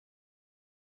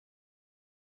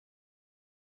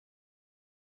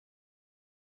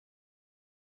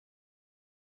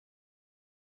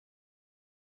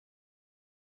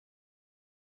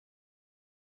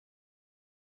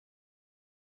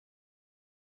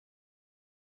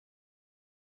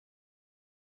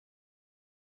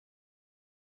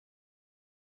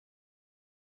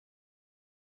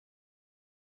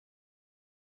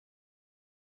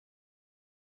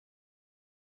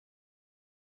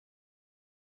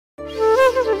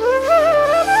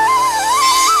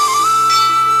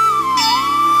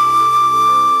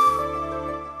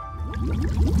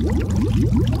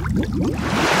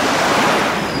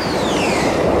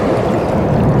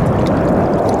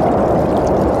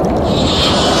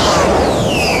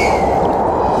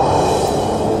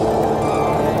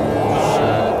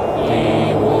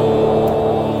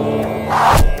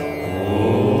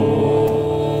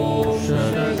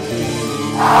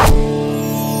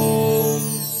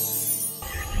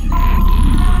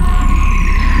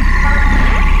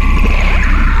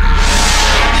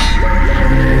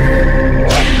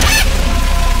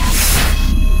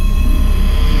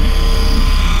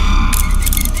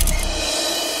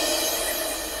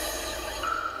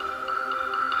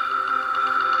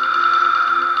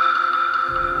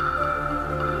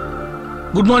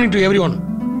Good morning to everyone.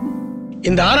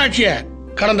 இந்த ஆராய்ச்சியை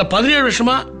கடந்த 17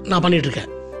 வருஷமா நான் பண்ணிட்டு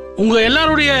இருக்கேன். உங்க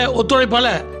எல்லாருடைய ஒத்துழைப்பால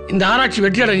இந்த ஆராய்ச்சி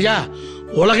வெற்றி அடைஞ்சா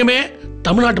உலகமே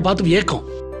தமிழ்நாட்டை பார்த்து வியக்கும்.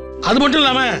 அது மட்டும்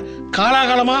இல்லாம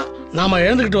காலாகாலமா நாம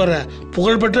இழந்துகிட்டு வர்ற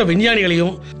புகழ்பெற்ற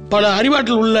விஞ்ஞானிகளையும் பல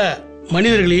அறிவாற்றல் உள்ள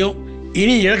மனிதர்களையும்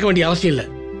இனி இழக்க வேண்டிய அவசியம் இல்லை.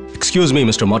 Excuse me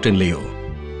mister Martin Leo,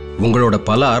 உங்களோட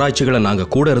பல ஆராய்ச்சிகளை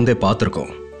நாங்க கூட இருந்தே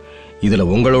பார்த்துருக்கோம். இதுல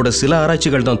உங்களோட சில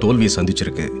ஆராய்ச்சிகள் தான் தோல்வியை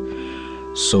சந்திச்சிருக்கு.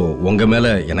 ஸோ உங்க மேல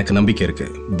எனக்கு நம்பிக்கை இருக்கு.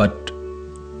 பட்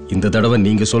இந்த தடவை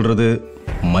நீங்க சொல்றது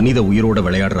மனித உயிரோட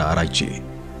விளையாடுற ஆராய்ச்சி.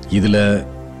 இதுல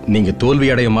நீங்க தோல்வி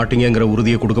அடைய மாட்டீங்கிற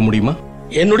உறுதியை கொடுக்க முடியுமா?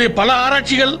 என்னுடைய பல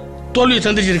ஆராய்ச்சிகள் தோல்வியை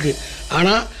சந்திச்சிருக்கு.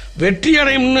 ஆனா வெற்றி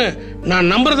அடையும்னு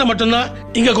நான் நம்புறதை மட்டும்தான்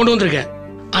இங்க கொண்டு வந்திருக்கேன்.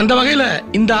 அந்த வகையில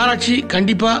இந்த ஆராய்ச்சி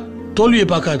கண்டிப்பா தோல்வியை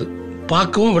பார்க்காது,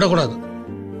 பார்க்கவும் விடக்கூடாது.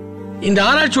 இந்த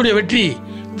ஆராய்ச்சியுடைய வெற்றி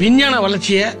விஞ்ஞான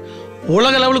வளர்ச்சியை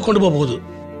உலக லெவலுக்கு கொண்டு போக போகுது.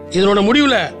 இதனோட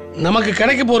முடிவுல நமக்கு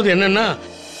கிடைக்க போறது என்னன்னா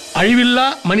அழிவில்லா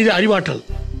மனித அறிவாற்றல்.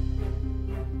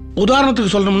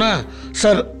 உதாரணத்துக்கு சொல்லணும்னா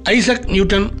sir Isaac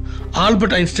Newton,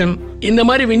 Albert Einstein இந்த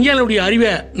மாதிரி விஞ்ஞானியுடைய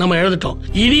அறிவை நம்ம இழந்துட்டோம்.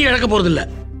 இனி இழக்க போறது இல்ல.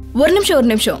 ஒரு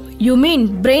நிமிஷம். You mean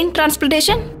brain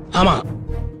transplantation? ஆமா,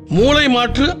 மூளை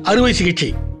மாற்று அறுவை சிகிச்சை.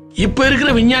 இப்ப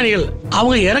இருக்கிற விஞ்ஞானிகள்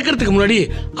அவங்க இறக்கிறதுக்கு முன்னாடி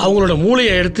அவங்களோட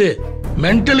மூளையை எடுத்து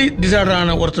மென்டலி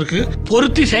டிசார்டரான ஒருத்தருக்கு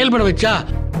பொருத்தி செயல்பட வச்சா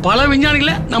பல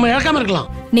விஞ்ஞானிகளை நம்ம இழக்காம இருக்கலாம்.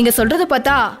 நீங்க சொல்றத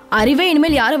பார்த்தா அறிவே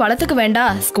இனிமேல் யாரும் வளர்த்துக்க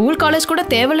வேண்டாம், ஸ்கூல் காலேஜ் கூட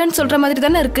தேவையில்லைன்னு சொல்ற மாதிரி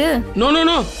தானே இருக்கு. நோ,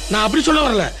 நான் அப்படி சொல்ல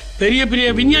வரல. பெரிய பெரிய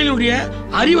விஞ்ஞானிகளுடைய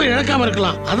அறிவை இழக்காம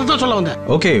இருக்கலாம், அதை தான் சொல்ல வந்தேன்.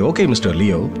 ஓகே மிஸ்டர்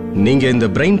லியோ, நீங்க இந்த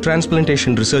பிரெயின்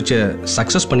டிரான்ஸ்பிளான்டேஷன் ரிசர்ச்சை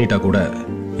சக்சஸ் பண்ணிட்டா கூட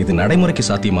இது நடைமுறைக்கு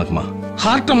சாத்தியமாகுமா?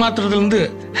 ஹார்ட்டை மாத்துறதுல இருந்து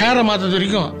ஹேரை மாத்துறது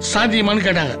வரைக்கும் சாத்தியமானு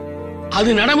கேட்டாங்க. அது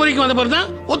நடைமுறைக்கு வந்த பிறகு தான்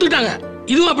ஒத்துக்கிட்டாங்க.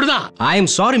 இதுவும் அப்படிதான். I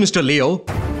am sorry mister Leo,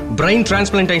 brain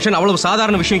transplantation அவ்வளவு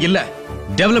சாதாரண விஷயம் இல்ல.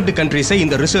 டெவலப்டு கண்ட்ரீஸே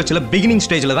இந்த ரிசர்ச்ல பிகினிங்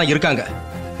ஸ்டேஜ்ல தான் இருக்காங்க.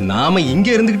 நாம இங்க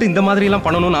இருந்துகிட்டு இந்த மாதிரி எல்லாம்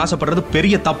பண்ணணும்னு ஆசைப்படுறது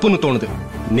பெரிய தப்புன்னு தோணுது.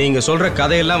 நீங்க சொல்ற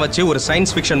கதையெல்லாம் வச்சு ஒரு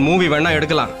சயின்ஸ் ஃபிக்ஷன் மூவி வேணா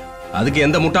எடுக்கலாம். அதுக்கு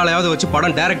எந்த முட்டாளையாவது வச்சு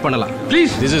படம் டைரக்ட் பண்ணலாம்.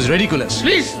 Please, this is ridiculous.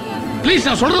 Please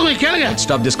நான் சொல்றது கொஞ்சம் கேளுங்க.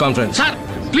 Stop this conference. Sir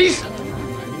please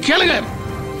கேளுங்க,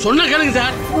 சொன்னா கேளுங்க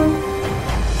சார்.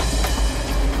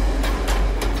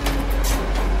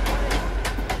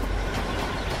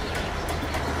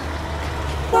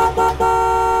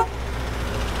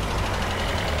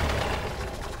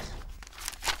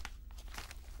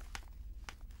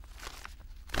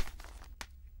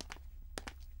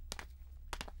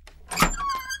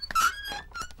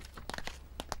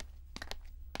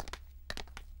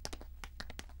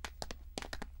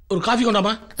 ஒரு coffee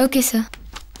கொண்டாமா? Okay sir.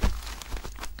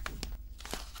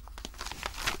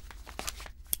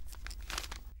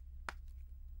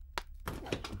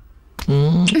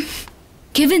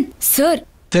 Kevin sir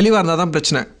தெளிவா இருந்தா தான்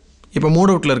பிரச்சனை. இப்ப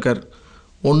மூட் அவுட்ல இருக்கார்.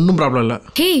 ஒன்றும் ப்ராப்ளம் இல்லை.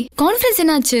 ஹே, கான்ஃபரன்ஸ்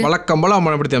என்னாச்சு? வழக்கம் போல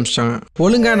அவமானப்படுத்தி அனுப்பிச்சிட்டாங்க.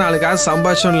 ஒழுங்கா நாளுக்காக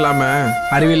சம்பாஷம் இல்லாம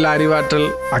அறிவில்லா அறிவாற்றல்,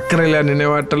 அக்கறையில்லா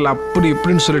நினைவாற்றல் அப்படி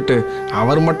இப்படின்னு சொல்லிட்டு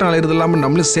அவர் மட்டும் அழைறது இல்லாம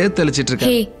நம்மளும் சேர்த்து அழிச்சிட்டு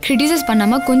இருக்காரு. ஹே, கிரிட்டிசைஸ்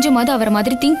பண்ணாம கொஞ்சமாவது அவர்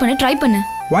மாதிரி திங்க் பண்ண ட்ரை பண்ணு.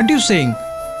 What you saying?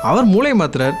 அவர் மூளையை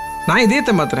மாத்துறார், நான்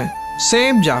இதயத்தை மாத்துறேன்.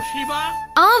 Same job.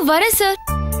 வரேன் சார்.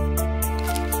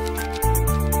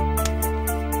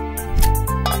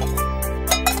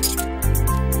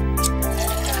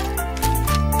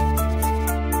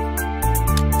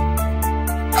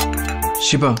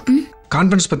 ஷிபா,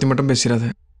 கான்ஃபரன்ஸ் பத்தி மட்டும் பேசிராத.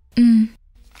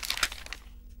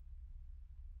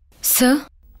 சார்,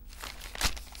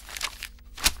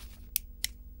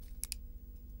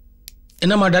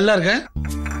 என்னம்மா டல்லா இருக்க?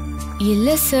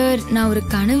 இல்ல சார், நான் ஒரு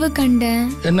கனவு கண்டேன்.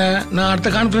 என்ன, நான்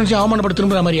அடுத்த கான்ஃபரன்ஸ் அவமானப்பட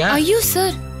திரும்புற மாதிரியா? ஐயோ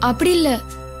சார், அப்படி இல்ல.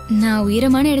 நான்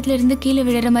உயரமான இடத்துல இருந்து கீழே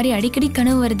விழுற மாதிரி அடிக்கடி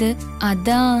கனவு வருது,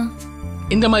 அதான்.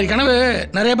 இந்த மாதிரி கனவு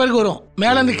நிறைய பேருக்கு வரும்.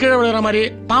 மேல இருந்து கீழே விழுற மாதிரி,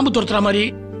 பாம்பு துரத்துற மாதிரி.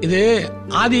 இது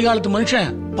ஆதி காலத்து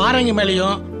மனுஷன் பாறைங்க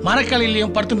மேலயும்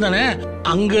மரக்கலையிலயும் படுத்துட்டானே,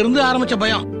 அங்க இருந்து ஆரம்பிச்ச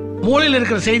பயம். மூளையில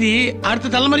இருக்கிற செய்தி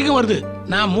அடுத்த தலைமுறைக்கும் வருது.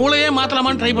 நான் மூளையே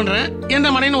மாத்தலாமான்னு ட்ரை பண்றேன், எந்த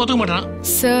மனையும் ஒத்துக்க மாட்டான்.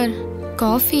 சார்,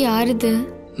 காஃபி ஆறுது.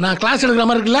 நான் கிளாஸ் எடுக்கிற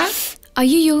மாதிரி இருக்குல்ல?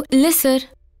 ஐயோ இல்ல சார்.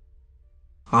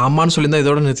 ஆமான்னு சொல்லியிருந்தா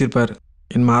இதோட நிறுத்திருப்பாரு.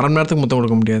 என் அரை மணி நேரத்துக்கு முத்தம்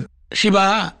கொடுக்க முடியாது. சிவா,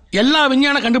 எல்லா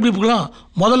விஞ்ஞான கண்டுபிடிப்புகளும்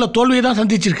முதல்ல தோல்வியை தான்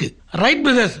சந்திச்சிருக்கு. ரைட்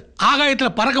பிரதர்ஸ்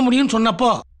ஆகாயத்துல பறக்க முடியும்னு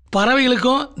சொன்னப்போ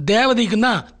பறவைகளுக்கும் தேவதைக்கும்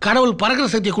தான் கடவுள் பறக்கிற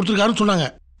சக்தியை கொடுத்துருக்காருன்னு சொன்னாங்க.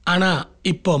 ஆனா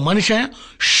இப்போ மனுஷன்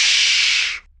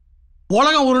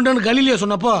உலகம் உருண்டன்னு கலீலியோ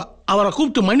சொன்னப்போ அவரை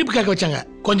கூப்பிட்டு மன்னிப்பு கேட்க வச்சாங்க.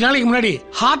 கொஞ்ச நாளைக்கு முன்னாடி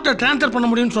ஹார்ட்டை டிரான்ஸ்ஃபர் பண்ண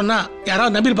முடியும்னு சொன்னா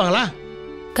யாராவது நம்பியிருப்பாங்களா?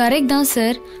 கரெக்ட் தான்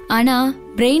சார். ஆனா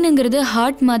பிரெயினுங்கிறது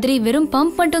ஹார்ட் மாதிரி வெறும்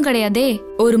பம்ப் மட்டும் கிடையாதே.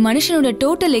 ஒரு மனுஷனோட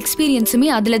டோட்டல்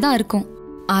எக்ஸ்பீரியன்ஸுமே அதுல தான் இருக்கும்.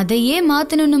 அதையே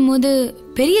மாத்தணும் போது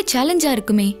பெரிய சேலஞ்சா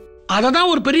இருக்குமே.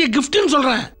 அததான் ஒரு பெரிய கிஃப்ட்னு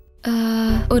சொல்றேன்.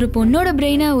 ஒரு பொண்ணோட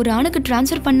பிரெயினை ஒரு ஆணுக்கு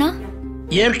டிரான்ஸ்ஃபர் பண்ணா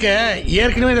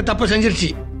ஏற்கனவே இந்த தப்பை செஞ்சிருச்சு.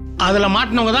 அதுல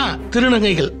மாட்டினவங்க தான்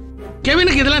திருநங்கைகள்.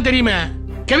 கெவினுக்கு இதெல்லாம் தெரியுமே.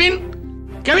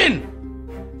 கெவின்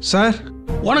சார்,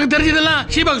 உனக்கு தெரிஞ்சதெல்லாம்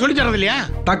ஷீபாக்கு சொல்லி தரது இல்லையா?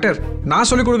 டாக்டர், நான்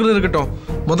சொல்லிக் கொடுக்குறது இருக்கட்டும்.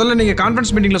 முதல்ல நீங்க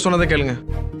கான்ஃபரன்ஸ் மீட்டிங்ல சொன்னதை கேளுங்க.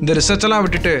 இந்த ரிசர்ச் எல்லாம்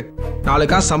விட்டுட்டு 4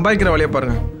 காசு சம்பாதிக்கிற வழியை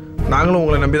பாருங்க. நாங்களும்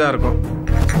உங்களை நம்பிதான் இருக்கோம்.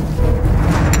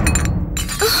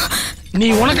 நீ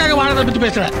உனக்காக வாழறதை பத்தி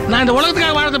பேசுற, நான் இந்த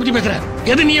உலகத்துக்காக வாழறதை பத்தி பேசுறேன்.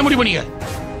 எது நீயே முடிவு பண்ணிக்க.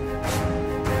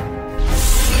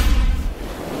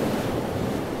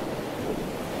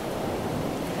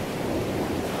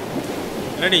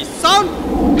 Ready sound.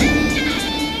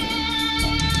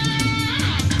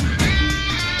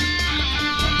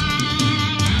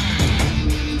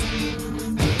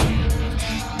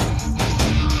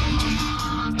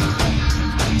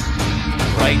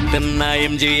 ரைட்னா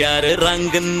எம்ஜிஆர்,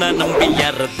 ரங்குன்னா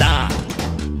நம்பியார் தான்.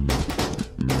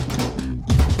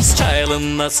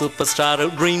 ஸ்டைலுன்னா சூப்பர் ஸ்டார்,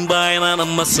 ட்ரீம் பாய்னா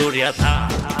நம்ம சூர்யா தான்.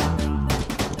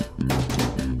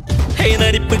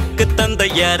 நடிப்புக்கு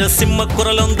தந்தையார், சிம்ம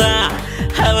குரலும் தான்.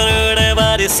 அவரோட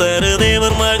வாரிசர்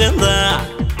தேவர் மகன்தான்.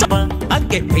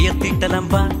 அங்கே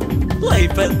உயர்த்திட்டலம்பா,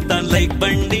 லைஃப் தான் லைக்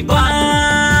பண்ணி வா.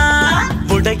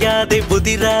 முடையாதே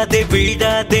புதிராதே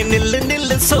வீழாதே, நில்லு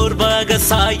நில்லு சோர்வாக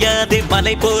சாயாதே,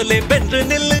 மலை போல வென்று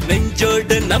நில்லு.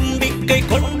 நெஞ்சோடு நம்பிக்கை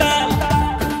கொண்டால்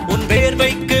உன்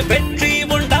வேர்வைக்கு வெற்றி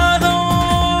உண்டாகும்.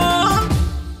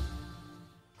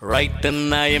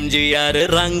 ரைட்னா எம்ஜிஆர்,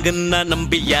 ரங்குன்னா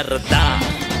நம்பியார் தான்.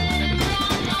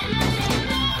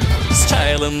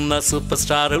 ஸ்டைலுன்னா சூப்பர்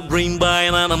ஸ்டார், ட்ரீம்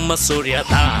பாய்னா நம்ம சூர்யா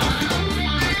தான்.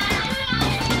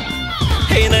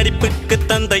 நடிப்புக்கு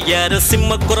தந்தையார்,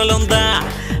 சிம்ம குரலும் தான்.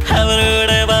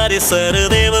 அவரோட வாரிசர்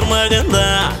தேவர்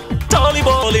மகன்தான். டாலி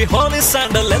போலி ஹோலி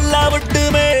சாண்டல் எல்லாம்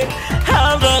விட்டுமே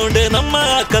ஆல்ரவுண்டு நம்ம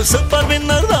ஆக்கள் சூப்பர்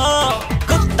வின்னர் தான்.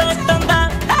 குத்தாட்டம்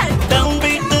தான், டவுன்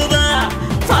பீட்டு தான்,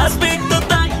 ஃபாஸ்ட் பீட்டு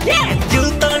தான்,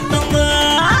 யூத்தாட்டம் தான்.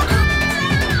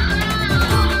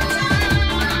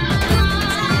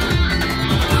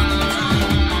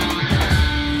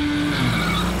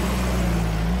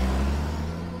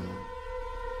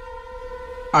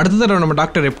 அடுத்த தடவை நம்ம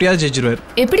டாக்டர் எப்படியாவது ஜெயிச்சிருவார்.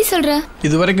 எப்படி சொல்ற?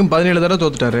 இது வரைக்கும் 17 தடவை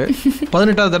தோத்துட்டாரு.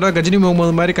 18வது தடவை கஜினி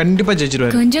முகமது மாதிரி கண்டிப்பா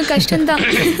ஜெயிச்சிருவாரு. கொஞ்சம் கஷ்டம்தான்.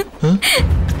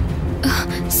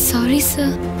 Sorry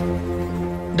sir.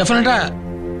 டெஃபினட்டா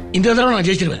இந்த தடவை நான்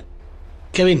ஜெயிச்சிருவேன்.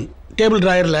 கெவின், டேபிள்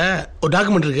டிராயர்ல ஒரு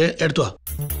டாக்குமெண்ட் இருக்கு, எடுத்து வா.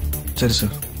 சரி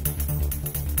சார்.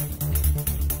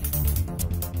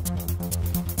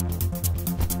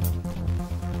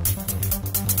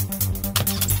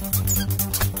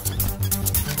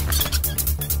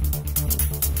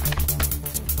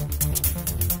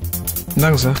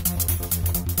 இந்தாங்க சார்.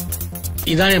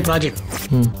 இதான் என் ப்ராஜெக்ட்.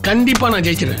 கண்டிப்பா நான்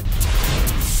ஜெயிச்சிருவேன்.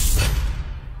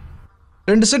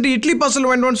 2 செட் இட்லி பார்சல்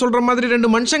வேண்டும்னு சொல்ற மாதிரி 2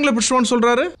 மனுஷங்களை பிடிச்சுவான்னு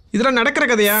சொல்றாரு. இதெல்லாம் நடக்கிற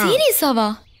கதையா? சீரியஸாவா?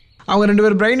 அவங்க 2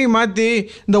 பேர் பிரைனி மாத்தி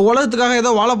இந்த உலகத்துக்காக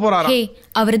ஏதோ வாழ போறாரா? ஹே,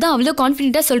 அவர்தான் அவ்வளவு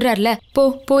கான்ஃபிடென்ட்டா சொல்றாருல.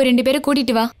 போ 2 பேரை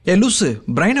கூட்டிட்டு வா. லூசு,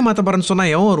 பிரைனை மாத்த போறேன்னு சொன்னா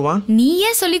எவன் வருவான்? நீ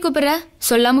ஏன் சொல்லி கூப்பிடுற?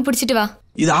 சொல்லாம பிடிச்சிட்டு வா.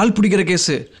 இது ஆள் பிடிக்கிற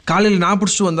கேஸ். காலையில நான்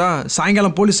பிடிச்சிட்டு வந்தா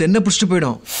சாயங்காலம் போலீஸ் என்ன பிடிச்சிட்டு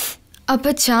போயிடும்.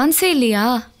 அப்ப சான்ஸே இல்லையா?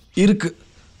 இருக்கு.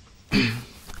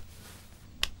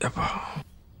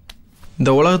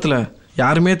 இந்த உலகத்துல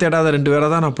யாருமே தேடாத 2 பேரை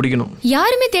தான் நான் பிடிக்கணும்.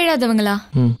 யாருமே தேடாதவங்களா?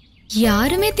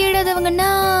 யாருமே தேடாதவங்கன்னா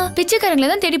பிச்சைக்காரங்களை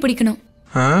தான் தேடி பிடிக்கணும்.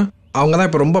 அவங்க தான்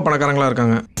இப்ப ரொம்ப பணக்காரங்களா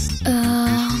இருக்காங்க.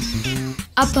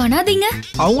 அப்ப அனாதீங்க?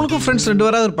 அவங்களுக்கும் ஃப்ரெண்ட்ஸ் 2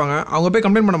 பேராவது இருப்பாங்க. அவங்க போய்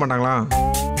கம்ப்ளைண்ட் பண்ண மாட்டாங்களா?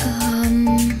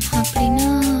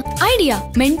 அப்படின்னா ஐடியா.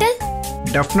 மென்டல்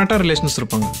டெஃபினட்டா ரிலேஷன்ஸ்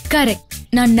இருப்பாங்க. கரெக்ட்.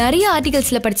 நான் நிறைய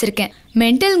ஆர்டிகல்ஸ்ல படிச்சிருக்கேன்.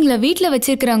 மென்டல்ங்களை வீட்டுல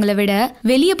வச்சிருக்கிறவங்கள விட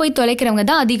வெளியே போய் தொலைக்கிறவங்க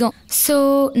தான் அதிகம். சோ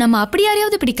நம்ம அப்படி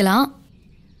யாரையாவது பிடிக்கலாம்.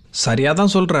 சரியா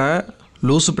தான் சொல்ற.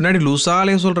 லூசு பின்னாடி லூசா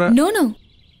அலைய சொல்ற? நோ நோ,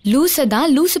 லூச தான்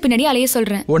லூசு பின்னாடி அலைய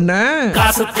சொல்றேன். ஒண்ணு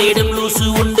காசு தேடும் லூசு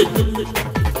உண்டு,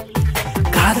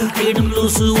 காதல் தேடும்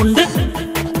லூசு உண்டு,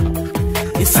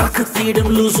 சாக்கு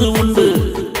தேடும் லூசு உண்டு,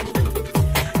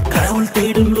 கடவுள்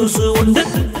தேடும் லூசு உண்டு.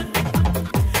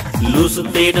 லூசு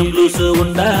தேடும் லூசு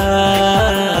உண்டா,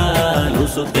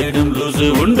 லூசு தேடும் லூசு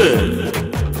உண்டு.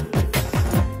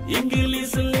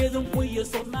 இங்கிலீஷில் ஏதும் பொய்ய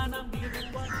சொன்னா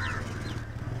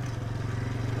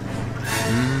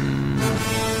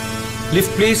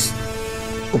லிஃப்ட் ப்ளீஸ்.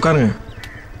 உட்காருங்க.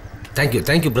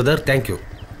 Thank you brother, thank you.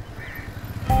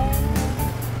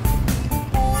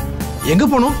 எங்க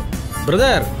போகணும்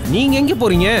பிரதர்? நீங்க எங்க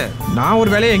போறீங்க? நான் ஒரு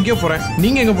வேலையை எங்கேயோ போறேன்.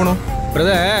 நீங்க எங்க போகணும்?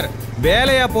 பிரதர்,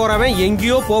 வேலையா போறவன்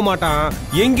எங்கேயோ போக மாட்டான்,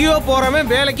 எங்கேயோ போறவன்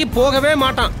வேலைக்கு போகவே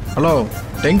மாட்டான். ஹலோ,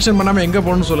 டென்ஷன் பண்ணாம எங்க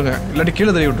போகணும்னு சொல்லுங்க, இல்லாட்டி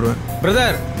கீழே தள்ளி விட்டுருவேன்.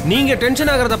 பிரதர், நீங்க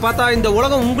டென்ஷன் ஆகிறத பார்த்தா இந்த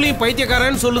உலகம் உங்களையும்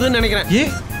பைத்தியக்காரன்னு சொல்லுதுன்னு நினைக்கிறேன். ஏ,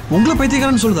 உங்களை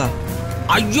பைத்தியக்காரன்னு சொல்லுதா?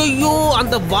 ஐயோ,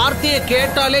 அந்த வார்த்தையை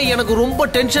கேட்டாலே எனக்கு ரொம்ப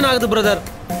டென்ஷன் ஆகுது பிரதர்.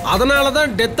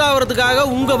 அதனாலதான் டெத் ஆகிறதுக்காக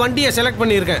உங்க வண்டியை செலக்ட்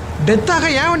பண்ணியிருக்கேன். டெத்தாக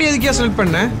ஏன் வண்டி எதுக்கே செலக்ட்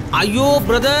பண்ண? ஐயோ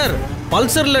பிரதர்,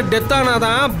 பல்சர்ல டெத்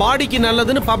ஆனாதான் பாடிக்கு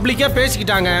நல்லதுன்னு பப்ளிக்கா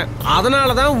பேசிக்கிட்டாங்க.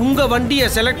 அதனாலதான் உங்க வண்டியை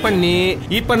செலக்ட் பண்ணி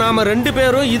இப்ப நாம 2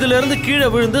 பேரும் இதுல இருந்து கீழே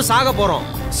விழுந்து சாக போறோம்.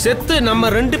 செத்து நம்ம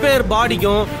 2 பேர்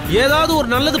பாடிக்கும் ஏதாவது ஒரு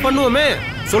நல்லது பண்ணுவோமே.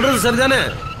 சொல்றது சரிதானே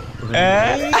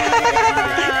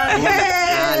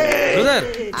பிரதர்?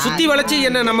 சுத்தி வளைச்சு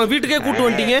என்ன நம்ம வீட்டுக்கே கூட்டு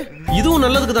வந்துட்டீங்க. இதுவும்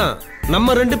நல்லதுக்கு தான்.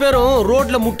 நம்ம 2 பேரும்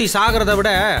ரோட்ல முட்டி சாகிறத விட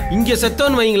இங்க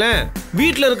செத்தோன்னு வைங்களேன்,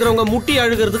 வீட்டுல இருக்கிறவங்க முட்டி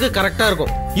அழுகிறதுக்கு கரெக்டா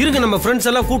இருக்கும். இருங்க, நம்ம ஃப்ரெண்ட்ஸ்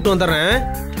எல்லாம் கூட்டு வந்துடுறேன்.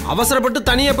 அவசரப்பட்டு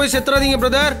தனியா போய் செத்துறாதீங்க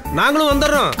பிரதர், நாங்களும்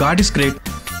வந்துடுறோம். God is great.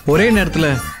 ஒரே நேரத்துல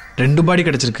 2 பாடி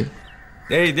கிடைச்சிருக்கு.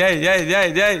 ஜெய் ஜெய் ஜெய்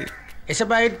ஜெய் ஜெய்.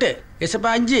 எசப்பா 8,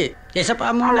 எசப்பா 5, எசப்பா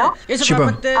 3, எசப்பா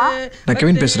 10. நான்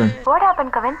கெவின் பேசுறேன். What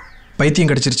happened, Kevin? பைத்தியம்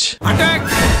கிடைச்சிருச்சு. அட்டாக்.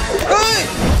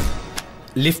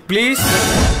 Lift please.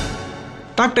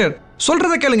 டாக்டர்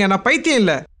சொல்றத கேளுங்க, நான் பைத்தியம்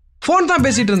இல்ல, ஃபோன் தான்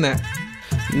பேசிட்டு இருந்தேன்.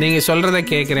 நீங்க சொல்றத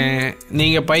கேக்குறேன்.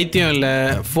 நீங்க பைத்தியம் இல்ல,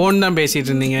 ஃபோன் தான் பேசிட்டு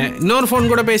இருந்தீங்க. இன்னொரு ஃபோன்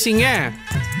கூட பேசிங்க.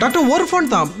 டாக்டர் ஒரு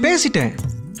ஃபோன் தான் பேசிட்டேன்.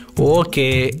 ஓகே,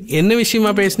 என்ன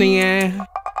விஷயமா பேசுனீங்க?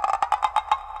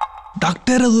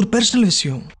 டாக்டர் அது ஒரு பர்சனல்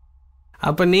விஷயம்.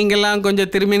 அப்ப நீங்கெல்லாம்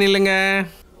கொஞ்சம் திரும்பி நில்லுங்க.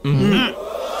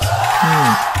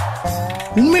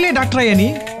 உண்மையிலே டாக்டரா நீ?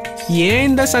 ஏன்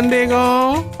இந்த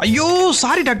சந்தேகம்? ஐயோ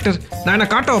சாரி டாக்டர், நான் என்ன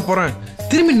காட்ட போறேன்.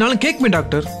 திரும்பினாலும் கேட்குமே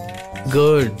டாக்டர்.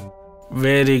 Good,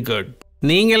 very good.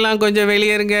 நீங்கெல்லாம் கொஞ்சம்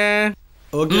வெளியே இருங்க.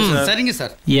 Okay sir. சரிங்க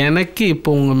சார். எனக்கு இப்போ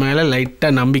உங்க மேல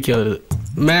லைட்டா நம்பிக்கை வருது.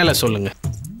 மேல சொல்லுங்க.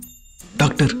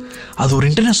 டாக்டர் அது ஒரு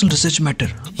international research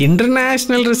matter.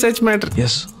 International research matter?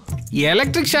 S.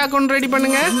 Electric shock ஒன்று ரெடி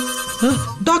பண்ணுங்க.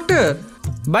 டாக்டர்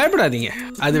பயப்படாதீங்க,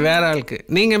 அது வேற ஆளுக்கு.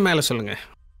 நீங்க மேல சொல்லுங்க.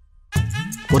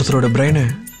 ஒருத்தரோட பிரெயினை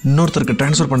இன்னொருத்தருக்கு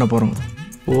ட்ரான்ஸ்ஃபர் பண்ண போறோம்.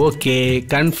 Okay,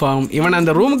 confirm. இவன்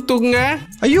அந்த ரூமுக்கு தூக்குங்க.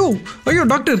 ஐயோ ஐயோ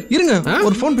டாக்டர் இருங்க,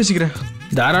 ஒரு ஃபோன் பேசிக்கிறேன்.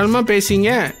 தாராளமா பேசிங்க.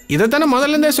 இதைத்தானே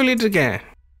முதல்ல இருந்தே சொல்லிட்டு இருக்கேன்.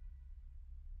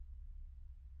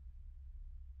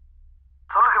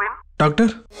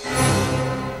 டாக்டர்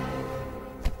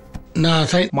நான்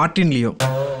மார்ட்டின் லியோ.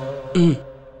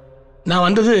 நான்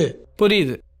வந்தது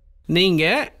புரியுது. நீங்க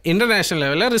இன்டர்நேஷனல்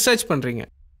லெவலில் ரிசர்ச் பண்றீங்க.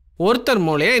 ஒருத்தர்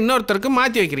மூலையை இன்னொருத்தருக்கு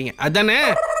மாற்றி வைக்கிறீங்க, அதானே?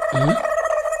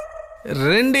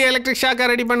 2 எலக்ட்ரிக் ஷாக்கா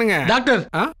ரெடி பண்ணுங்க. டாக்டர்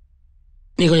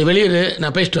நீ கொஞ்சம் வெளியே,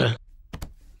 நான் பேசிட்டு வரேன்.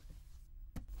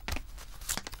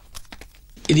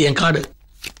 இது என் கார்டு.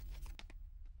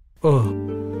 ஓ,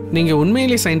 நீங்க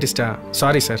உண்மையிலேயே சயின்டிஸ்டா?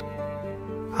 Sorry sir.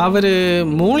 அவரு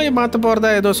மூளையை மாற்ற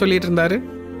போறதா ஏதோ சொல்லிட்டு இருந்தாரு,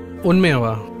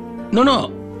 உண்மையாவா? No no,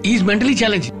 is mentally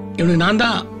challenge. இவனுக்கு நான்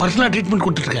தான் பர்சனலாக ட்ரீட்மெண்ட்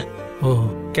கொடுத்துட்ருக்கேன். ஓ,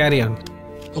 கேரி ஆன்.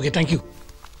 Okay, thank you.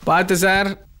 பார்த்து சார்,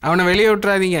 அவனை வெளியே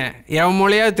விட்டுறாதீங்க. எவன்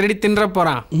மூளையா திருடி தின்ற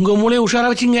போறான். உங்க மூளையை உஷாரா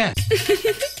வச்சுங்க.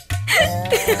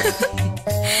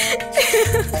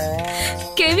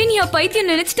 கெவின் யா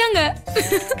பைத்தியம் நினைச்சிட்டாங்க.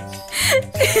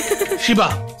 ஷிபா,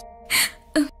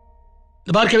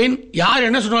 இந்த பார் கெவின், யார்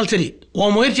என்ன சொன்னாலும் சரி,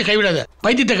 உன் முயற்சி கைவிடாத.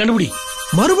 பைத்தியத்தை கண்டுபிடி.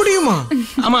 மறுபடியுமா?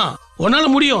 ஆமா, உன்னால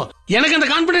முடியும். எனக்கு அந்த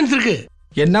கான்பிடன்ஸ் இருக்கு.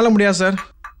 என்னால முடியாது சார்.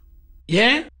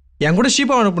 ஏன்? என் கூட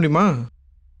ஷீப்பா அனுப்ப முடியுமா?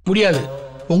 முடியாது.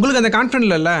 உங்களுக்கு அந்த கான்ஃபிடன்ஸ்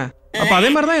இல்லைல்ல, அப்ப அதே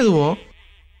மாதிரி தான் எதுவும்.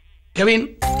 கெவின்,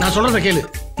 நான் சொல்றத கேளு.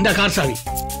 இந்த கார் சாவி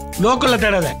லோக்கல்ல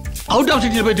தேடாத, அவுட் ஆஃப்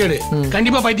சிட்டில போய் தேடு.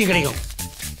 கண்டிப்பா பைத்தியம் கிடைக்கும்.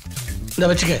 இந்த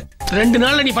வச்சுக்க. 2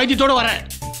 நாள்ல நீ பைத்தியத்தோட வர.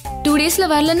 2 டேஸ்ல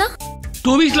வரலனா?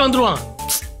 2 வீக்ஸ்ல வந்துருவான்.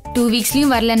 2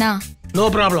 வீக்ஸ்லயும் வரலனா? No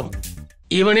problem.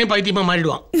 இவனே பைத்தியமா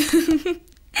மாறிடுவான்.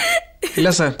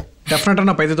 இல்ல சார், டெஃபினட்டா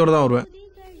நான் பைத்தியத்தோட தான் வருவேன்.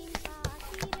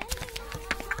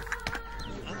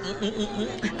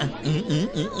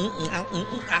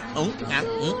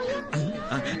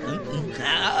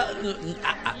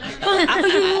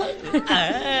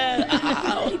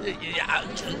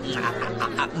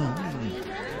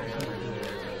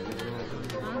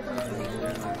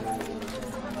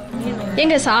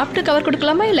 எங்க சாப்பிட்டு கவர்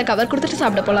கொடுக்கலாமா இல்ல கவர் கொடுத்துட்டு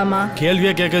சாப்பிட போலாமா?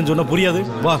 கேள்வியா கேட்கன்னு சொன்னா புரியாது.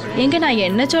 வா. எங்க நான்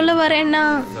என்ன சொல்ல வரேன்னா?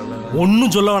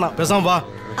 ஒன்னும் சொல்ல வேணாம், பேசாம வா.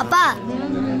 அப்பா,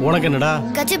 உனக்கு என்னடா?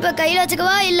 கச்சிப்ப கையில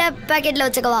வச்சுக்கவா இல்ல பாக்கெட்ல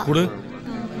வச்சுக்கவா? குடு.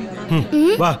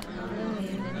 வா.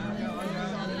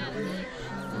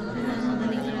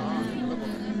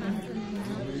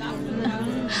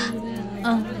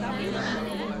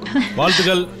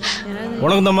 வாழ்த்துக்கள்.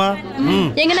 உனக்கு தம்மா.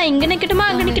 எங்க நான் இங்க நிக்கட்டுமா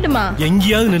அங்க நிக்கட்டுமா?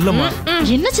 எங்கேயாவது நில்லம்மா.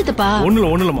 என்ன சித்தப்பா?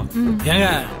 ஒண்ணுலம்மா. ஏங்க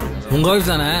உங்க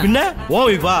ஒய்ஃப் தானே? பின்ன ஓ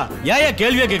வைஃபா? ஏன்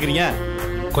கேள்வியா கேக்குறீங்க?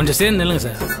 கொஞ்சம் சேர்ந்து நில்லுங்க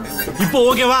சார். இப்போ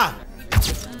ஓகேவா?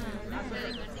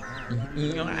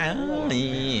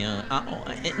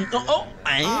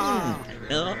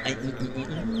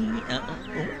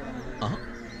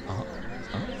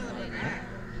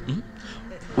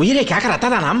 உயிரை காக்க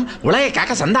ரத்ததானம், உலகை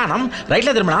காக்க சந்தானம்,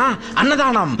 ரைட்ல திரும்பினா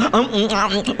அன்னதானம்.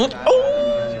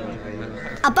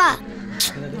 அப்பா,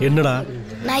 என்னடா?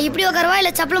 நான் இப்படி உட்காரவா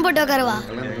இல்ல சப்பலம் போட்டு உட்காரவா?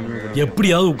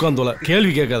 எப்படியாவது உட்கார்ந்தோல,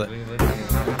 கேள்வி கேட்காத.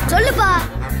 சொல்லுப்பா.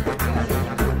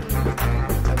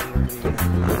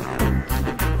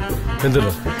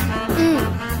 எந்திரா.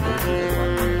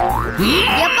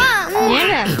 எப்பா?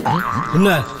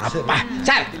 என்ன? அப்பா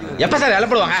சார், எப்ப சார் இலை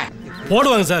போடுவாங்க?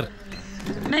 போடுவாங்க சார்.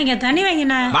 நீங்க தண்ணி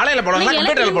வைங்கண்ணா. வாழையில போடுவாங்களா,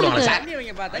 கம்ப்யூட்டர்ல போடுவாங்க சார்?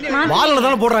 வாழையில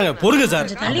தானே போடுறாங்க. பொறுங்க சார்.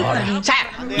 சார்,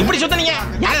 இப்படி சுத்தனீங்க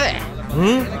யாரது?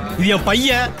 இது என்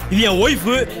பையன், இது என்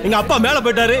ஒய்ஃப். எங்க அப்பா மேல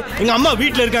போயிட்டாரு, எங்க அம்மா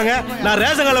வீட்டுல இருக்காங்க. நான்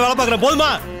ரேஷன் கடையில வேலை பார்க்கறேன். போதுமா?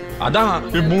 அதான்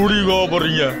மூடி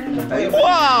கோபப்படுறீங்க.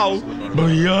 வாவ்,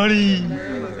 பிரியாணி.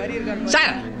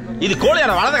 சார், இது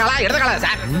கோழியோட வலது காலா இடது காலா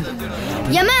சார்?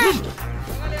 ஏமா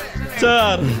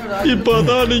சார்,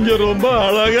 இப்பதான் நீங்க ரொம்ப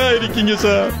அழகா இருக்கீங்க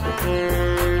சார்.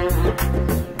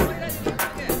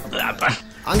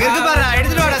 அங்க இருக்கு பாரு,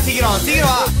 எடுத்துட்டு வாடா சீக்கிரம் சீக்கிரம்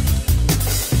வா.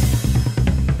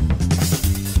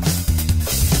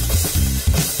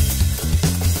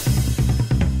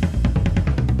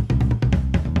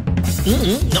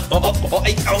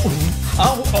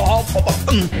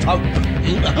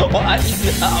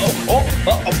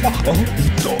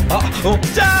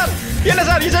 சார், என்ன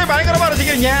சார் இசை பயங்கரமா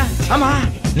ரசிக்கிறீங்க? ஆமா,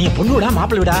 நீங்க பொண்ணு விடா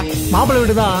மாப்பிள்ளை விடா? மாப்பிள்ளை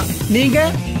வீடுதான். நீங்க?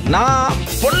 நான்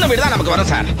பொண்ணு வீடு தான் நமக்கு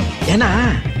வரும் சார். ஏன்னா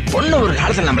பொண்ணு ஒரு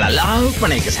காலத்துல நம்மள லவ்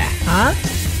பண்ணிருக்கு சார்.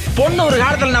 பொண்ணு ஒரு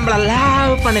காலத்துல நம்மள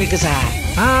லவ் பண்ணிருக்கு சார்.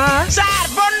 சார்,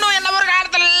 பொண்ணு என்ன ஒரு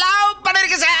காலத்துல லவ்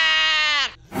பண்ணிருக்கு சார்.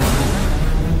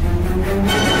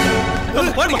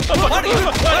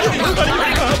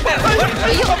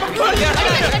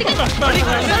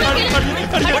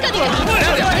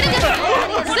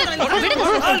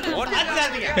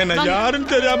 என்ன யாருன்னு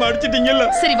தெரியாம அடிச்சிட்டீங்கல்ல.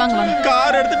 சரி வாங்க வாங்க.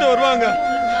 கார் எடுத்துட்டு வருவாங்க.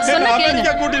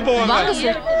 அமெரிக்கா கூட்டிட்டு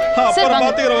போவாங்க. அப்புறம்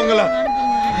பாத்துக்கிறவங்கள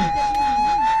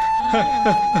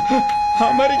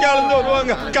அமெரிக்கால இருந்து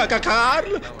வருவாங்க.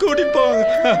 கார்ல கூட்டிட்டு போவாங்க.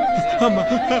 ஆமா.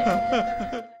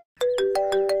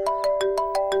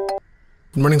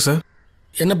 Good morning sir.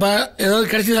 என்னப்பா, ஏதாவது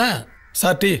கிடைச்சதா?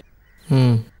 Sir tea.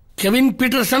 கெவின்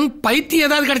பீட்டர்சன் பைத்தியம்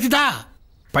ஏதாவது கிடைச்சதா?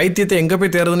 பைத்தியத்தை எங்க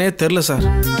போய் தேடுறதுனே தெரியல சார்.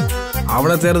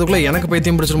 அவளை தேடுறதுக்குள்ள எனக்கு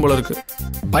பைத்தியம் பிடிச்சிடும் போல இருக்கு.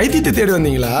 பைத்தியத்தை தேடி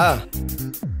வந்தீங்களா?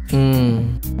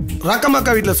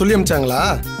 ராக்கம்மாக்கா வீட்டில் சொல்லி அமிச்சாங்களா?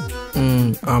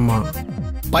 ஆமா.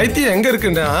 பைத்தியம் எங்க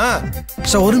இருக்குன்னா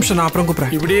சார், ஒரு நிமிஷம், நான் அப்புறம்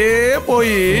கூப்பிடுறேன். இப்படியே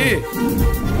போய்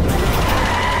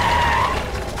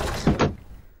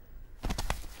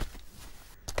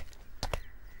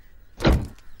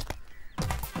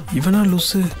இவனா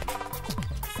லூசு?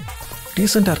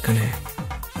 டீசெண்டா இருக்கானே.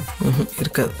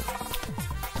 இருக்காது.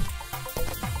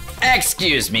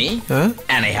 Excuse me,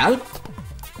 any help?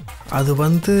 அது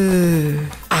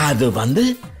வந்து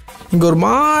இங்க ஒரு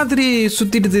மாதிரி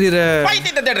சுத்திட்டு திரியற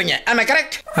பைத்தியத்தை தேடுறீங்க. ஆமா,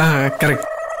 கரெக்ட். கரெக்ட்.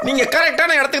 நீங்க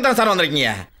கரெக்டான இடத்துக்கு தான் சார்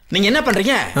வந்திருக்கீங்க. நீங்க என்ன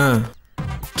பண்றீங்க?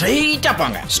 ஸ்ட்ரைட்டா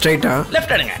போங்க. ஸ்ட்ரைட்டா?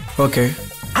 லெஃப்ட் எடுங்க. ஓகே.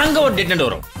 அங்க ஒரு டெட் எண்ட்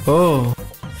வரும். ஓ.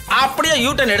 அப்படியே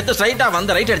யூ டர்ன் எடுத்து ஸ்ட்ரைட்டா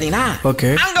வந்து ரைட் எடுத்தீங்கன்னா ஓகே,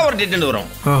 அங்க ஒரு டெட் எண்ட் வரும்.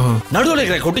 நடுவுல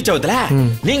இருக்கிற குட்டிச்சவத்துல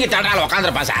நீங்க தடால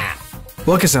உட்கார்ந்திருப்பா சார்.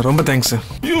 ஓகே சார், ரொம்ப thanks sir.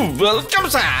 You welcome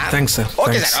sir. Thanks sir.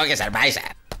 Okay sir, okay sir, bye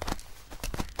sir.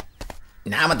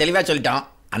 நாம தெளிவா சொல்லிட்டோம்.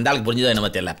 அந்த ஆளுக்கு புரிஞ்சதோ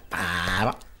என்னமோ தெரியல,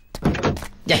 பாவம்.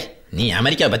 ஏய், நீ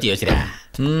அமெரிக்காவை பத்தி யோசிக்கிற?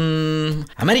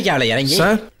 அமெரிக்காவில் இறங்கி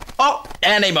சார். ஓ,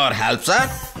 any more help sir?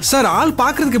 Sir, ஆள்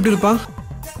பார்க்கறதுக்கு எப்படி இருப்பான்?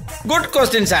 Good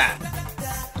question sir.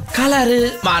 கலரு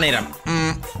மாநிறம்,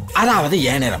 அதாவது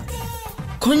ஏன் நிறம்.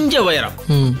 கொஞ்சம் உயரம்,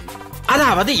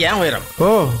 அதாவது ஏன் உயரம். ஓ,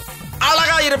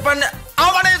 அழகா இருப்பேன்னு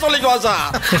அவனே சொல்லிக்குவான் சார்.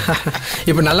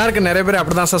 இப்போ நல்லா இருக்க நிறைய பேர்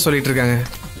அப்படிதான் சார் சொல்லிட்டு இருக்காங்க.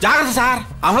 ஜாகிரதை சார்,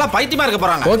 அவங்களா பைத்தியமா இருக்க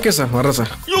போறாங்க. ஓகே சார், வர்றேன்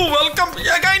sir. You welcome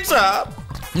again sir.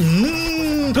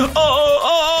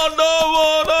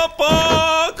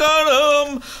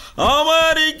 பார்க்கணும்,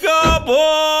 அமெரிக்கா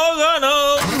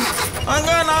போகணும்,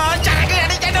 அங்க நான் சரக்கு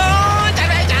அடிக்கணும்.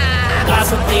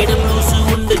 காசம் தேடும் லூசு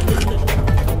உண்டு,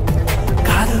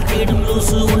 காதல் தேடும்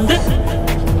லூசு உண்டு,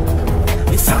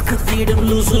 விசாக்க தேடும்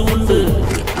லூசு உண்டு,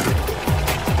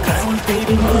 கடவுள்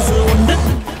தேடும் லூசு உண்டு,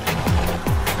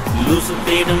 லூசு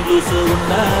தேடும் லூசு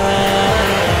உண்டா,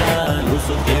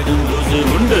 லூசு தேடும் லூசு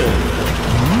உண்டு.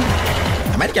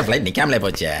 அமெரிக்கா ஃப்ளைட் நிக்காமலே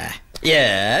போச்சு.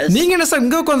 எஸ். நீங்க என்ன சார்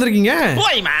இங்க உட்கார்ந்திருக்கீங்க?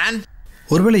 போய் மேன்.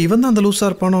 ஒருவேளை இவன் தான் அந்த லூசா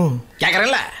இருப்பானோ?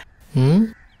 கேக்குறேன்ல.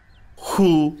 Who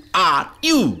are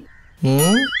you?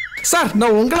 சார்,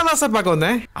 நான் உங்களை தான் சார் பார்க்க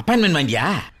வந்தேன். அப்பாயின்மெண்ட் வாங்கியா?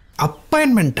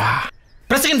 அப்பாயின்மெண்டா?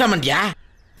 பிரஸ் இன்ஃபார்ம் பண்ணியா?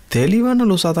 தெளிவான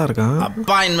லூசா தான் இருக்கான்.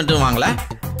 அப்பாயின்மெண்ட்டும் வாங்கல,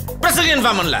 பிரஸ்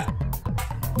இன்ஃபார்ம் பண்ணல.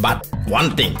 பட்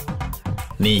ஒன் திங்,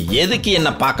 நீ எதுக்கு என்ன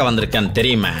பார்க்க வந்திருக்கன்னு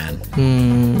தெரியுமா?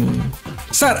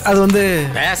 சார், அது வந்து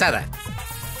பேசாத.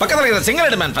 பக்கத்துல இருக்கிற சிங்கிள்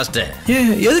எடு மேன் ஃபர்ஸ்ட்.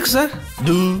 எதுக்கு sir?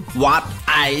 Do what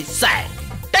I say.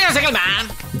 Take a single man.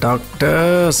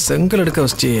 Doctor, செங்கல் எடுக்க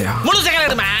வச்சியா? முழு சிங்கிள்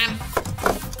எடு மேன்.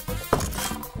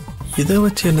 இதை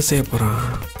வச்சு என்ன செய்ய போகிறான்?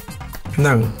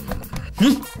 இந்தாங்க.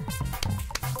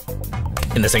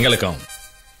 இந்த செங்கலுக்கும்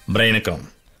பிரெயினுக்கும்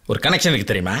ஒரு கனெக்ஷன்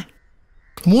இருக்கு தெரியுமா?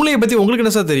 மூளையை பற்றி உங்களுக்கு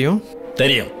என்ன சார் தெரியும்?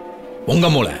 தெரியும். உங்க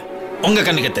மூளை உங்க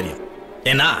கண்ணுக்கு தெரியும்.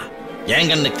 ஏன்னா என்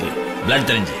கண்ணுக்கு பிளட்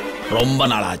தெரிஞ்சு ரொம்ப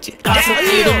நாள் ஆச்சு. காதல்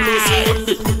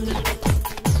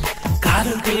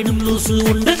தேடும் லூசு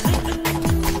உண்டு,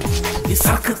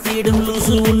 சாக்கு தேடும்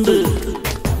லூசு உண்டு,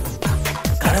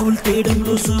 கடவுள் தேடும்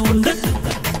லூசு உண்டு,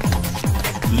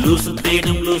 லூசு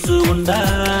தேடும் லூசு உண்டா,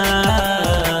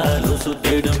 லூசு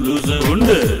தேடும் லூசு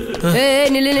உண்டு.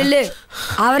 நில்லு நில்லு,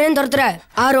 அவரையும் துரத்துற.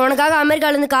 அவர் உனக்காக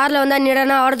அமெரிக்கால இருந்து கார்ல வந்தா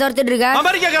நீடனா அவரை துரத்திட்டு இருக்க.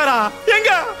 அமெரிக்கா காரா?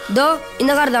 எங்க? தோ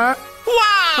இந்த கார் தான்.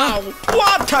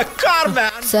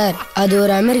 சார் அது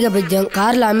ஒரு அமெரிக்கா பைத்தியம்.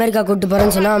 கார்ல அமெரிக்கா கூட்டு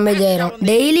போறேன்னு சொன்னா அமைதியாயிரும்.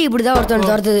 டெய்லி இப்படிதான் ஒருத்தவன்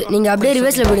துரத்துது. நீங்க அப்படியே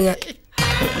ரிவர்ஸ்ல போடுங்க.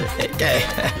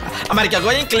 America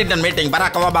going Clinton meeting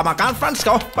Barack Obama conference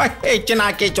go hey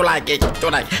chinaki chulaki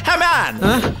chulai hey man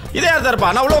இதே யாரப்பா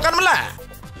நான் உள்ள உட்காரணும்ல?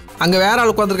 அங்க வேற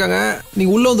ஆள் உட்கார்ந்திருக்காங்க,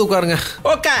 நீங்க உள்ள வந்து உட்காருங்க.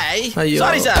 ஓகே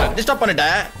சாரி சார் டிஸ்டர்ப்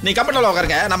பண்ணிட்டேன். நீ கம்ப்யூட்டர்ல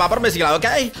உட்காருங்க, நம்ம அப்புறம் பேசிக்கலாம்.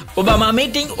 Okay Obama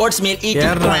meeting oats meal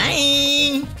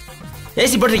eating.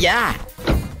 AC போட்டுறியா?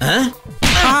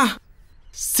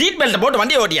 Seat belt போட்டு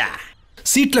வண்டியை ஓட்டியா?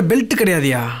 சீட்ல பெல்ட்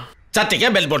கிடையாதியா? சட்டைக்கே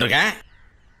பெல்ட் போட்டிருக்கேன்,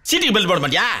 சீட்டுக்கு பெல்ட் போட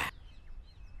மாட்டியா?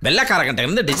 வெள்ளக்காரங்கிட்ட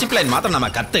இருந்து டிசிப்ளின் மாத்திரம் நம்ம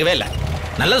கத்துக்கவே இல்லை.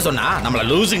 நல்லது சொன்னா நம்மள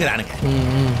லூசுங்கிறானுங்க.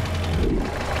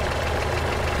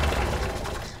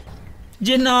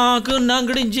 ஜின்னாக்கு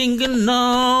நங்கடி ஜிங்கனோ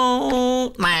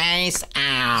நைஸ்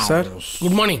சார்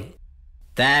குட் மார்னிங்.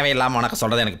 தேவையில்லாம உனக்கு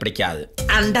சொல்றது எனக்கு பிடிக்காது.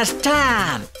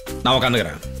 அண்டர்ஸ்டாண்ட். நான்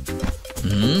உட்காந்துக்கிறேன்.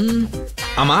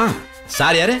 ஆமா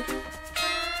சார் யாரு?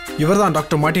 இவர்தான்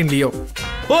டாக்டர் மார்ட்டின் லியோ.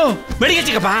 ஓ மெடிக்கல்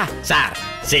செக்கப்பா. சார்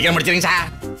சீக்கிரம் முடிச்சிருங்க சார்.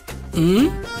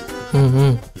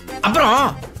 அப்புறம்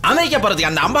அமெரிக்கா போறதுக்கு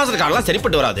அந்த அம்பாசடர் கார்லாம்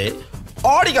சரிப்பட்டு வராது.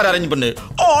 ஆடி கார் அரேஞ்ச் பண்ணு,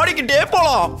 ஆடிக்கிட்டே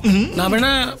போலாம். நான்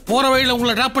வேணா போற வழியில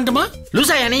உங்களை டிராப் பண்ணட்டுமா?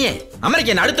 லூசாயா நீ?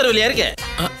 அமெரிக்கா நடுத்தரவிலையா இருக்கு.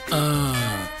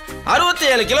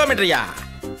 67 கிலோமீட்டர்யா.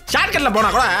 ஷார்ட்கட்ல போனா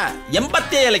கூட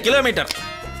 87 கிலோமீட்டர்.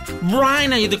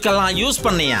 பிரைனை இதுக்கெல்லாம் யூஸ்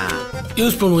பண்ணியா?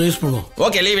 யூஸ் பண்ணுவோம்.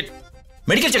 Okay leave it.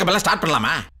 Medical checkup எல்லாம் ஸ்டார்ட்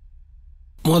பண்ணலாமா?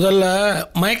 முதல்ல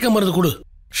மயக்க மருந்து கொடு.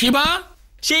 ஷீபா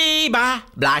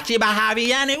பிளாக் ஷீபா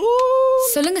ஹாவியானே.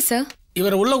 சொல்லுங்க சார்.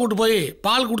 இவரை உள்ள கூட்டு போய்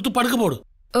பால் கொடுத்து படுக்க போடு.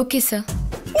 Okay sir.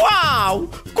 Wow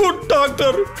good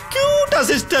doctor, cute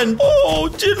assistant. ஓ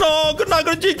ஜினாக்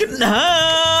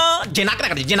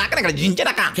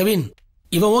ஜினாக். கெவின்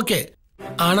இவன் ஓகே,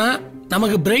 ஆனா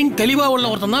நமக்கு பிரெயின் தெளிவா உள்ள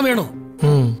ஒருத்தன் தான் வேணும்.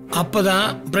 அப்பதான்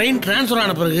பிரெயின் டிரான்ஸ்ஃபர்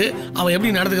ஆன பிறகு அவன்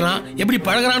எப்படி நடந்துக்கிறான் எப்படி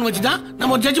பழகுறான்னு வச்சுதான்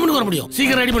நம்ம ஒரு ஜட்ஜ்மெண்ட் வர முடியும்.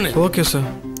 சீக்கிரம் ரெடி பண்ணு. Okay sir.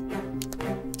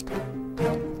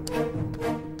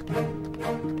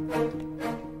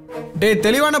 டேய்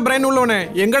தெளிவான பிரெயின் உள்ளவனே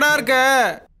எங்கடா இருக்க?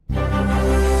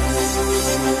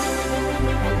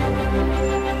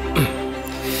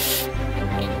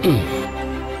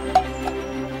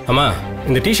 அம்மா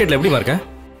இந்த டிஷர்ட்ல எப்படிமா இருக்க?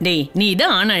 டேய் நீ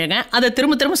இதான் ஆண் அழகன், அதை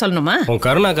திரும்ப திரும்ப சொல்லணுமா? உன்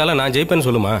கருணாக்கால நான் ஜெயிப்பேன்னு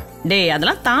சொல்லுமா? டேய்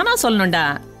அதெல்லாம் தானா சொல்லணும்டா,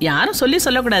 யாரும்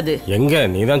சொல்லக்கூடாது. எங்க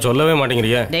நீ தான் சொல்லவே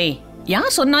மாட்டேங்கிறிய. டேய்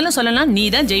யார் சொன்னாலும் சொல்லலாம், நீ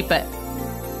தான் ஜெயிப்ப.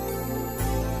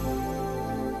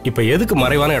 இப்ப எதுக்கு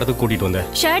மறைவான இடத்துக்கு கூட்டிட்டு வந்த?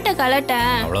 ஷர்ட்டை கலட்ட.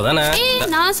 அவ்வளவுதானே?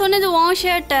 நான் சொன்னது உன்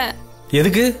ஷர்ட்டை.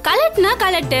 எதுக்கு? கலட்டுனா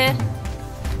கலட்டு.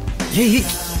 ஏய்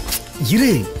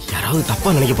இரு, யாராவது தப்பா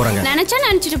நினைக்க போறாங்க. நினைச்சா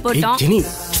நினைச்சிட்டு போட்டோம். ஜெனி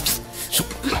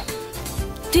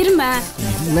திரும்ப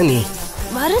என்ன நீ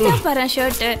வரதா பாரு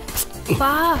ஷர்ட்.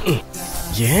 பா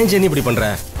ஏன் ஜெனி இப்படி பண்ற?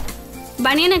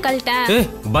 பனியனை கழட்டேன்.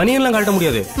 பனியன்லாம் கழட்ட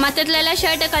முடியாது. மத்ததுல எல்லாம்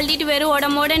ஷர்ட்டை கழட்டிட்டு வெறும்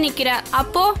உடம்போட நிக்கிற.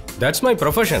 அப்போ தட்ஸ் மை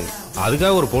ப்ரொஃபஷன்.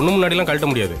 அதுக்காக ஒரு பொண்ணு முன்னாடி எல்லாம் கழட்ட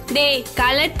முடியாது. டேய்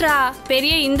கலட்ரா,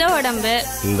 பெரிய இந்த உடம்பு.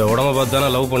 இந்த உடம்ப பார்த்து தானே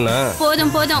லவ் பண்ண.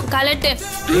 போதும் கலட்டு.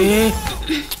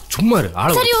 சும்மா இரு.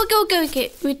 சரி ஓகே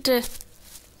விட்டு.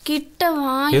 கிட்ட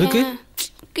வா. எதுக்கு?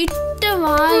 கிட்ட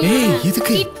வா.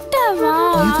 எதுக்கு? கிட்ட வா.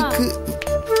 எதுக்கு?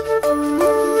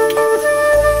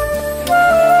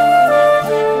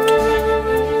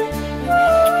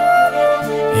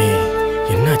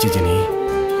 என்னாச்சு ஜெனி?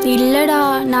 இல்லடா,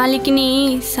 நாளைக்கு நீ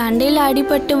சண்டையில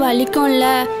அடிபட்டு வலிக்கும்ல,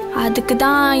 அதுக்கு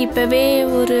தான் இப்பவே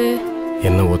ஒரு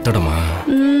என்ன ஒத்தடமா?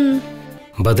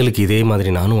 பதிலுக்கு இதே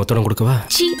மாதிரி நானும் ஒத்தடம் கொடுக்கவா?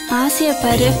 சி ஆசைய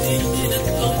பாரு.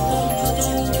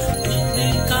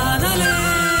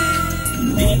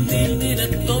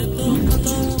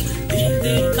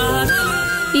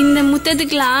 இந்த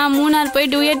முத்தத்துக்குலாம் மூணார்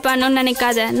போய் டூயட் பண்ணணும்னு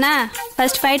நினைக்காத. என்ன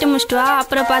ஃபர்ஸ்ட் ஃபைட்டை முடிச்சிட்டு வா,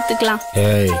 அப்புறம் பார்த்துக்கலாம்.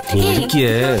 ஏய் நீ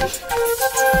இருக்கியே.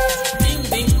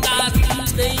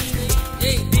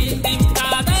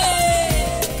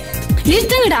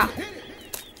 நிறுத்துங்கடா.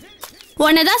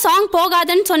 உன்னதான் சாங்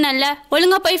போகாதுன்னு சொன்னல,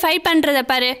 ஒழுங்கா போய் ஃபைட் பண்றத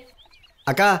பாரு.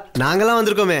 அக்கா நாங்களாம்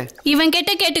வந்திருக்கோமே. இவன்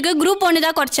கெட்ட கேட்டுக்கு குரூப்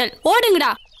ஒண்ணுதான் குறைச்சல்.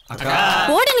 ஓடுங்கடா.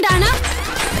 ஓடுங்கடா அண்ணா.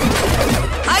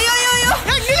 ஐயோ ஐயோ ஐயோ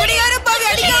இப்படி யாரோ பாவி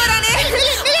அடிக்க வரானே.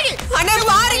 அண்ணா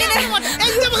பாருங்க.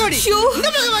 இந்த பகவாடி. இந்த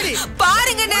பகவாடி.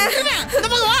 பாருங்க அண்ணா. இந்த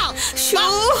பகவா. ஷூ.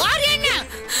 பாரு அண்ணா.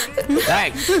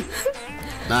 டேய்.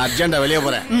 நான் அர்ஜென்ட்டா வெளிய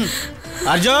போறேன்.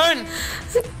 அர்ஜுன்.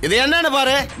 இது என்னன்னு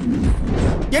பாரு.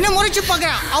 என்ன முறைச்சு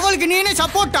பாக்குற? அவளுக்கு நீனே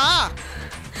சப்போர்ட்டா?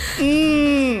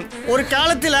 ஒரு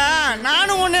காலத்துல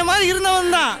நானும் உன்னை மாதிரி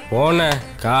இருந்தவன் தான். போன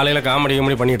காலையில காமெடி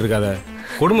பண்ணிட்டு இருக்காத.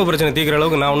 குடும்ப பிரச்சனை தீக்கிற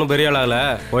அளவுக்கு நான் ஒன்றும் பெரிய ஆளாகல.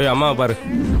 போய் அம்மாவை பாரு.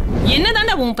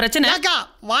 என்னதாண்டா உன் பிரச்சனை?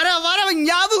 வர வர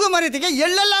ஞாபகம் மறதிக்கு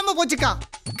எல்லாம் போச்சுக்கா.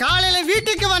 காலையில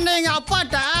வீட்டுக்கு வந்த எங்க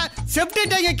அப்பாட்ட செப்டி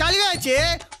டேங்க கழுவாச்சு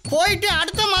போயிட்டு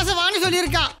அடுத்த மாசம் வான்னு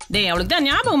சொல்லியிருக்கா. டேய் அவளுக்கு தான்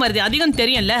ஞாபகம் மறதி அதிகம்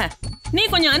தெரியும்ல. நீ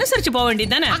கொஞ்சம் அனுசரிச்சு போக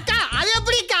வேண்டியது தானே? அக்கா அது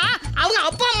எப்படிக்கா? அவங்க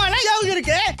அப்பா அம்மா எல்லாம் ஞாபகம்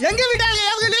இருக்கு. எங்க வீட்டால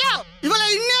ஞாபகம் இல்லையா? இவளை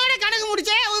இன்னோட கணக்கு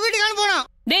முடிச்சே அவ வீட்டுக்கு அனுப்பணும்.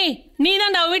 டேய் நீ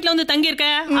தான் அவ வீட்ல வந்து தங்கி இருக்க.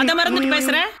 அத மறந்துட்டு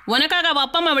பேசுற. உனக்காக அவ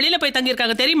அப்பா அம்மா வெளியில போய் தங்கி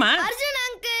இருக்காங்க தெரியுமா? அர்ஜுன்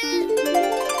அங்கிள்.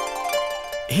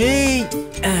 ஹேய்.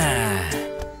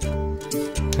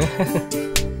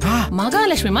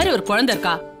 மகாலட்சுமி மாதிரி ஒரு குழந்தை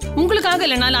இருக்கா. உங்களுக்காக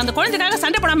இல்லனால அந்த குழந்தைக்காக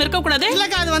சண்டை போடாம இருக்க கூடாது.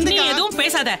 இல்லக்கா அது வந்து நீ எதுவும்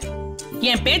பேசாத.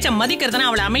 என் பேச்ச மதிக்கிறதுனா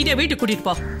அவளை அமைதியா வீட்டுக்கு கூட்டிட்டு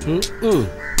போ.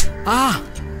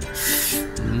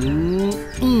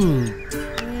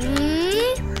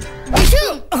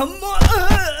 அம்மா.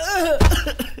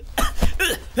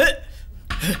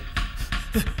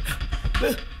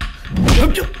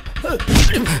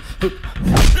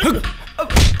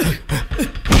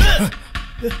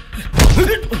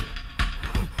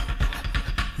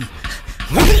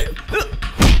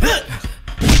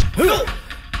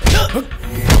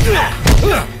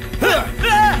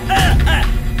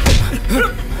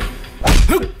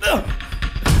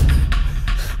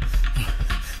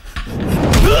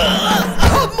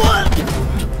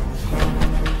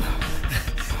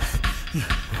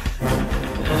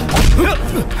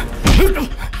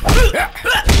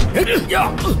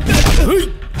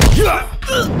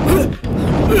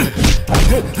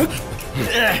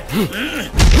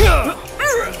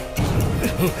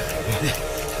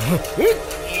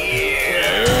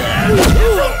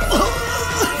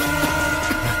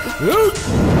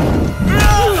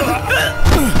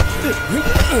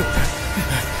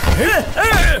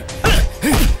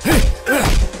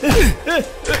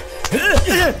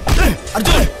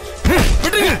 அர்ஜுன்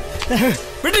விட்டுங்க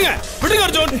விட்டுங்க விட்டுங்க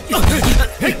Arjun.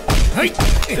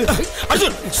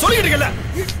 Arjun சொல்லிக்கிட்டீங்கல்ல.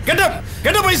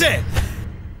 Get up paise.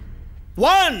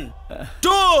 1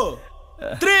 2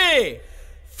 3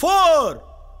 4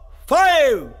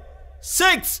 5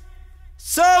 6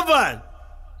 7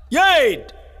 8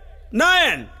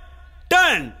 9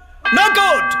 10 knock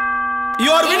out.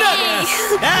 You are winner.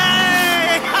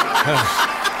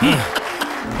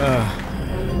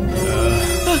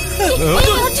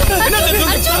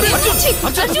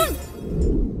 Arjun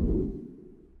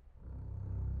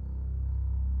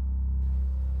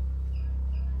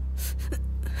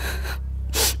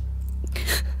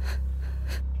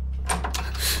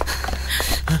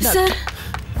sir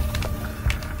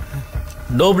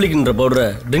டோப்ளிக்ன்ற பவுடரை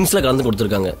ட்ரிங்க்ஸில் கலந்து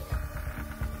கொடுத்துருக்காங்க.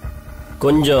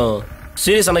 கொஞ்சம்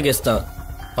சீரியஸான கேஸ் தான்.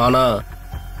 ஆனால்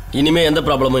இனிமேல் எந்த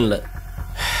ப்ராப்ளமும் இல்லை.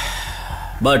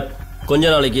 பட் கொஞ்ச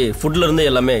நாளைக்கு ஃபுட்ல இருந்து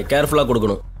எல்லாமே கேர்ஃபுல்லாக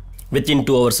கொடுக்கணும். Within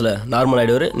 2 hours normal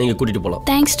ஆகிடுவார். நீங்கள் கூட்டிகிட்டு போகலாம்.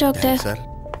 Thanks doctor.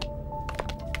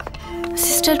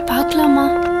 സിസ്റ്റർ பார்க்கலாமா?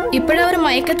 ഇപ്പോഴും ഒരു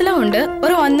മയക്കത്തിലുണ്ട്.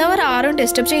 ഒരു 1 hour ആരും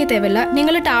ടെസ്റ്റപ്പ് ചെയ്യ தேவையில்லை.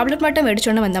 നിങ്ങൾ ടാബ്ലറ്റ് மட்டும்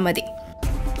മേടിച്ചോണ്ട് വന്നാൽ മതി.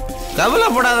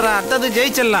 கவலைப்படாதடா, அடுத்தது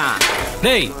ஜெயிச்சிடலாம்.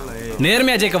 டேய்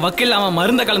நேர்மையா ஜெயிக்க வக்கீல் அவன்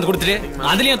மருந்த கலந்து கொடுத்துட்டு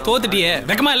அதுலயும் தோத்துட்டியே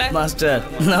வெக்கமா இல்ல? மாஸ்டர்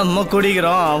நம்ம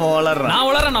குடிக்கிறோம், அவன் வளர்றான். நான்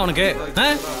வளர்றேன் அவனுக்கு.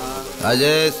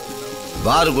 அஜேஷ்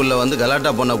பாருக்குள்ள வந்து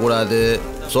கலாட்டா பண்ணக்கூடாது.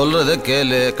 சொல்றத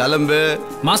கேளு, கிளம்பு.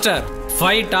 மாஸ்டர்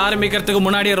ஃபைட் ஆரம்பிக்கிறதுக்கு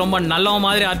முன்னாடியே ரொம்ப நல்லவன்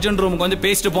மாதிரி அர்ஜுன் ரூமுக்கு வந்து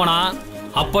பேசிட்டு போனா.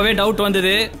 அப்பவே டவுட்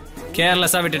வந்தது,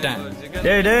 கேர்லெஸ்ஸா விட்டுட்டேன்.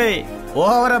 டேய் டேய்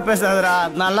ஓவரா பேசாதடா,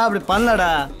 நல்லா அப்படி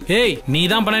பண்ணலடா. ஏய் நீ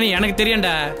தான் பண்ணனே எனக்கு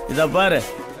தெரியும்டா. இத பாரு,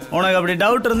 உனக்கு அப்படி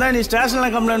டவுட் இருந்தா நீ ஸ்டேஷன்ல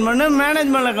கம்ப்ளைண்ட் பண்ணு,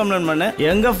 மேனேஜ்மெண்ட்ல கம்ப்ளைண்ட் பண்ணு.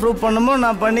 எங்க ப்ரூவ் பண்ணுமோ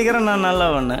நான் பண்ணிக்கிறேன், நான் நல்லா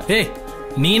பண்ணு. ஏய்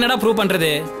நீ என்னடா ப்ரூவ்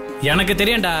பண்றது? எனக்கு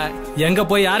தெரியும்டா எங்க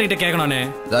போய் யார்கிட்ட கேட்கணும்னு.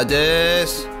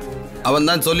 ராஜேஷ் அவன்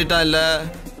தான் சொல்லிட்டான் இல்ல,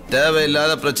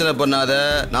 தேவையில்லாத பிரச்சனை பண்ணாத,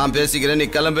 நான் பேசிக்கிறேன், நீ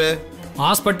கிளம்பு.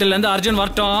 ஹாஸ்பிட்டல்ல இருந்து அர்ஜுன்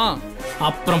வரட்டும்,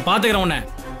 அப்புறம் பாத்துக்கிறேன் உன்னை.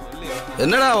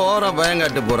 என்னடா ஓவரா பயம்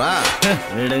காட்டு போறான்?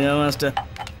 விடுங்க மாஸ்டர்.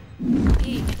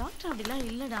 ஏய் டாக்டர் அப்படிலாம்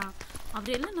இல்லடா,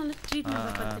 அப்படி எல்லாம் நல்ல ட்ரீட்மென்ட்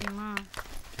பார்க்க தெரியுமா?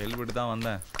 கேள்விட்டு தான்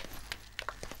வந்தேன்.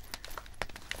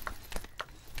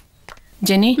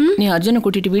 ஜெனி நீ அர்ஜுனை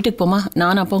கூட்டிட்டு வீட்டுக்கு போமா,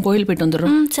 நானும் அப்போ கோயில் போயிட்டு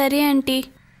வந்துடுறோம். சரி aunty.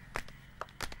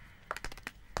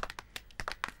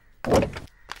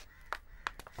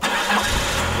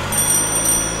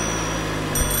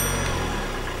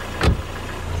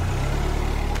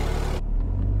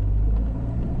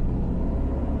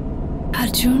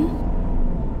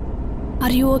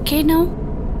 Are you okay now?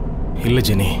 இல்லை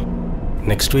Jenny,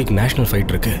 next week national fight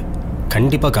இருக்கு,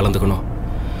 கண்டிப்பாக கலந்துக்கணும்.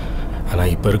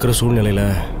 ஆனால் இப்போ இருக்கிற சூழ்நிலையில்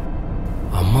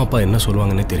அம்மா அப்பா என்ன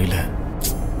சொல்லுவாங்கன்னே தெரியல.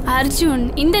 அர்ஜுன்,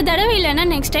 இந்த தடவை இல்லைன்னா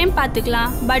நெக்ஸ்ட் டைம்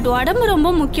பார்த்துக்கலாம். பட் உடம்பு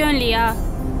ரொம்ப முக்கியம் இல்லையா?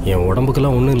 என்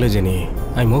உடம்புக்கெல்லாம் ஒன்றும் இல்லை ஜெனி,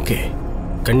 ஐம் ஓகே.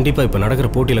 கண்டிப்பாக இப்போ நடக்கிற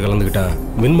போட்டியில் கலந்துக்கிட்டா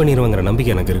வின் பண்ணிடுவாங்கிற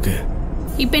நம்பிக்கை எனக்கு இருக்கு.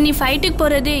 இப்போ நீ ஃபைட்டுக்கு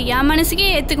போகிறது என் மனசுக்கே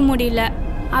ஏற்றுக்க முடியல.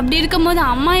 அப்படி இருக்கும்போது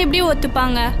அம்மா எப்படி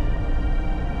ஒத்துப்பாங்க?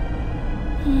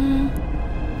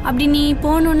 அப்படி நீ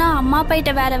போகணுன்னா அம்மா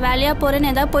அப்பாகிட்ட வேற வேலையாக போகிறேன்னு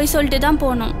ஏதாவது போய் சொல்லிட்டு தான்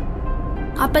போகணும்.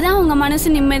 அப்போ தான் அவங்க மனசு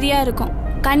நிம்மதியாக இருக்கும்.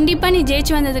 கண்டிப்பாக நீ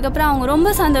ஜெயிச்சு வந்ததுக்கப்புறம் அவங்க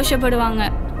ரொம்ப சந்தோஷப்படுவாங்க.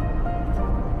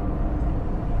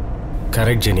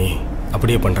 கரெக்ட் ஜெனி,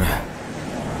 அப்படியே பண்ணுறேன்.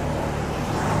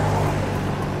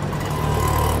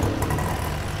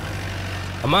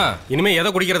 அம்மா, இனிமே எதை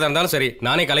குடிக்கிறதா இருந்தாலும் சரி,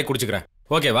 நானே கலை குடிச்சுக்கிறேன்,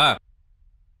 ஓகேவா?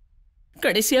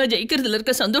 கடைசியா ஜெயிக்கிறதுல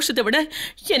இருக்க சந்தோஷத்தை விட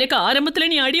எனக்கு ஆரம்பத்துல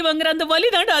நீ அடி வாங்குற அந்த வலி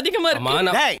தாண்டா அதிகமா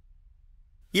இருக்கு.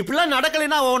 இப்படிலாம்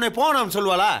நடக்கலைன்னா உன்னை போனான்னு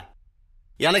சொல்லுவாளா?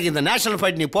 எனக்கு இந்த நேஷனல்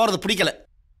ஃபைட் நீ போறது பிடிக்கல.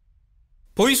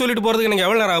 பொய் சொல்லிட்டு போறதுக்கு எனக்கு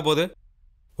எவ்வளவு நேரம் ஆக போகுது?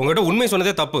 உங்ககிட்ட உண்மை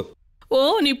சொன்னதே தப்பு. ஓ,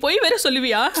 நீ பொய் வேற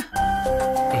சொல்லுவியா?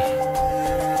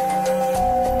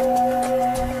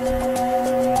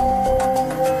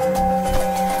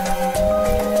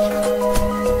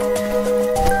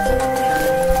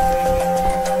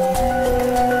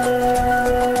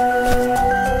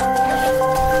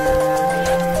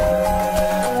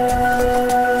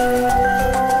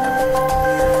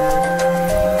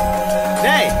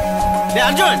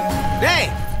 அர்ஜுன், டேய்,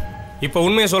 இப்ப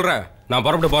உண்மையை சொல்றேன், நான்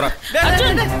புறப்பட்டு போறேன்.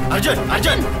 அர்ஜுன், அர்ஜுன்,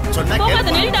 அர்ஜுன், சொன்னா போகாத,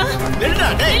 நில்லுடா. நில்லுடா,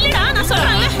 டேய். நில்லுடா, நான்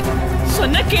சொல்றேன்ல.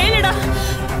 சொன்னா கேளுடா.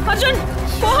 அர்ஜுன்,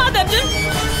 போகாத அர்ஜுன்.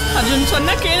 அர்ஜுன்,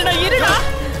 சொன்னா கேளுடா, இருடா.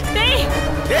 டேய்,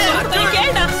 அர்ஜுன்,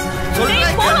 கேளுடா.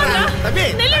 சொல்றேன், போகாதடா. தம்பி,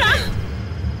 நில்லுடா.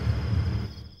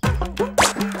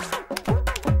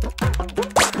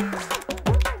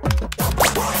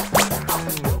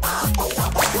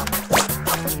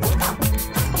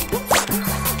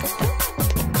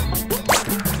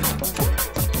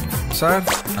 சார்,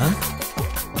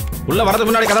 உள்ள வரதுக்கு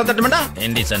முன்னாடி கதவை தட்டுமெண்டா.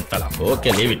 இன்டிசென்ட் ஃபெலோ. Okay,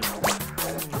 leave it.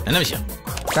 என்ன விஷயம்?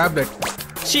 Tablet.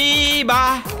 Sheeba.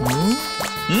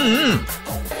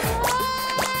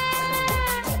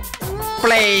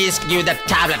 Please give the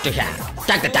tablet to her.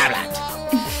 Take the tablet.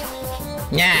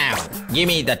 Now, give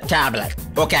me the tablet.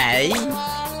 Okay?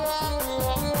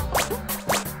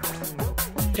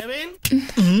 Kevin,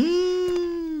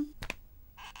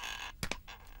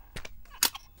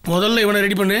 முதல்ல இவனை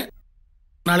ரெடி பண்ணு.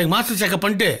 நாளைக்கு மாஸ்டர் செக்அப்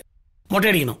பண்ணிட்டு மொட்டை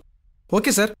அடிக்கணும்.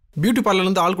 ஓகே சார், பியூட்டி பார்லர்ல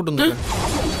இருந்து ஆள் கூட்டு வந்து.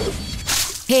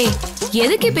 ஹே,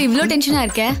 எதுக்கு இப்ப இவ்ளோ டென்ஷனா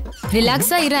இருக்க?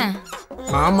 ரிலாக்ஸா இரு.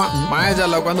 ஆமா,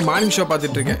 மாயாஜால உட்காந்து மார்னிங் ஷோ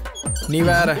பார்த்துட்டு இருக்கேன். நீ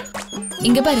வேற.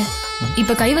 இங்க பாரு,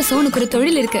 இப்ப கைவசம் ஒரு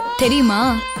தொழில் இருக்கு தெரியுமா?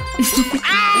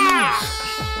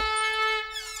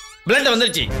 பிளட்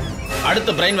வந்துருச்சு.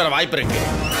 அடுத்து பிரெயின் வர வாய்ப்பு இருக்கு.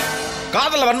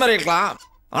 காதல்ல வன்முறை இருக்கலாம்,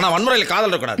 ஆனா வன்முறையில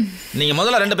காதல் இருக்கக்கூடாது. நீங்க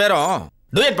முதல்ல 2 பேரும்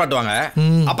டூயட் பாட்டுவாங்க,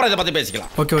 அப்புறம் இதை பத்தி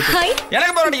பேசிக்கலாம். Okay okay.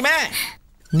 எனக்கு போற அடிக்குமே.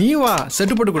 நீ வா,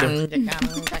 செட்டு போட்டு கொடு.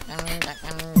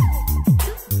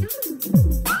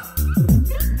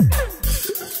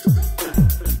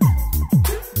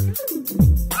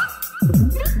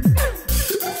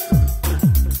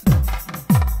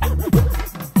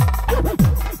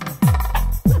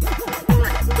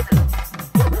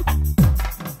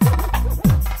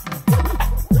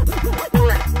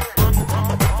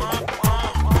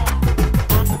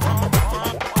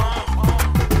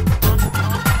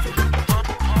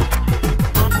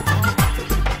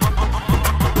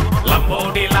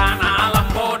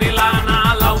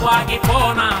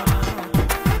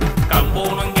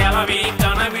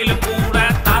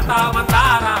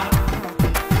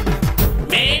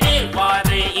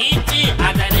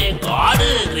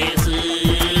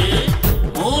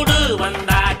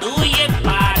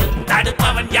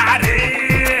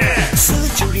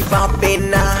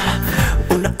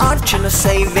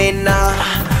 செய்வேனா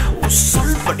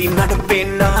சொல்படி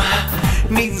நடப்பேனா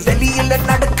நீ வெளியில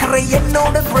நடக்கிற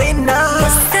என்னோட பிரேனா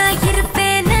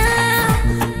இருப்பேனா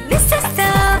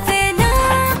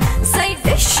சைட்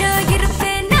டிஷ்ஷா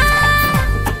இருப்பேனா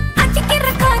அடிக்கிற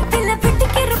காத்துல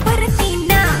பிடிக்கிற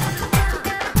பருத்தினா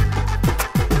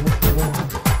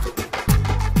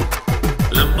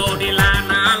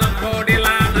லம்போடிலானா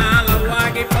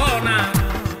லவ்வாகி போனா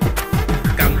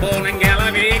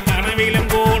கம்போனங்கெலவே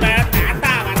கனவிலும் கூட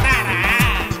தாத்தா வந்தாரா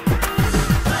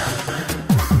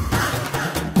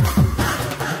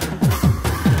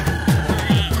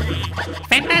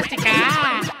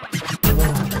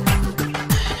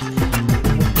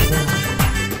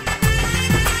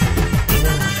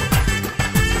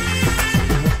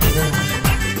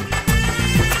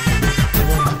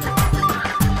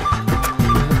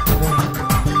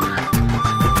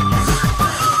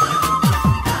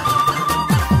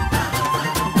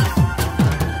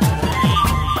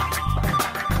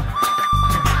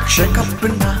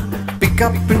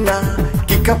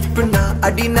கிக்கப்னா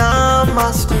அடினா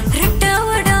மாஸ்டர்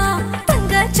ரெட்டவடா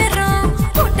தங்கச்சரம்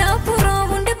போட்டா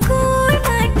புறம் உண்டு கூல்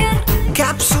மேட்டர்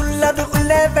கேப்சூல் அது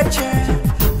உள்ள வச்ச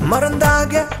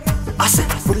மறந்தாக அசை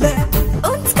உள்ள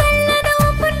உன்ஸ்கல்ல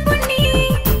ஓபன் பண்ணி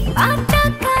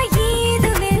ஆட்டாக்கா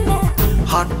ஏதுமில்ல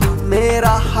ஹாட்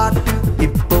மேரா ஹாட்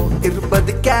இப்போ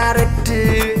 20 கேரட்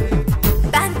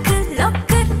பேங்க்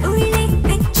லாக்கர் உள்ளே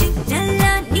வெச்சு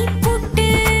நல்லா நீ போட்டு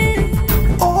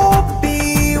ஓபி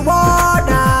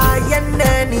வாடா என்ன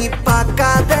நீ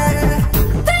பார்க்காத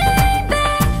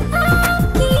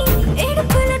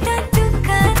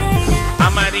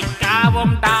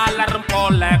அமெரிக்காவும் டாலரும்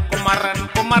போல குமரன்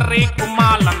குமரி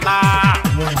குமாலந்தா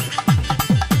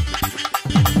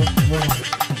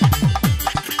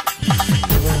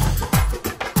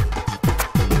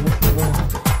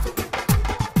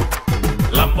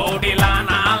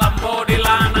லம்போடிலானா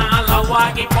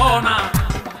லவ்வாகி போனா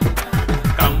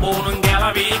கம்பூனும்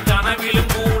கிளவி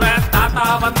கனவிலும் கூட தாத்தா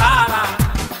வந்தாரா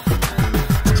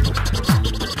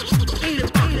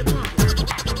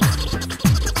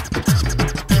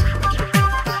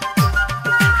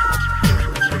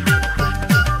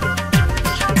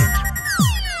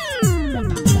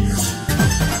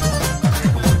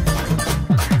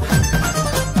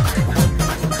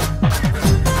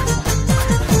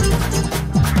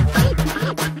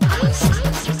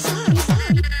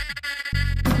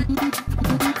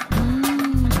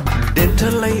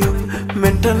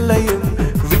மென்டல்லையும்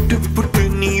விட்டு புட்டு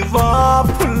நீ வா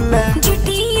புள்ள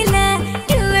ஜுட்டியில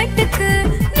டுவெட்டுக்கு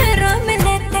நரமில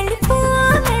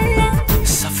தள்ளிப்போவல்ல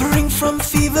சஃபரிங் ஃப்ரம்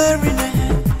ஃபீவர்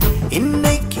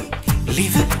இன்னைக்கு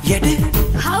லீவ் எடு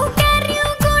have care you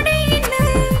code in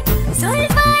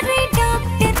சொல்வாரே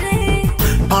doctor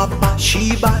பாப்பா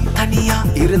ஷீபா தனியா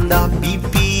இருந்தா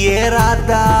பிபி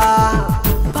ஏறாதா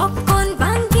பாப்கார்ன்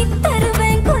வாங்கி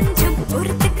தருவேன் கொஞ்சம்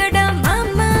பொறுத்துக்கடா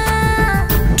மாமா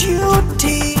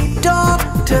டியூட்டி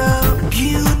டாக்டர்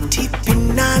பியூட்டி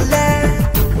பின்னால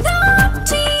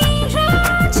டாக்டி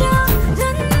ராஜா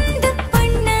நந்து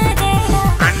பண்ணாதே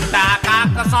அண்டா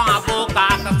காக்கசம் அபு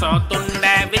காக்கசம்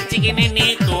துண்டை வச்சுக்கின்னு நீ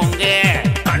தூங்கு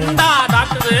கண்டா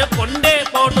டாக்டர் கொண்டே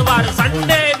போடுவார்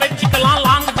சண்டே வச்சுக்கலாம்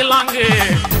லாங்கு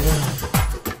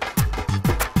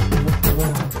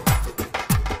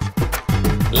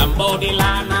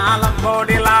லம்போடிலானா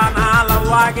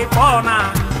லவ்வாகி போனா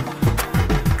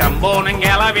கம்போனும்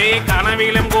கிளவி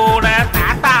கனவிலும் கூட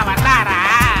தாத்தா வந்தாரா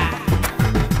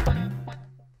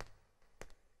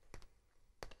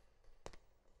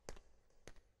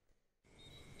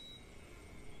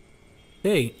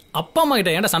டேய் அப்பா அம்மா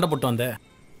கிட்ட ஏன்டா சண்டை போட்டு வந்த?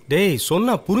 டேய்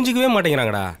சொன்னா புரிஞ்சிக்கவே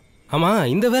மாட்டேங்கிறாங்கடா. ஆமா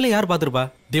இந்த வேலை யார் பார்த்துருப்பா?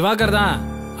 திவாகர் தான்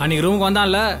அன்னைக்கு ரூமுக்கு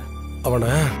வந்தான்ல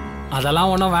அவனா.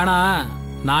 அதெல்லாம் ஒன்றும் வேணாம்,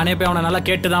 நானே போய் அவனை நல்லா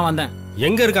கேட்டு தான் வந்தேன்.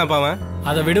 எங்க இருக்கான் அவன்?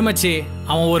 அதை விடுமச்சி,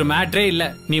 அவன் ஒரு மேட்ரே இல்லை.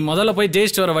 நீ முதல்ல போய்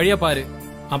ஜெயிச்சுட்டு வர வழியை பாரு,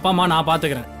 அப்பா அம்மா நான்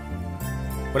பாத்துக்கிறேன்.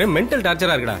 ஒரே மென்டல்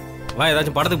டார்ச்சரா இருக்குடா. வா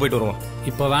ஏதாச்சும் படத்துக்கு போயிட்டு வருவோம்.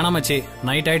 இப்போ வேணாம் மச்சி,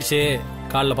 நைட் ஆயிடுச்சு,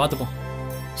 காலைல பார்த்துப்போம்.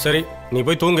 சரி நீ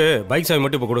போய் தூங்கு, பைக் சாவி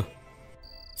மட்டும் இப்போ கொடு.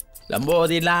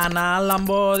 லம்போதி Lana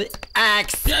லம்போதி.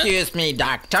 Excuse me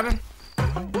doctor,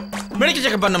 medical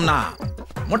checkup பண்ணோம்னா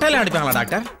முட்டையில அடிப்பாங்களா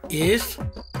டாக்டர்? எஸ்.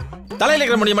 தலையில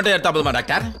இருக்கிற முடி மட்டும் எடுத்தா போதுமா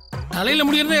டாக்டர்? தலையில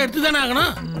முடியறத எடுத்து தானே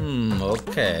ஆகணும்.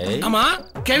 ஓகே. ஆமா,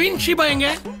 கெவின் ஷீபா எங்க?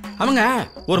 அவங்க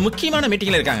ஒரு முக்கியமான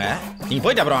மீட்டிங்ல இருக்காங்க, நீங்க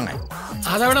போயிட்டு அப்புறம் வாங்க.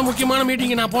 அதை விட முக்கியமான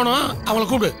மீட்டிங் நான் போனோம், அவளை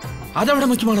கூப்பிடு. அதை விட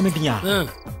முக்கியமான மீட்டிங்கா?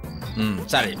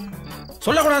 சரி,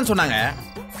 சொல்லக்கூடாதுன்னு சொன்னாங்க,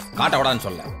 காட்டக்கூடாதுன்னு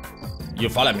சொல்ல. You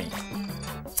follow me.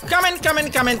 Come in, come in,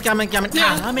 come in, come in, come in.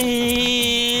 Come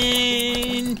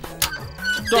in.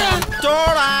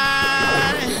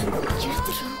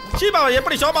 ஷீபாவை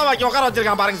எப்படி சோபாவாக்கி உட்கார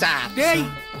வச்சிருக்கான் பாருங்க சார். டேய்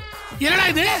என்னடா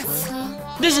இது?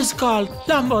 This is called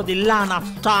Lambodi Land of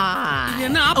Time.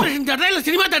 என்ன ஆபரேஷன் தியேட்டரா இல்ல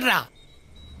சினிமா தியேட்டரா?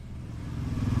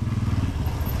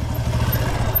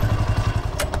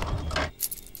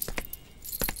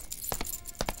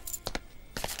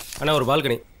 அண்ணா ஒரு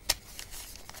பால்கனி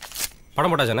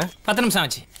படம் போட்டாச்சானே? 10 நிமிஷம்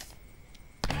ஆச்சு.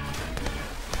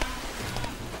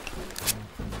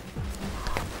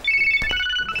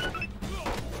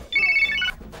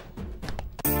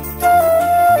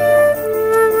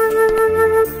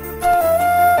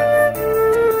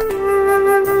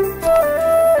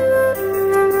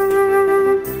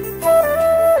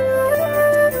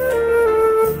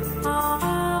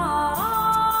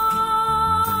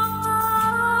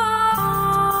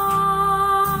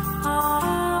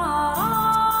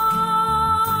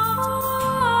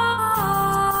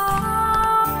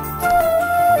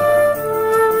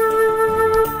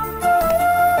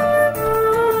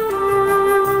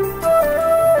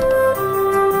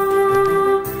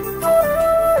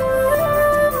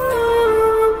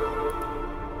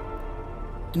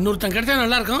 ஒருத்தன் கிடைச்சா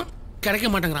நல்லா இருக்கும், கிடைக்க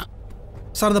மாட்டேங்கிறான்.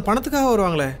 சார் அந்த பணத்துக்காக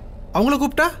வருவாங்களே அவங்கள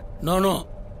கூப்பிட்டா? நோ,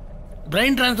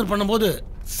 பிரெயின் டிரான்ஸ்ஃபர் பண்ணும்போது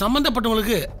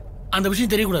சம்பந்தப்பட்டவங்களுக்கு அந்த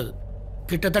விஷயம் தெரியக்கூடாது.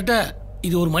 கிட்டத்தட்ட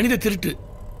இது ஒரு மனித திருட்டு.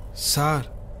 சார்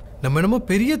நம்ம என்னமோ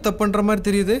பெரிய தப்புன்ற மாதிரி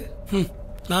தெரியுது.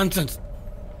 நான்சென்ஸ்.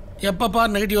 எப்போ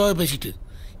பார் நெகட்டிவாகவே பேசிட்டு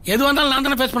எது வந்தாலும் நான்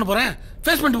தானே ஃபேஸ் பண்ண போகிறேன்,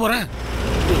 ஃபேஸ் பண்ணிட்டு போகிறேன்.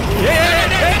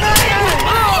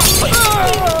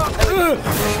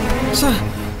 சார்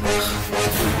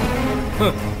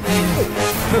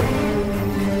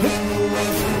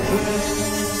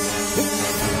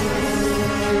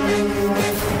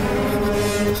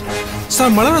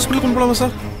சார் மலர் ஹாஸ்பிட்டல் கொண்டு போலாமா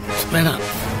சார்? வேணாம்,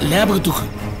 லேபுக்கு தூக்கு.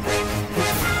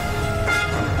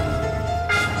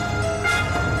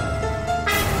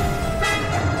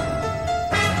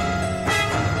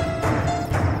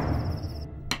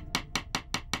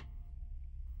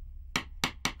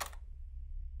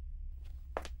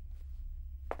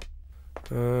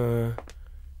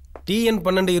 TN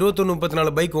 12 21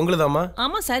 34 bike உங்களுதாமா?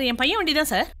 ஆமா சார், என் பையன் வண்டி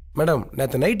தான் சார். மேடம்,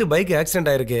 நேற்று நைட்டு பைக்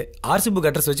ஆக்சிடென்ட் ஆயிருக்கு. RC புக்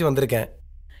அட்ரஸ் வச்சு வந்திருக்கேன்.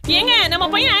 ஏங்க நம்ம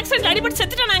பையன் ஆக்சிடென்ட் அடிபட்டு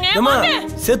செத்துட்டானாங்க. ஏமா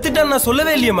செத்துட்டான்னு நான்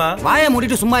சொல்லவே இல்லையேம்மா. வாயை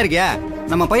மூடிட்டு சும்மா இருக்கியா?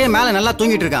 நம்ம பையன் மேல நல்லா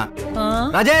தூங்கிட்டு இருக்கான்.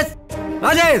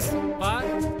 ராஜேஷ்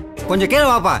கொஞ்சம் கீழே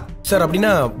வாப்பா. சார்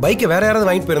அப்படின்னா பைக்கை வேற யாராவது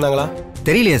வாங்கிட்டு போயிருந்தாங்களா?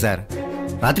 தெரியலையே சார்.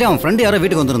 ராத்திரி அவன் ஃப்ரெண்டு யாரோ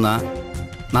வீட்டுக்கு வந்திருந்தான்.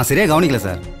 நான் சரியா கவனிக்கல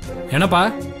சார். என்னப்பா?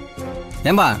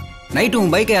 ஏன்பா நைட்டு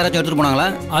உன் பைக்கை யாராச்சும் எடுத்துட்டு போனாங்களா?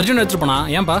 அர்ஜுன் எடுத்துட்டு போனா.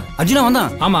 ஏன்பா? அர்ஜுனா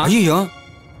வந்தான்? ஆமா. ஐயோ,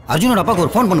 அர்ஜுனோட அப்பாவுக்கு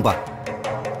ஒரு ஃபோன் பண்ணுப்பா.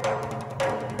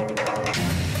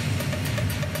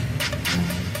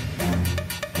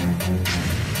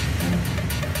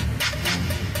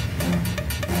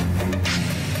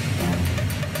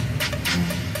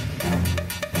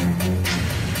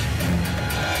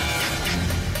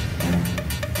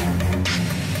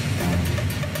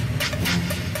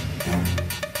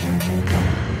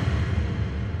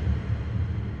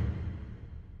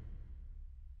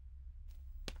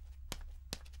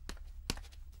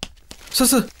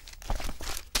 சார்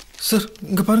சார்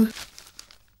இங்க பாருங்க.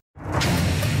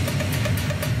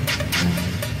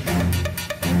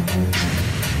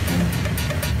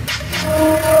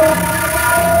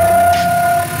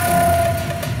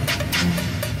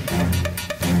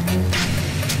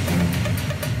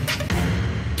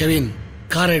 கெவின்,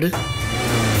 கார் எடு.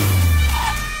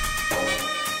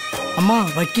 அம்மா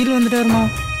வக்கீல் வந்துட்டாருமா.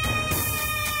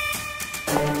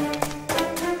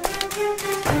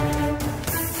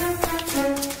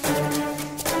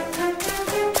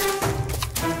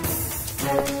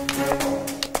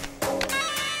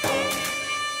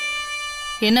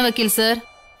 என்ன வக்கீல் சார்,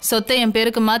 சொத்தை என்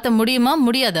பேருக்கு மாத்த முடியுமா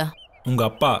முடியாதா? உங்க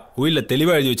அப்பா உயிரில்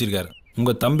தெளிவா எழுதி வச்சிருக்காரு.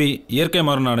 உங்க தம்பி இயற்கை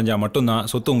மரணம் அடைஞ்சா மட்டும்தான்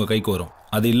சொத்து உங்க கைக்கு வரும்.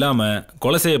 அது இல்லாம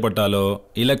கொலை செய்யப்பட்டாலோ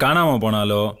இல்ல காணாம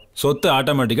போனாலோ சொத்து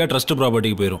ஆட்டோமேட்டிக்கா ட்ரஸ்ட்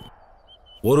ப்ராப்பர்ட்டிக்கு போயிடும்.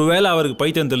 ஒருவேளை அவருக்கு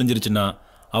பைத்தியம் தெளிஞ்சிருச்சுன்னா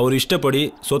அவர் இஷ்டப்படி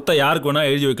சொத்தை யாருக்கு வேணா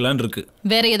எழுதி வைக்கலான்னு இருக்கு.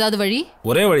 வேற ஏதாவது வழி?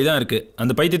 ஒரே வழிதான் இருக்கு.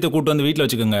 அந்த பைத்தியத்தை கூட்டு வந்து வீட்டில்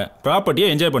வச்சுக்கோங்க, ப்ராப்பர்ட்டியை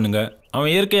என்ஜாய் பண்ணுங்க.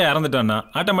 அவன் இயற்கையா இறந்துட்டான்னா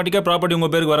ஆட்டோமேட்டிக்கா ப்ராப்பர்ட்டி உங்க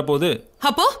பேருக்கு வரப்போகுது.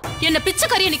 அப்போ என்ன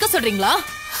பிச்சைக்காரியை நிக்க சொல்றீங்களா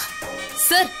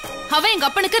சார்? அவன் எங்க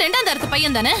அப்பனுக்கு ரெண்டாம் தரத்து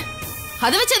பையன் தானே,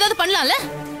 அதை வச்சு ஏதாவது பண்ணலாம்ல?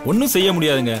 ஒன்னும் செய்ய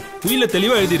முடியாதுங்க, உயில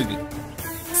தெளிவா எழுதி இருக்கு.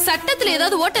 சட்டத்துல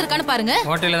ஏதாவது ஓட்ட இருக்கான்னு பாருங்க.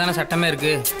 ஹோட்டல்ல தானே சட்டமே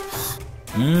இருக்கு.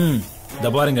 இத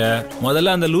பாருங்க,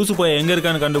 முதல்ல அந்த லூசு போய் எங்க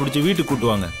இருக்கான்னு கண்டுபிடிச்சு வீட்டுக்கு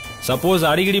கூட்டுவாங்க. சப்போஸ்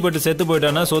அடிக்கடி பட்டு செத்து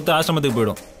போயிட்டான்னா சொத்து ஆசிரமத்துக்கு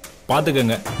போயிடும்.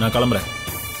 பாத்துக்கங்க, நான் கிளம்புறேன்.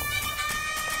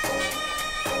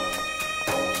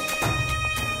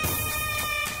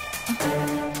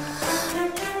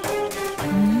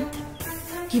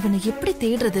 இவனை எப்படி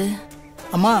தேடுறது?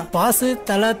 அம்மா பாசு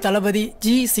தளபதி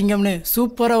ஜி சிங்கம்னு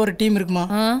சூப்பரா ஒரு டீம் இருக்குமா.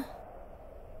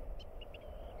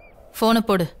 போன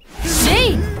போடு.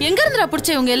 டேய், எங்க இருந்துடா புடிச்ச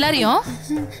இவங்க எல்லாரையும்?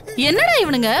 என்னடா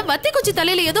இவனுங்க வத்தி குச்சி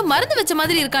தலையில ஏதோ மருந்து வச்ச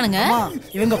மாதிரி இருக்கானுங்க.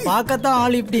 இவங்க பார்க்கத்தான்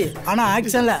ஆள் இப்படி, ஆனா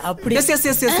ஆக்ஷன்ல அப்படி. S S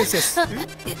S S S.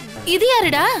 இது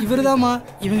யாருடா? இவருதாம்மா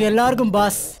இவங்க எல்லாருக்கும்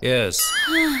பாஸ். எஸ்.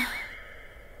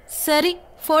 சரி,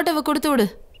 போட்டோவை கொடுத்து விடு.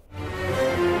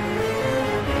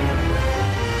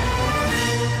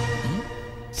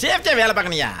 சேஃப்டியா வேலை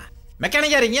பார்க்கணியா?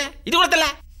 மெக்கானிக்கா இருக்கீங்க, இது கொடுத்தல.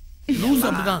 லூஸ்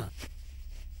அப்படிதான்.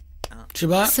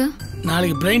 சிவா,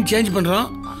 நாளைக்கு பிரெயின் சேஞ்ச் பண்றோம்.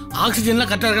 ஆக்சிஜன்லாம்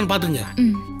கரெக்டா இருக்கான்னு பாத்துங்க.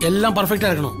 எல்லாம் பர்ஃபெக்ட்டா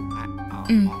இருக்கணும்.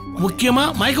 முக்கியமா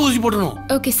மயக்க ஊசி போடணும்.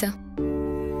 Okay sir.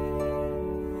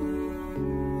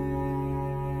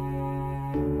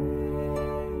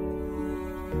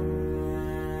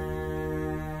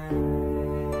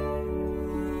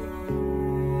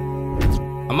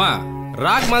 அம்மா,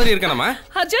 ராக் மாதிரி இருக்கானம்மா?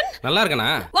 அர்ஜுன், நல்லா இருக்கனா?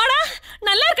 வாடா,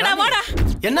 நல்லா இருக்கடா, வாடா.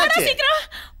 என்னாச்சு? சீக்கிரம்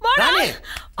வாடா.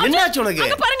 என்னாச்சு உனக்கு?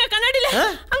 அங்க பாருங்க கண்ணாடில.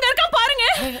 அங்க இருக்கான் பாருங்க.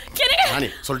 ராணி,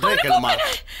 சொல்றே கேளுமா.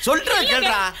 சொல்றே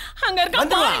கேளுடா. அங்க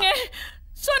இருக்கான் பாருங்க.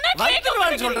 சொன்னா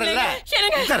வந்துருவான்னு சொல்றேன்ல.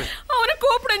 உட்காரு. அவனை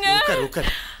கூப்பிடுங்க. உட்காரு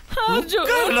உட்காரு. அர்ஜுன்.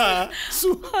 உட்காருடா.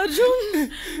 அர்ஜுன்.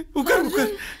 உட்காரு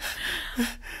உட்காரு.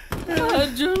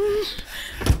 அர்ஜுன்.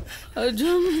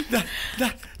 அர்ஜுன்.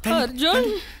 அர்ஜுன்.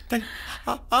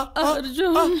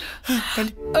 அர்ஜுன்.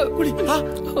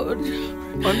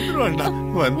 வந்துருவான்டா.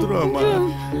 வந்துருவாமா.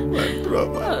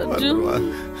 வந்துருவாமா. வந்துருவா.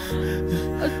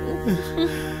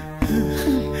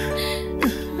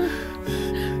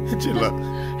 சில்லா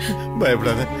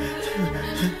பயப்படாத.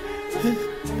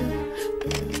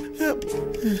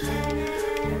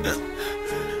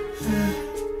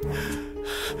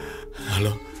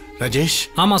 ஹலோ ராஜேஷ்.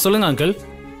 ஆமா சொல்லுங்க அங்கிள்.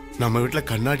 நம்ம வீட்டுல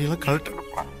கண்ணாடி எல்லாம் கலெக்ட்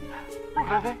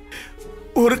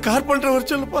ஒரு கார்பெண்டர் வர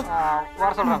சொல்லுப்பா.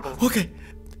 Okay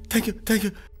thank you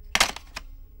thank you.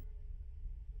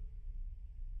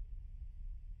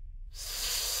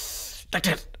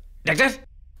 Doctor doctor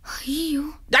ஐயோ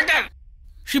டாக்டர்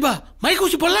ஷிபா மைக்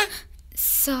ஊசி போடல.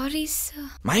 Sorry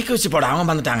sir. மயக்க வச்சு போட அவங்க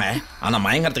வந்துட்டாங்க. ஆனா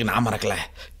மயங்கறதுக்கு நான் மறக்கல.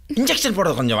 இன்ஜெக்ஷன்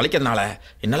போடுறது கொஞ்சம் வலிக்கிறதுனால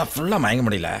என்னால ஃபுல்லா மயங்க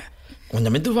முடியல.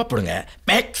 கொஞ்சம் மெதுவா போடுங்க.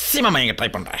 மேக்ஸிமம் மயங்க ட்ரை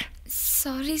பண்றேன்.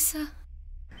 Sorry sir.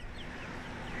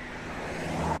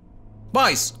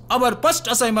 பாய்ஸ் அவர் ஃபர்ஸ்ட்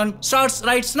அசைன்மெண்ட் ஸ்டார்ட்ஸ்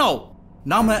ரைட்ஸ் நவ.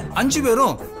 நாம 5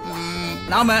 பேரும்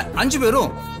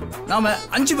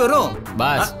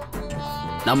பாஸ்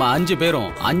நம்ம 5 பேரும்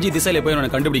 5 திசையில போய் உன்னை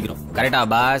கண்டுபிடிக்கிறோம். கரெக்டா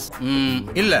பாஸ்?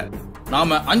 இல்ல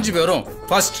நாம 5 பேரும்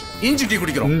ஃபர்ஸ்ட் இஞ்சி டீ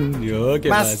குடிக்கிறோம். Okay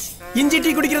pass. இஞ்சி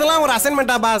டீ குடிக்கிறதெல்லாம் ஒரு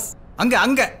அசைன்மெண்டா பாஸ்?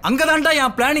 அங்க தான்டா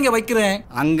என் பிளானிங்க வைக்கிறேன்.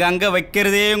 அங்க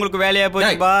வைக்கிறதே உங்களுக்கு வேலையா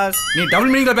போச்சு பாஸ். நீ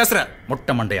டபுள் மீனிங்ல பேசுற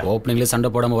மொட்டை மண்டையா. ஓப்பனிங்ல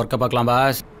சண்டை போடாம ஒர்க்க பார்க்கலாம்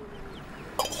பாஸ்.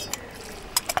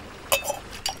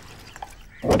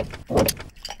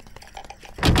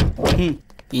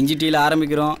 இஞ்சி டீல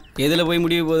ஆரம்பிக்கிறோம். எதுல போய்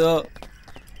முடிய போதோ.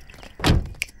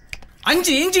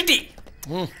 5 இஞ்சி டீ.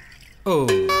 ஓ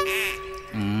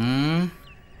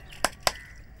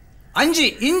 5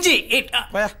 இஞ்சி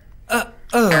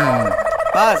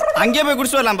பாஸ் அங்கே போய்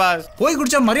குடிச்சு வரலாம் பாஸ். போய்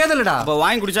குடிச்சா மரியாதை இல்லடா. அப்ப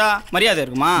வாங்கி குடிச்சா மரியாதை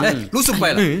இருக்குமா? லூசு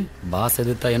பையல. பாஸ்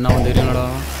எதுத்தா என்ன வந்து தெரியும்டா.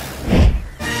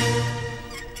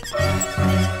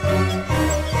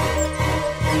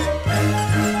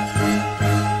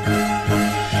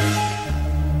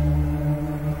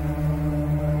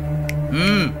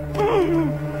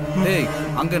 டேய்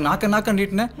அங்க நாக்க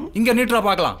நீட்ன இங்க நீட்ரா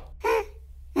பார்க்கலாம்.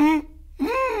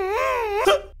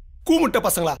 கூமுட்ட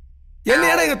பசங்களா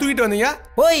என்னையடா இங்க தூக்கிட்டு வந்தீங்க?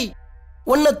 ஓய்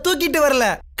உன்னை தூக்கிட்டு வரல,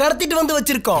 கடத்திட்டு வந்து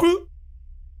வச்சிருக்கோம்.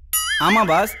 ஆமா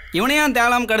பாஸ். இவனையா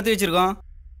தேவலாம் கடத்தி வச்சிருக்கோம்.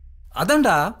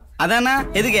 அதான்டா. அதானா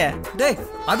எதுக்கு? டேய்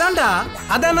அதான்டா.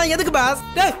 அதானா எதுக்கு பாஸ்?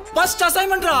 டேய் ஃபர்ஸ்ட்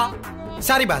அசைன்மென்ட்ரா.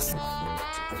 Sorry boss.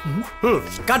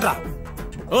 காட்ரா.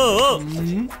 ஓ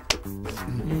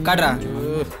காட்ரா.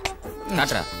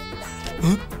 காட்ரா.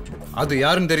 அது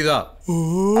யாருன்னு தெரியுதா? ஓ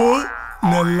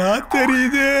நல்லா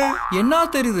தெரியுது. என்ன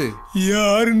தெரியுது?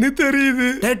 யாருன்னு தெரியுது.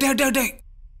 டேய்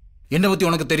என்ன பத்தி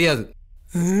உனக்கு தெரியாது.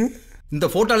 இந்த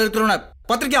போட்டோல இருக்கிறவன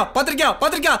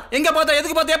பத்திரிக்கா எங்க பார்த்த,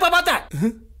 எதுக்கு பார்த்த, எப்ப பார்த்த?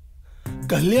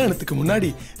 கல்யாணத்துக்கு முன்னாடி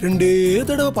 2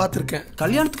 தடவை பார்த்திருக்கேன்.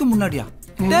 கல்யாணத்துக்கு முன்னாடியா?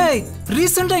 டேய்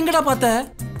ரீசன்ட்டா எங்கடா பார்த்த?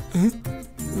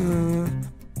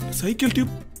 Cycle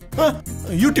tube.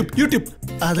 யூடியூப்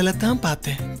அதுல தான்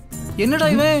பார்த்தேன். என்னடா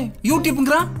இவன்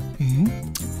யூடியூப்ங்கறான்?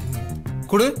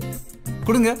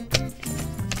 கொடுங்க.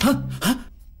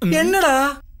 என்னடா?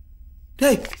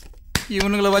 டேய்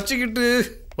இவனுங்களை வச்சுக்கிட்டு.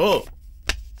 ஓ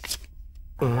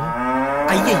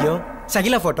ஐயோ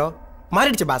சகிலா போட்டோ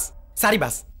மாறிடுச்சு பாஸ். Sorry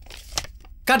boss.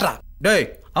 காட்ரா. டேய்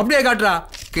அப்படியே காட்ரா.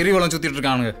 கிரிவலம் சுத்திட்டு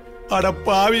இருக்கானுங்க. அட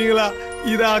பாவீங்களா,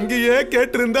 இத அங்கேயே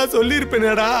கேட்டிருந்தா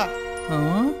சொல்லிருப்பேனேடா.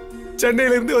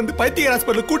 சென்னையில இருந்து வந்து பைத்தியர்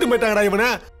ஹாஸ்பிடல் கூட்டு போயிட்டாங்கடா இவனை.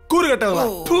 கூறு கட்டவங்களா.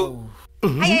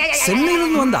 சென்னையில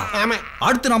இருந்து வந்தா?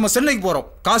 அடுத்து நாம சென்னைக்கு போறோம்.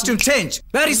 Costume change.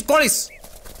 Where is Kohli's?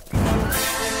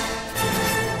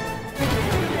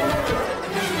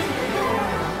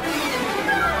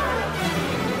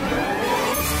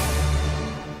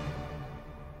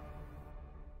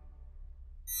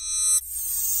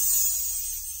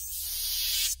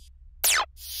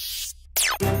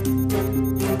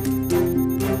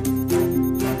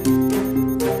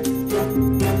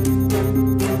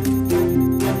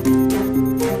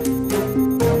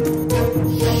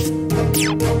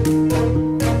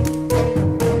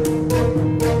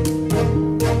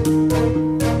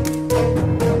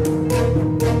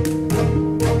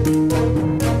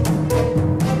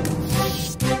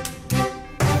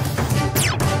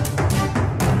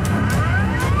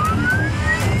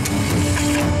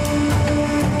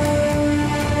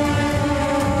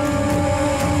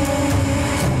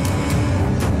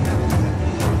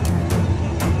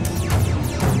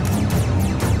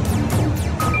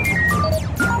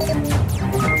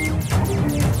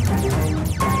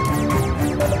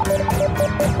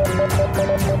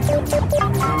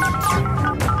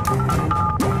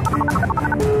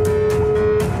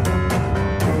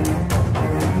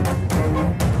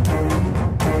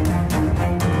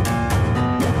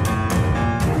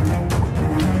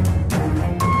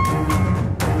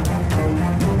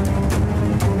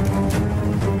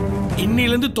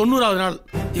 90வது நாள்.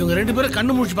 இவங்க 2 பேரும்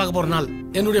கண்ணு மூழ்கி பார்க்க போற நாள்.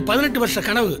 என்னுடைய 18 வருஷ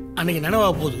கனவு அன்னைக்கு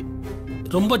நனவாக போகுது.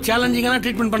 ரொம்ப சேலஞ்சிங்கான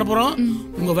ட்ரீட்மெண்ட் பண்ண போறோம்.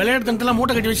 உங்க விளையாட்டு தனத்தெல்லாம்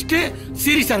மூட்டை கட்டி வச்சுட்டு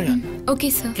சீரியஸா இருங்க. Okay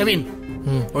sir. Kevin.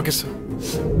 Okay sir.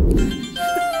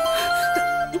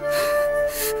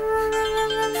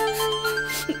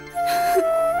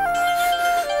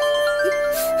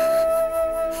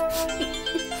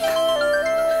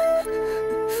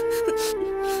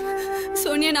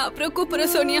 Sonia, நான் அப்புறம்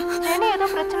கூப்பிடுறேன். சோனியா, ஏதோ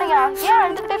பிரச்சனையா? ஏன்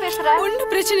அழுதுகிட்டே பேசுற?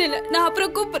 ஒன்றும் பிரச்சனை இல்லை, நான்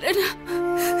அப்புறம் கூப்பிடுறேன்.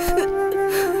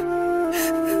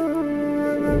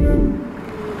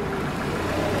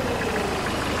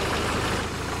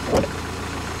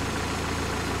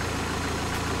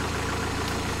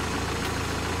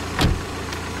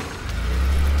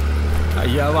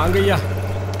 ஐயா வாங்க ஐயா.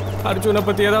 அர்ஜுனை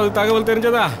பத்தி ஏதாவது தகவல்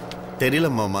தெரிஞ்சதா? தெரியல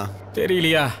மாமா.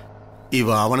 தெரியலையா?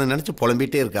 இவ அவனை நினைச்சு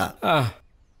புலம்பிட்டே இருக்கா.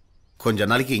 கொஞ்ச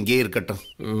நாளைக்கு இங்கேயே இருக்கட்டும்.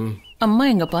 அம்மா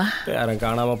எங்கப்பா? பேரன்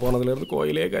காணாம போனதுல இருந்து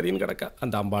கோயிலே கதின்னு கிடக்கா.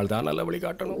 அந்த அம்பாள் தான் நல்ல வழி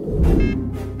காட்டணும்.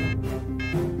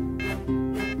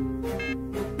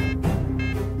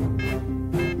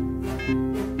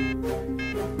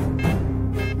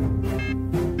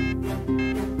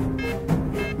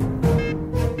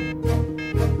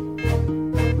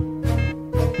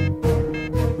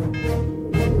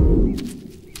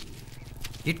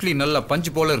 இட்லி நல்ல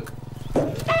பஞ்சு போல இருக்கு.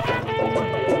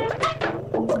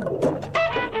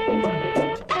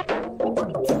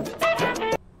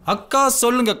 அக்கா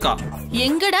சொல்லுங்க அக்கா.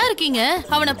 எங்கடா இருக்கீங்க?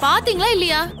 அவனை பாத்தீங்களா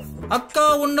இல்லையா? அக்கா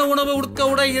உண்ண உணவு உடுக்க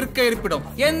உட இருக்க இருப்பிடும்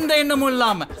எந்த எண்ணமும்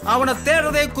இல்லாம அவனை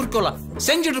தேடுறதே குறிக்கோளா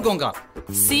செஞ்சுட்டு இருக்கோங்க.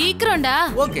 சீக்கிரம்டா.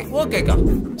 ஓகே ஓகேக்கா.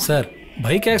 சார்,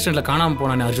 பைக் ஆக்சிடென்ட்ல காணாம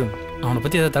போனானே அர்ஜுன், அவனை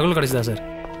பத்தி ஏதாவது தகவல் கிடைச்சதா சார்?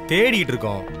 தேடிட்டு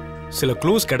இருக்கோம். சில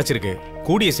க்ளூஸ் கிடைச்சிருக்கு.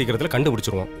 கூடிய சீக்கிரத்துல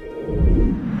கண்டுபிடிச்சிருவோம்.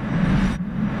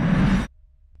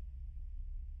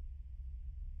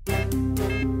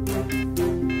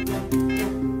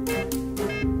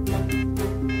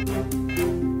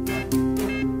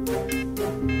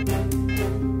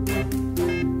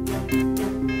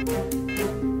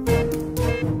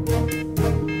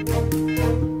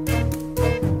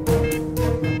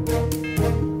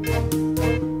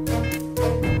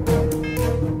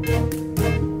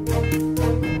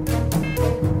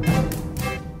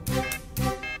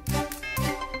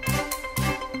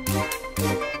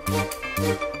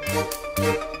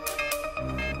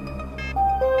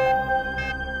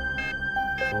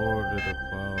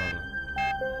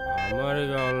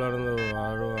 அமெரிக்காவில இருந்து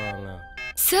வருவாங்க.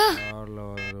 கார்ல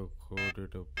வந்து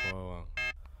கூட்டிட்டு போவாங்க.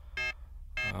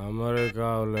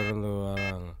 அமெரிக்காவில இருந்து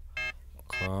வராங்க.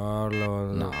 கார்ல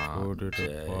வந்து கூட்டிட்டு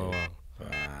போவாங்க.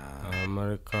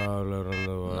 அமெரிக்காவில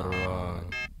இருந்து வருவாங்க.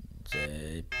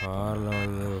 கார்ல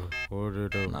வந்து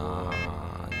கூட்டிட்டு போவாங்க.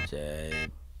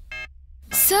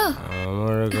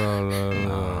 அமெரிக்காவில இருந்து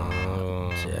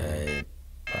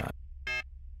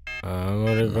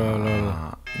அமெரிக்காவில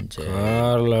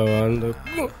கார்ல வந்து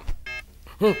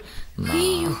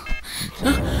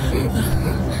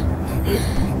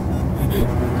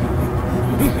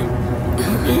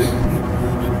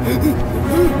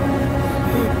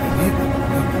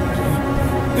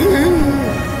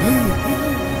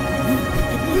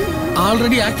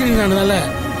ஆல்ரெடி ஆக்சிடென்ட் ஆனதால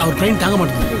அவர் ட்ரெயின் தாங்க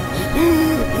மாட்டேங்குது.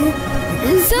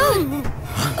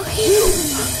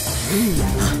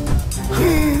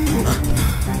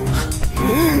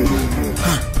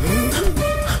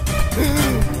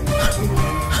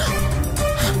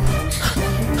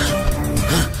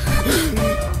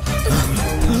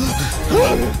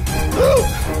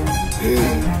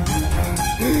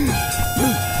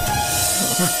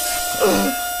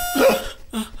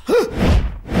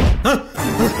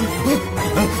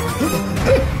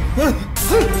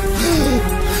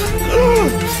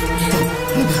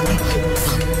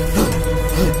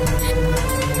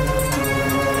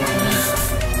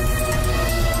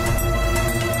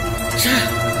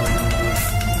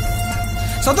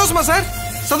 சந்தோஷமா சார்?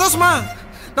 சந்தோஷமா?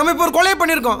 நம்ம இப்போ ஒரு கொலையை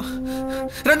பண்ணியிருக்கோம்.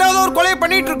 ரெண்டாவது ஒரு கொலையை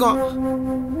பண்ணிட்டு இருக்கோம்.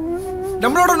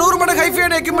 நம்மளோட 100 மடங்கு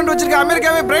ஹைஃபையான எக்யூப்மெண்ட் வச்சிருக்க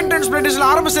அமெரிக்காவே பிரெயின் டிரான்ஸ்பிளான்டேஷன்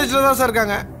ஆரம்ப ஸ்டேஜ்ல தான் சார்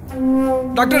இருக்காங்க.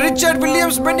 டாக்டர் ரிச்சர்ட்,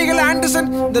 வில்லியம்ஸ், பெண்டிகல், ஆண்டர்சன்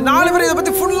இந்த 4 பேர் இதை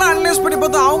பத்தி ஃபுல்லா அனலைஸ் பண்ணி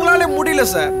பார்த்தா அவங்களாலே முடியல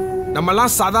சார்.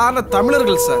 நம்மலாம் சாதாரண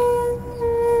தமிழர்கள் சார்.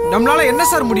 நம்மளால என்ன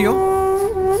சார் முடியும்?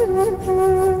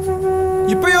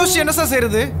 இப்ப யோசிச்சு என்ன சார்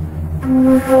செய்யறது?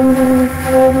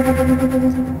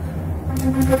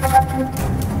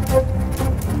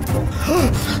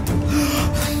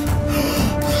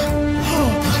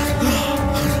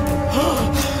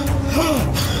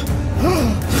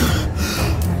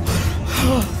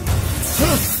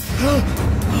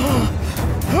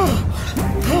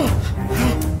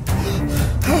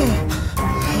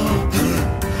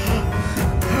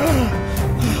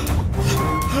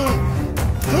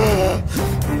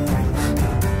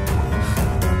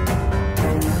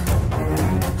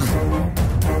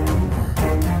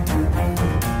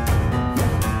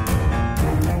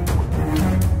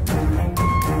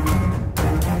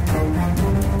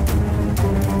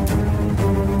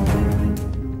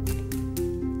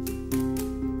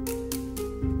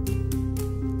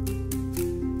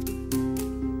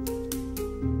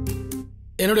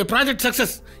 என்னுடைய ப்ராஜெக்ட்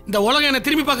சக்சஸ். இந்த உலகம் என்ன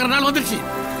திரும்பி பார்க்குற நாள் வந்துருச்சு.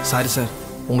 சாரி சார்,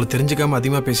 உங்களுக்கு தெரிஞ்சுக்காம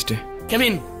அதிகமாக பேசிட்டேன்.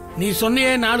 கெவின், நீ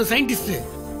சொன்னியே 4 சயின்டிஸ்ட்,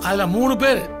 அதுல 3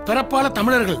 பேர் பிறப்பால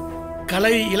தமிழர்கள்.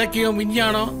 கலை, இலக்கியம்,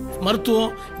 விஞ்ஞானம்,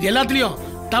 மருத்துவம் இது எல்லாத்துலயும்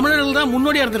தமிழர்கள் தான்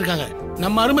முன்னோடியா இருந்திருக்காங்க.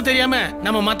 நம்ம அருமை தெரியாம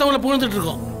நம்ம மத்தவங்கள புகழ்ந்துட்டு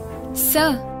இருக்கோம்.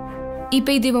 சார்,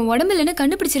 இப்ப இது இவன் உடம்பு இல்லைன்னு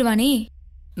கண்டுபிடிச்சிருவானே?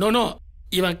 நோ,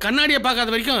 இவன் கண்ணாடியை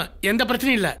பார்க்காத வரைக்கும் எந்த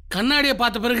பிரச்சனையும் இல்ல. கண்ணாடியை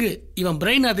பார்த்த பிறகு இவன்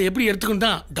பிரெயின் அதை எப்படி எடுத்துக்கணும்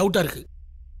தான் டவுட்டா இருக்கு.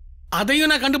 அதையும்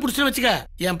நான் கண்டுபிடிச்சு வச்சுக்க,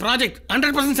 என் ப்ராஜெக்ட்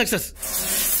 100% சக்சஸ்.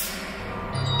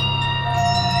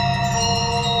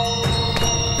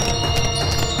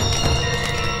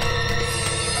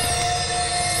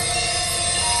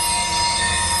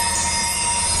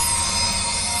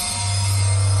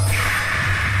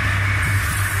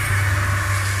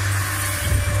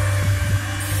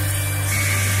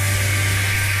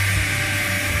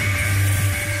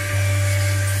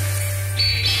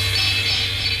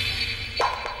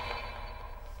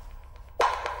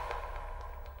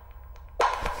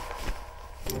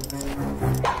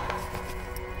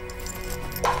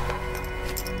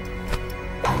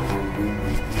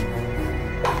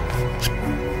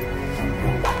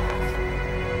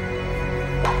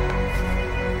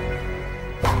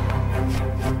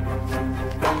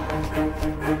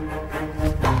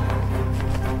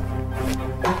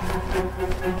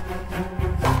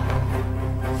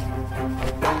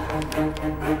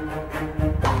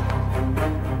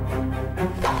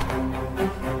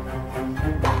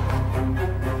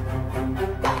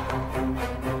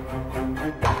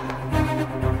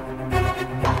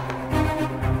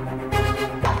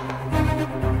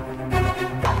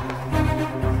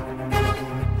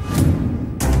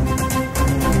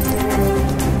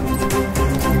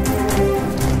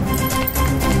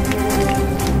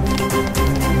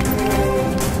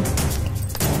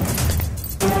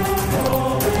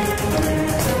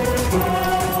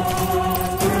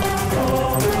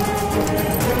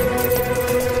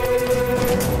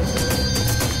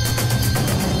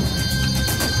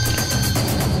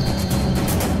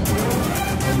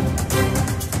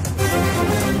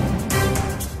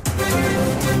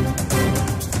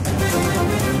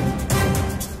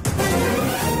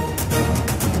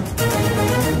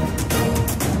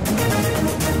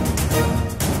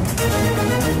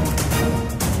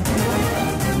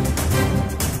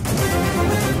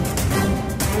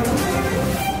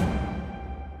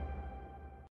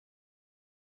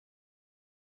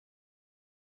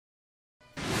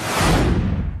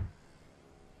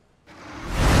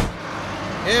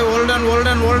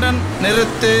 ஓல்டன்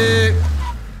நிறுத்து.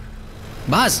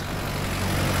 பாஸ்,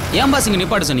 ஏன் பாஸ் இங்க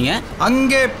நிப்பாட்ட சொன்னீங்க?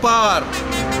 அங்கே பார்,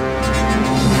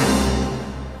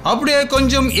 அப்படியே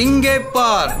கொஞ்சம் இங்கே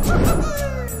பார்.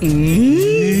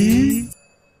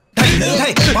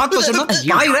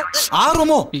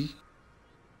 ஆர்வமோ?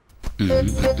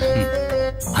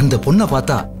 அந்த பொண்ணை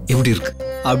பார்த்தா எப்படி இருக்கு?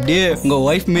 அப்படியே உங்க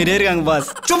ஒய்ஃப் மாரியே இருக்காங்க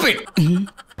பாஸ். ஸ்டூபிட்.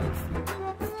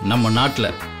 நம்ம நாட்டுல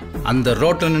அந்த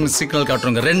ரோட்ல நின்று சிக்னல்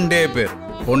காட்டுறவங்க 2 பேர்.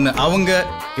 ஒன்னு அவங்க,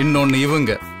 இன்னொன்னு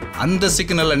இவங்க. அந்த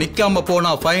சிக்னல்ல நிக்காம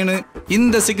போனா ஃபைனு,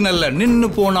 இந்த சிக்னல்ல நின்னு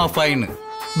போனா ஃபைனு.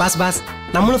 பாஸ்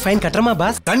நம்மளும் ஃபைன் கட்டுறோமா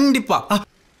பாஸ்? கண்டிப்பா.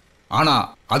 ஆனா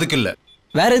அதுக்கு இல்ல.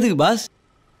 வேற எதுக்கு பாஸ்?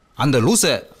 அந்த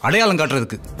லூச அடையாளம்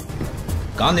காட்டுறதுக்கு.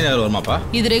 காந்தி நகர் வருமாப்பா?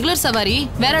 இது ரெகுலர் சவாரி,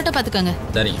 வேற ஆட்டோ பாத்துக்கங்க.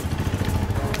 சரி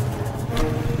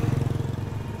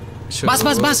பாஸ்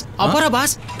பாஸ் பாஸ், அப்பறா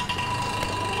பாஸ்.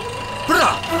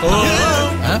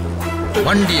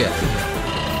 வண்டிய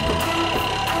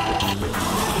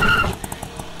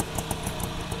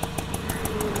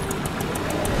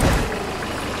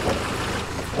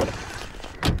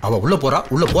அவ உள்ள போறா,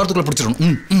 உள்ள போறதுக்குள்ள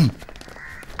பிடிச்சிடணும்.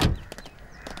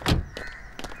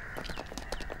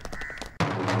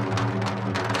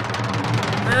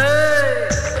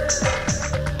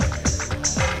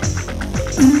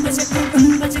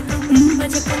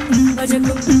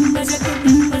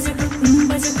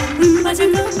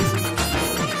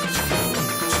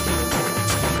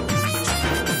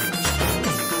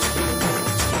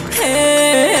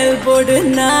 போடு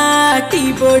நாட்டி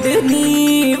போடு, நீ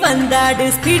வந்தாடு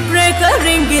ஸ்பீட் பிரேக்கர்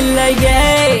இல்லையே.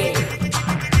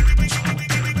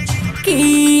 கீ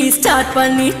ஸ்டார்ட்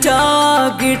பண்ணி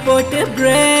டார்கெட் போட்டு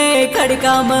பிரேக்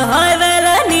அடிக்காம ஹைவேல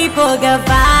நீ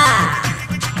போகவா.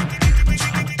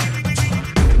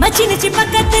 மச்சி நிச்சி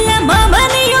பக்கத்துல மாமா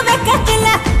நீயும் வெக்கத்துல,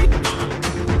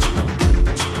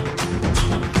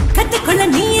 கத்துக்குள்ள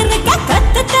நீ இருக்க,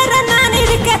 கத்து தர நான்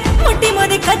இருக்க, முட்டி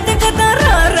மோதி கத்துக்க தரா.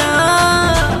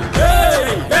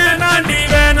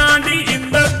 வேணாண்டி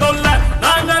இந்த தொல்ல,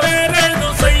 நாங்க வேற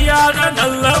எதுவும் செய்யாத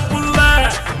நல்ல புள்ள.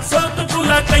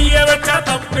 சொத்துக்குள்ள கைய வச்சா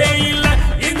தப்பே இல்ல,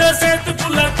 இந்த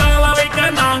சேத்துக்குள்ள கால வைக்க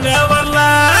நாங்க வரல.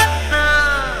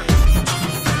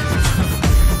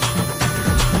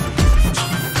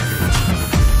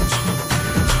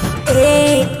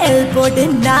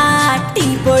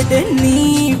 போடு நீ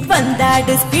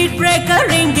வந்தாடு ஸ்பீட்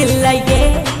பிரேக்கர் எங்கில்லையே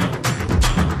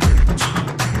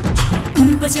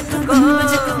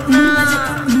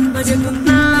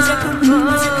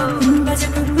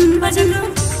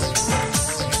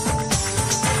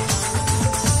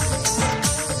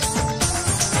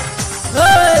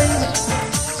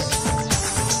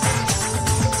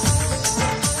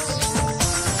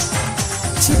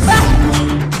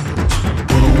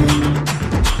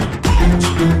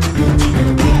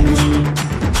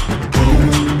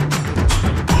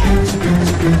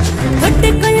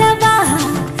தொட்டுக்கொள்ளவா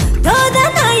தோத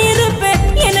நான் இருப்பேன்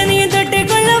என்ன நீ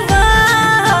தொட்டுக்கொள்ளவா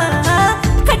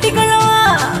கட்டிக்கொள்ளவா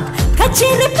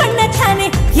கச்சேரி பண்ணத்தானே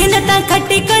என்னதான்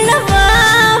கட்டிக்கொள்ளவா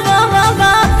வா வா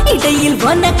வா இடையில்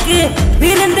உனக்கு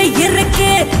விருந்து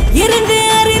இருக்கு இருந்து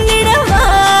அறிந்திடவா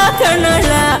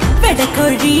கண்ணோல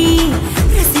பெடக்கொழி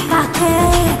ருசி பார்க்க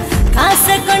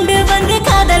காசை கொண்டு வந்து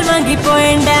காதல் வாங்கி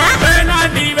போயண்டா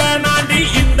வேணாண்டி வேணாண்டி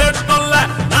இந்த தொல்ல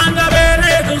நாங்க வேற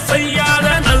எதுவும் செய்யாத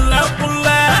நல்ல புள்ள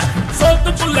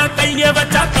சோத்துக்குள்ள கைய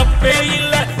வச்சா தப்பே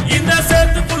இல்ல இந்த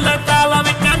சேத்துக்குள்ள தாள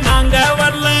வைக்க நாங்க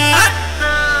வரல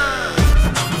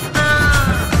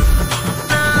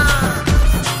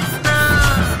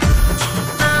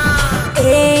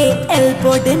எல்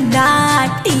போடு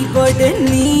நான் டீ போடு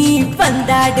நீ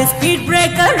வந்தாடு ஸ்பீட்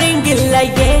பிரேக்கர்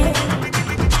எங்கில்லையே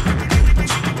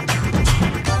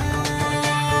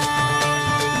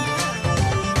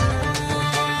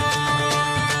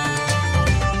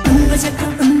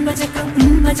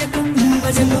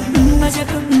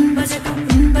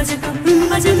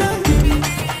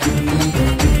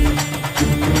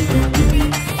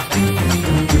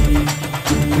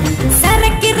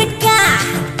சரக்கு இருக்கா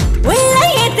உள்ள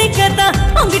ஏத்துக்கதான்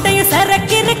உங்ககிட்டயும்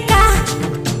சரக்கு இருக்கா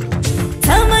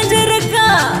சமஞ்சிருக்கா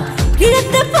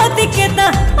கிழத்த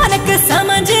பாத்திக்கதான் உனக்கு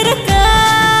சமஞ்சிருக்கா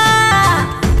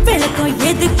விளக்கம்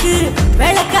எதுக்கு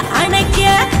விளக்க அணைக்க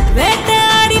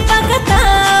வேட்டையாடி பார்க்கத்தான்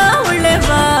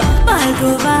உள்ளவா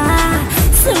பால்கோவா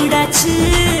சூடாச்சு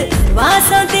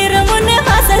வாசம் திருமுன்னு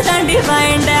வாசல் தாண்டி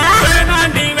வாண்டா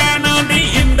வேணாண்டி வேணாண்டி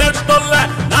இந்த தொல்ல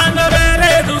நாங்க வேற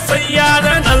எதுவும் செய்யாத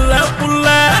நல்ல புள்ள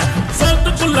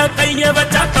சோத்துக்குள்ள கைய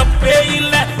வச்சா தப்பே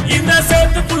இல்ல இந்த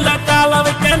சேத்துக்குள்ள கால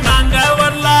வைக்க நாங்க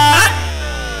வரல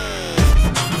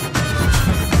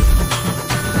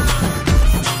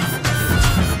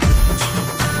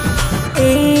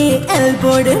எல்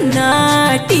போடு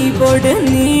நான் டீ போடு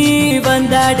நீ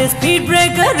வந்தாடு ஸ்பீட்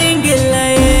பிரேக்கர்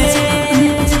எங்கில்லையே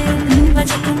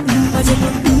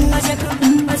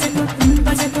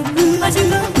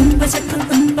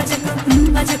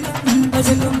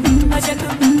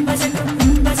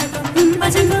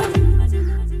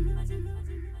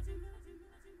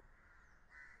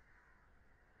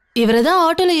இவரதான்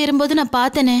ஆட்டோல ஏறும்போது நான்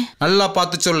பார்த்தனே. நல்லா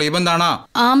பார்த்து சொல்லு, இவன் தானா?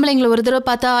 ஆம்பளைங்களை ஒரு தடவை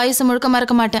பார்த்தா ஆயுசு முழுக்க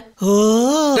மறக்க மாட்டேன்.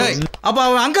 டேய், அப்ப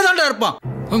அவன் அங்கதான்டா இருப்பான்.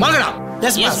 வாங்கடா.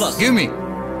 S pass. Give me.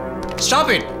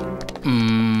 Stop it.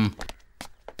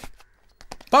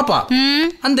 பாப்பா,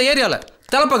 அந்த ஏரியால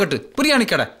தலப்பக்கட்டு பிரியாணி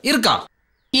கடை இருக்கா?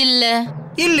 இல்ல.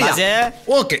 இல்லையா?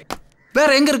 ஓகே. வேற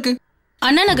எங்க இருக்கு?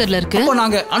 அண்ணா நகர்ல இருக்கு. அப்போ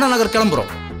நாங்க அண்ணா நகர்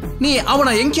கிளம்புறோம். நீ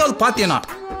அவனை எங்கேயாவது பாத்தியனா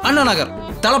அண்ணா நகர்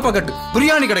தலப்பக்கட்டு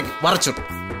பிரியாணி கடைக்கு வரச்சு.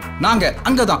 நாங்க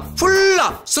அங்கதான் ஃபுல்லா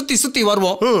சுத்தி சுத்தி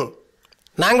வருவோம்.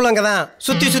 நாங்களும் அங்கதான்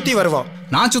சுத்தி சுத்தி வருவோம்.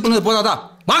 நான் சுத்தினது போதாதா?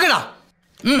 வாங்கடா.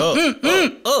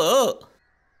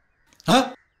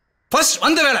 ஃபர்ஸ்ட்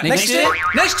வந்த வேலை.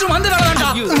 நெக்ஸ்ட் வந்த வேலை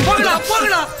வேண்டாம். போங்கடா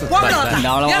போங்கடா போங்கடா.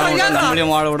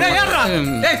 ஏறா.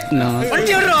 டேய்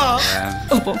வண்டி ஏறா.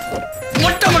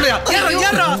 மொட்டை மொட்டையா ஏறா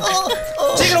ஏறா.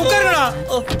 சீக்கிரம் உட்காருடா.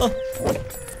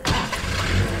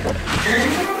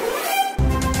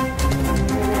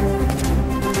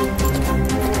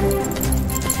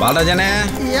 பாலராஜனே,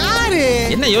 யாரு?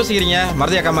 என்ன யோசிக்கிறீங்க?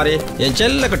 மறதியாக்கா மாதிரி என்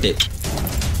செல்ல குட்டி.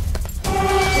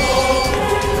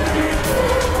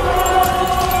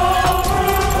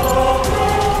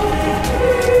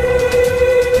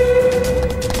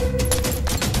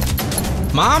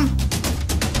 மாம்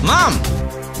மாம்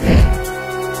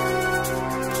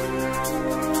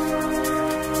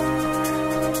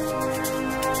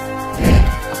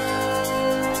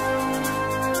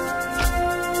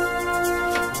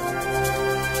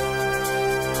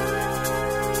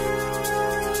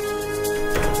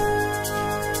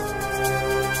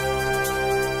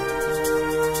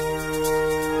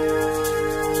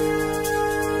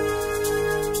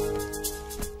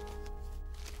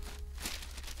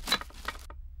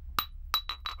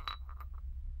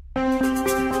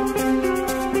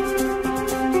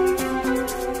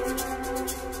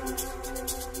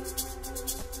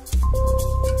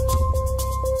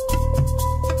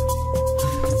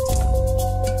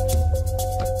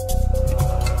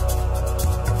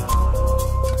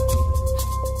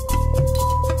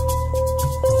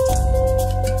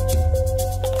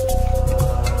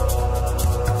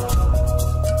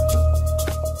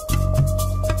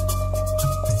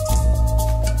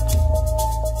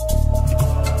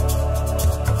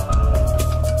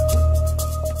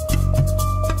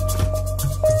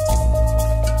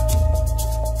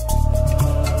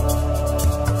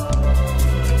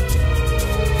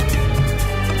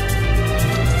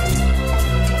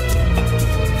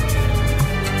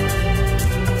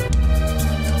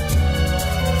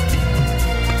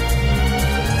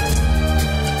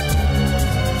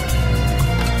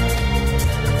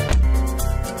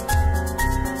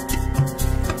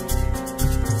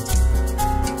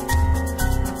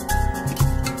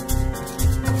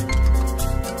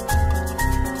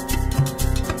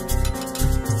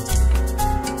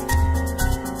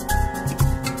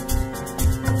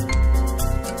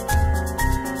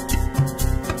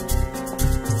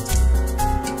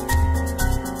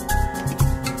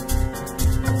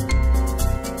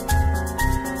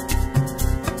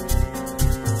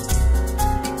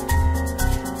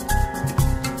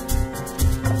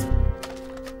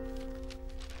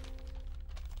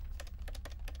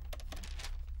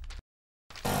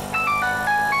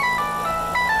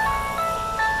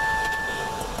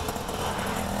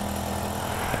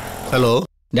hello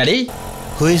daddy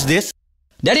who is this?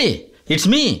 Daddy it's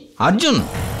me Arjun.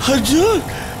 Arjun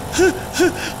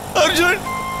Arjun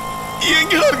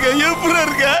எங்க இருக்க? எப்படி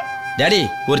இருக்க? டாடி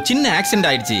ஒரு சின்ன ஆக்சிடென்ட்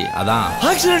ஆயிடுச்சு அதான்.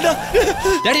 ஆக்சிடென்ட்டா?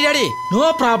 டாடி டாடி நோ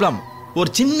ப்ராப்ளம், ஒரு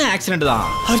சின்ன ஆக்சிடென்ட் தான்.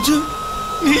 அர்ஜுன்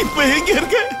நீ இப்ப எங்க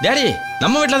இருக்க? டாடி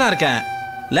நம்ம வீட்ல தான் இருக்கேன்.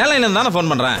 லேண்ட்லைன்ல இருந்து தானே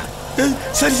ஃபோன் பண்றேன்.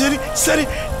 சரி சரி சரி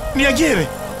நீ அங்கே இரு,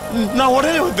 நான்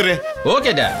உடனே வந்துடுறேன்.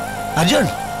 Okay dot.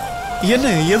 அர்ஜுன் என்ன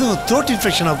எதுவும் த்ரோட்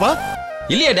இன்ஃபெக்ஷனாப்பா?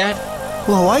 இல்லையா டாட்,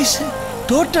 உன் வாய்ஸ்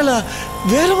டோட்டலா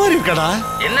வேற மாதிரி இருக்கடா.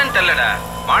 என்னன்னு தெரியலடா,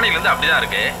 மார்னிங்ல இருந்து அப்படிதான்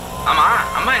இருக்கு. ஆமா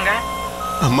அம்மா எங்க?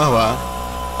 அம்மாவா?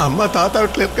 அம்மா தாத்தா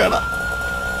வீட்டுல இருக்காடா,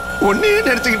 உன்னையே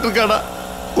நினைச்சுக்கிட்டு இருக்காடா.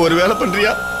 ஒரு வேலை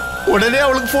பண்றியா? உடனே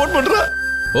அவளுக்கு போன் பண்றா.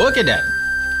 Okay dot.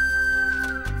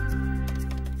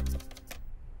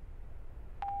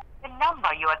 The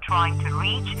number you are trying to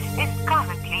reach is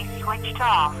currently switched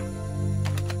off.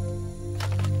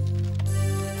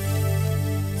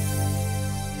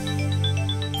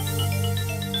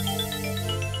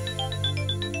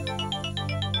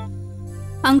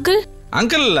 Uncle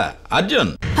uncle இல்ல அர்ஜுன்.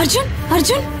 அர்ஜுன்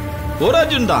அர்ஜுன் ஒரு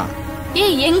அர்ஜுன் தான்.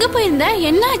 ஏய் எங்க போயிருந்த?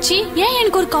 என்னாச்சு? ஏன்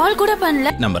எனக்கு ஒரு கால் கூட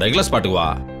பண்ணல? நம்ம ரெகுலர் ஸ்பாட்டுக்கு வா,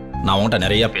 நான் உன்கிட்ட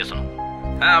நிறைய பேசணும்.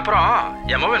 அப்புறம்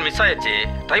என் மொபைல் மிஸ் ஆயிடுச்சு,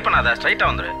 ட்ரை பண்ணாத,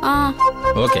 ஸ்ட்ரைட்டா வந்துரு.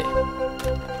 ஓகே.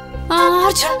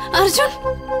 அர்ஜுன் அர்ஜுன்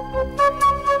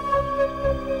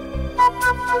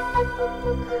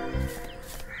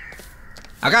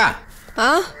அக்கா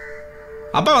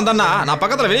அப்பா வந்தானா நான்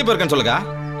பக்கத்துல வெளியே போயிருக்கேன்னு சொல்லுக்கா.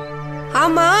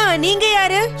 ஆமா நீங்க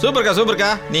யாரு? சூப்பர்க்கா சூப்பர்க்கா,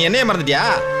 நீ என்னைய மறந்துட்டியா?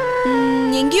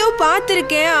 எங்கேயோ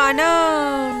பாத்திருக்கேன் ஆனா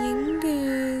எங்க?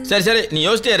 சரி சரி நீ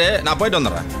யோசிச்சே இரு, நான் போயிட்டு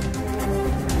வந்துடுறேன்.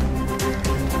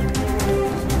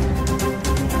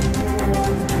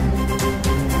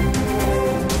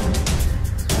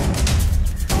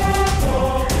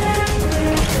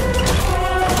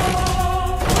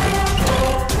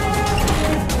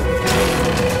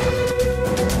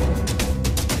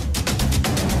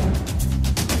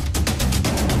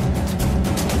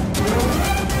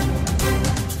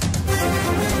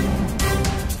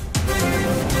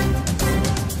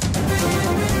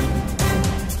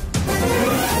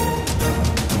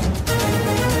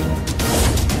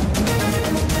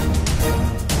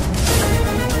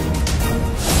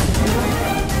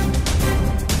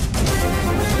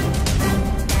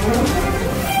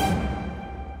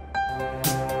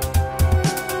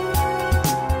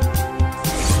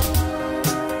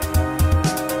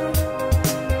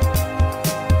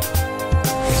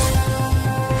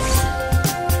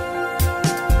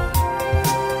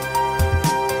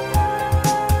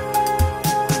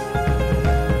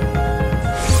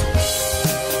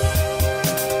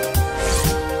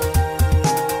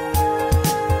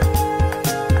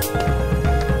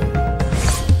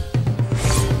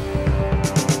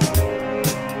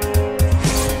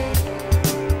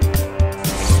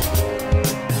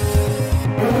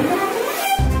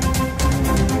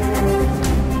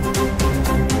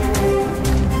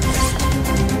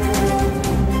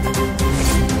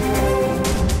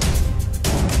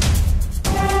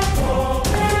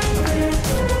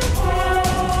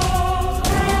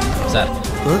 சார்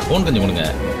ஃபோன் கொஞ்சம் கொடுங்க,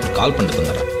 கால் பண்ணிட்டு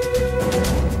வந்துடுறேன்.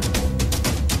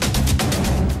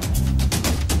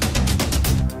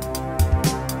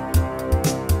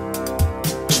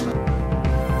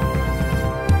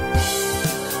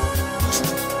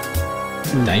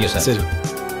 Thank you sir. சரி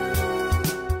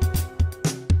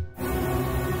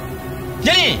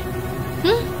ஜெனி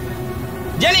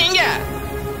ஜெனி இங்க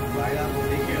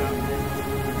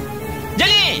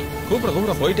ஜெனி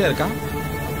கூப்பிட போயிட்டே இருக்கா.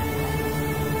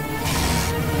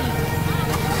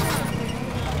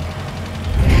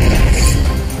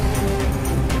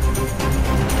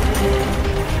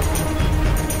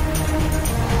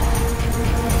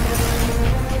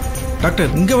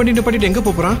 டாக்டர் இங்க வண்டி நிப்பாட்டிட்டு எங்க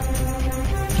போறான்?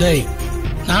 டேய்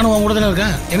நானும் உன் கூட தானே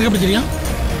இருக்கேன், எனக்கு எப்படி தெரியும்?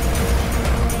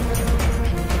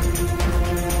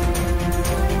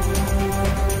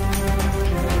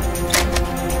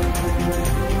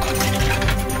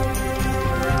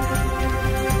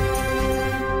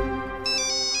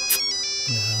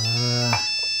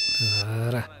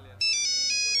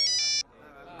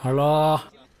 Hello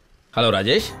hello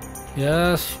Rajesh.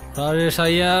 S Rajesh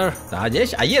Iyer.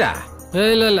 Rajesh ஐயரா?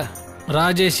 இல்ல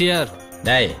ராஜேஷ் ஐயர்.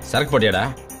 டேய் சரக்கு போட்டியாடா?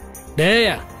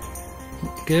 டேயா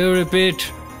கிவ் ரிப்பீட்.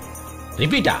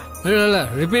 ரிப்பீட்டா? இல்ல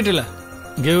ரிப்பீட் இல்ல,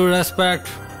 கிவ் ரெஸ்பெக்ட்.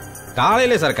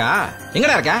 காலையில சரக்கா?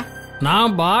 எங்கடா இருக்க?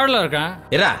 நான் பார்ல இருக்கேன்.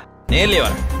 இரா நேர்லயே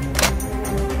வரேன்.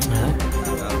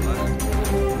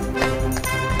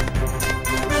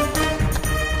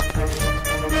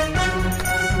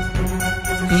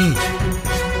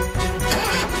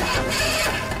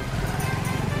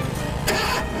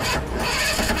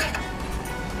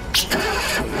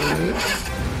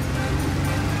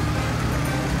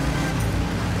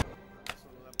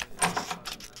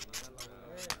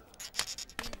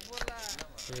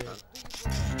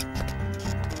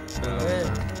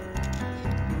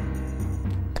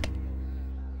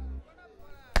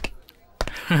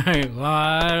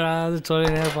 அது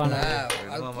சொல்லினே போனா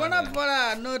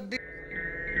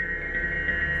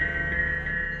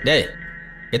டேய்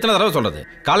எத்தனை தடவை சொல்றது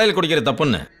காலையில் குடிக்கிறது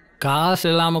தப்புன்னு? காசு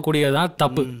இல்லாமல் குடிக்கிறது தான்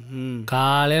தப்பு.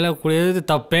 காலையில் குடிக்கிறது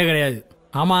தப்பே கிடையாது.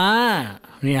 ஆமா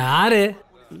நீ யாரு?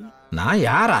 நான்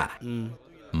யாரா?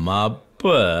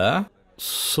 மப்ப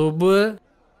சுப்பு.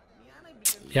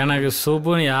 எனக்கு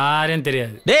சுப்புன்னு யாரையும்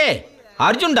தெரியாது. டேய்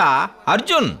அர்ஜுன்டா,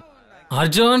 அர்ஜுன்.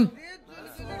 அர்ஜுன்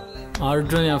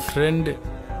அர்ஜுன் என் ஃப்ரெண்டு.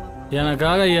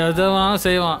 எனக்காக எதவான்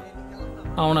செய்வான்.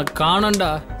 அவனை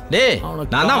காணண்டா. டேய்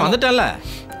நான் தான் வந்துட்டேன்ல.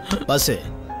 பஸ்ஸு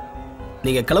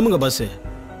நீங்கள் கிளம்புங்க பஸ்ஸு.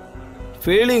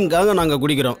 ஃபீலிங்காக நாங்கள்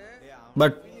குடிக்கிறோம்.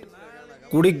 பட்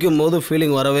குடிக்கும் போது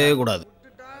ஃபீலிங் வரவே கூடாது.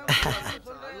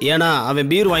 ஏன்னா அவன்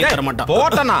பீர் வாங்கி தர மாட்டான்.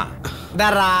 போட்டனா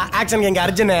டரா ஆக்ஷன் கேங்க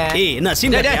அர்ஜுன். ஏய் என்ன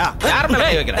சீன் கேட்டியா? யார் மேல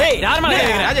கை வைக்கற? ஏய் யார் மேல கை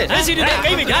வைக்கற? ராஜேஷ்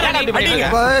கை வைக்க. யார் அப்படி பண்ணீங்க?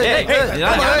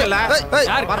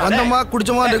 வந்தமா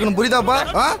குடிச்சமா இருக்கணும் புரியுதாப்பா?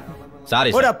 சாரி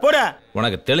போடா போடா.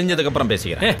 உனக்கு தெரிஞ்சதுக்கு அப்புறம்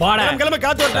பேசிக்கிறேன். போடா கிளம்ப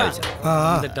காத்து வரடா.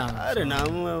 வந்துட்டான். அரே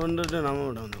நாம வந்துட்டு நாம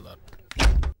வந்து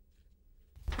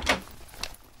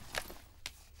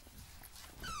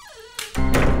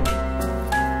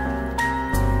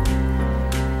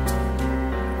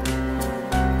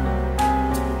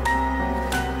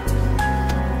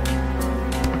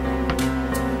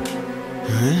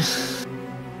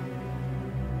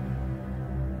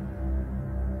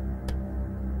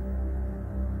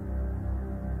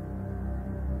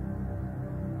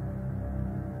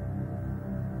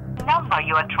number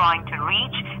you are trying to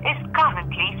reach is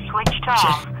currently switched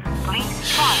off. Please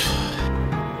try.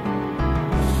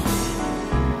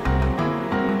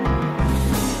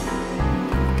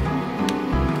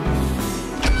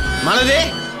 மலதே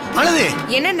மலதே.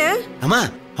 என்னண்ணே? அம்மா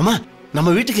அம்மா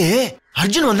நம்ம வீட்டுக்கு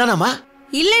அர்ஜுன் வந்தானாமா?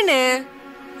 இல்லண்ணே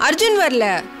அர்ஜுன் வரல.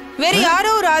 வேற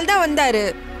யாரோ ஒரு ஆள் தான் வந்தாரு.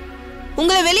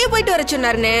 உங்களை வெளியே போயிட்டு வர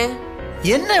சொன்னாருண்ணே.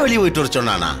 என்ன வெளியே போயிட்டு வர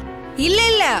சொன்னானா? இல்ல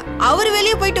இல்ல அவர்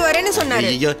வெளியே போயிட்டு வரேன்னு சொன்னாரு.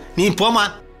 ஐயோ நீ போமா,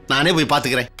 நானே போய்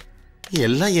பாத்துக்கிறேன்.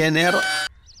 எல்லாம் என் நேரம்.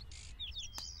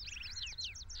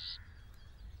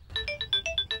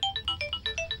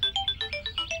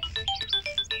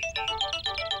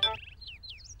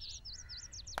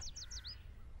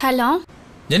 ஹலோ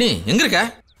ஜெனி எங்க இருக்க?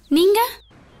 நீங்க?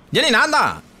 ஜெனி நான்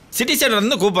தான் சிட்டி சைடுல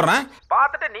இருந்து கூப்பிடுறேன்.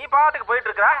 பார்த்துட்டு நீ பாட்டுக்கு போயிட்டு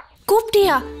இருக்கற.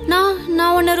 கூப்பிட்டியா?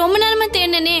 நான் உன்னை ரொம்ப நேரமா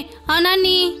தேடினேனே. ஆனா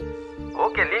நீ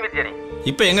ஓகே லீவ் இட் ஜெனி.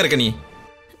 இப்போ எங்க இருக்க நீ?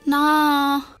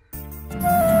 நான்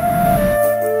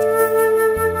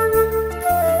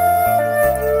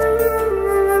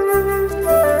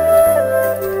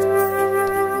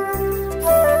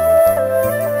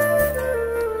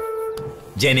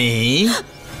Jenny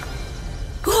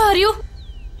Who are you?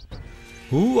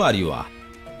 Who are you?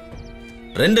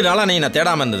 2 நாளா நீ நான்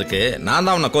தேடாம இருந்ததுக்கு நான்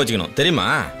தான் உன்னை கோச்சிக்கணும் தெரியுமா?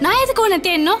 நான் எதுக்கு உன்னை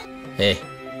தேடணும்? ஏய்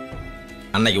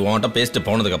அன்னைக்கு உன்கிட்ட பேசிட்டு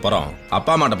போனதுக்கு அப்புறம்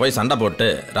அப்பா அம்மாட்ட போய் சண்டை போட்டு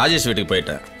ராஜேஷ் வீட்டுக்கு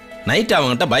போயிட்டேன். நைட்டு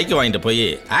அவங்ககிட்ட பைக் வாங்கிட்டு போய்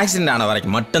ஆக்சிடென்ட் ஆன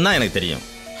வரைக்கும் மட்டும்தான் எனக்கு தெரியும்.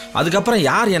 அதுக்கப்புறம்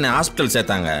யார் என்னை ஹாஸ்பிட்டல்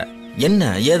சேர்த்தாங்க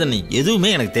என்ன ஏதுன்னு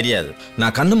எதுவுமே எனக்கு தெரியாது.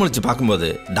 நான் கண்ணு முழிச்சு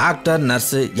பார்க்கும்போது டாக்டர்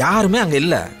நர்ஸு யாருமே அங்கே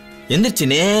இல்லை. எந்திரிச்சு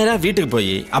நேரா வீட்டுக்கு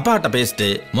போய் அப்பாட்ட பேசிட்டு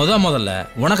முதல்ல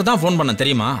உனக்கு தான் ஃபோன் பண்ண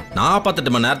தெரியுமா?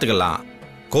 48 மணி நேரத்துக்கெல்லாம்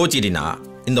கோச்சிட்டினா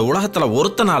இந்த உலகத்துல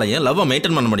ஒருத்தனாலையும் லவ்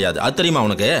மெயின்டைன் பண்ண முடியாது. அது தெரியுமா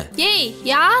உனக்கு? ஏய்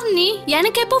யார் நீ?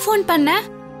 எனக்கு எப்போ ஃபோன் பண்ண?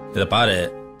 இத பாரு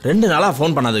 2 நாளா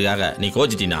ஃபோன் பண்ணதுக்காக நீ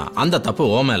கோச்சிட்டினா அந்த தப்பு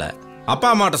ஓ மேல. அப்பா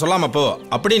அம்மாட்ட சொல்லாம போ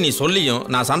அப்படி நீ சொல்லியும்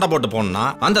நான் சண்டை போட்டு போனா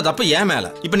அந்த தப்பு ஏன்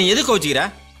மேல. இப்ப நீ எது கோச்சிக்கிற?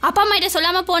 அப்பா அம்மா கிட்ட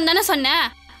சொல்லாம போன்னு தானே சொன்னேன்.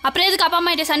 அப்புறம் எதுக்கு அப்பா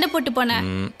அம்மா கிட்ட சண்டை போட்டு போனேன்?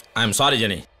 ஐ எம் சாரி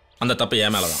ஜெனி, அந்த தப்பு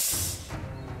ஏன் மேலதான்.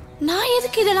 நான்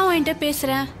எதுக்கு இதெல்லாம் உன்கிட்ட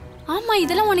பேசுறேன்? ஆமா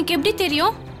இதெல்லாம் உனக்கு எப்படி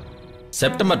தெரியும்?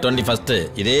 செப்டம்பர் 21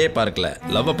 இதே பார்க்ல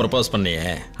லவ் ப்ரப்போஸ் பண்ணியே,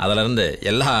 அதுல இருந்து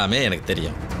எல்லாமே எனக்கு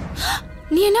தெரியும்.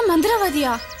 நீ என்ன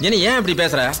மந்திரவாதியா? ஜெனி ஏன் இப்படி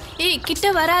பேசுற? ஏய்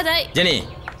கிட்ட வராத. ஜெனி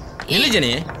இல்ல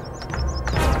ஜெனி.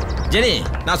 ஜெனி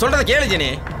நான் சொல்றத கேளு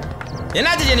ஜெனி.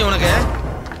 என்னாச்சு ஜெனி உனக்கு?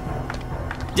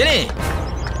 Jenny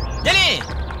Jenny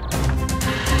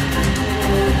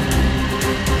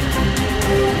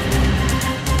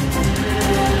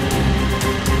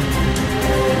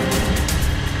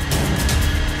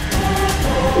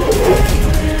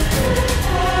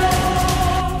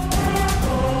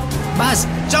Boss,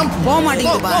 jump!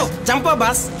 மாட்டீங்க boss. Jump,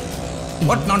 boss.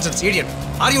 What nonsense, idiot!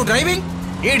 Are you driving?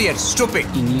 Idiot, stupid.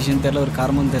 இங்கிலீஷும் தெரியல ஒரு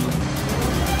காரணமும் தெரியல.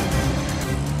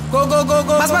 Go, go, go,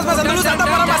 go. Boss, boss, boss. Anda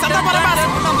para, boss.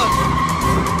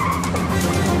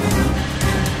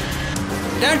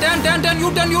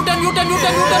 Turn. You turn.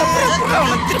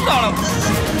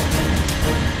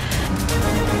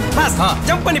 Boss,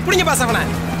 jump பண்ணி புடிங்க boss அவனை.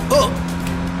 Oh.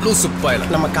 லூசு பாயில.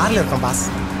 நம்ம கார்ல இருக்கோம் pass.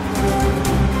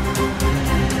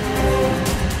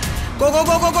 Go go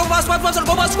go go go boss boss boss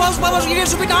go boss boss boss you need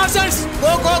to be nonsense.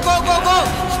 Go go go go go.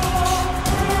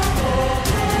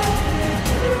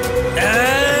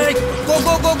 Hey go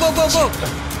go go go go go.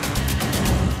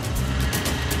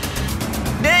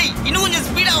 டேய் இன்னும் கொஞ்சம்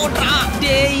speedo ஓட்றா.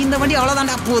 டேய் இந்த வண்டி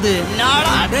அவ்வளவுதான்டா போகுது.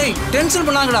 நாடா டேய் tension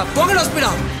பண்ணாங்கடா. போங்கடா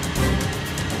ஸ்பீடா.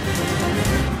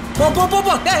 போ போ போ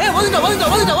போ. ஏய் ஒதுங்க.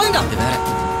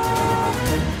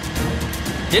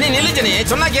 ஜெனி நில்லு ஜெனி,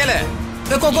 சொன்னா கேளு.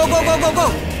 Go go go go go go.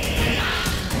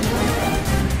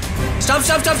 Stop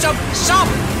stop stop stop stop.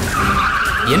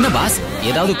 என்ன பாஸ்,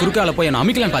 ஏதாவது குறுக்கால போய் என்ன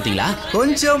அமிக்கலான்னு பாத்தீங்களா?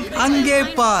 கொஞ்சம் அங்கே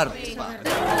பார்.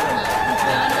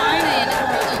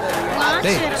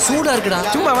 டேய் சூடா இருக்குடா.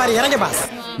 சும்மா வாரி இறங்க பாஸ்.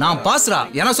 நான் பாஸ்ரா,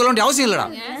 என்ன சொல்ல வேண்டிய அவசியம் இல்லடா.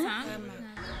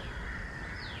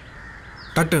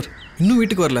 டாக்டர் இன்னும்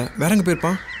வீட்டுக்கு வரல, வேற எங்க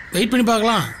போயிருப்பான்? வெயிட் பண்ணி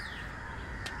பார்க்கலாம்.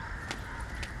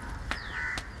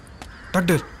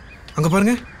 டாக்டர் அங்க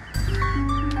பாருங்க.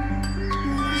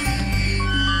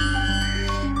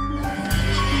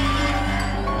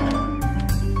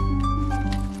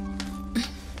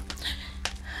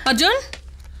 அர்ஜுன்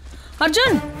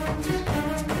அர்ஜுன்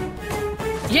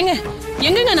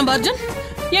எங்கங்க நம்ம அர்ஜுன்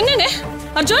எங்கங்க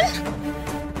அர்ஜுன்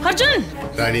அர்ஜுன்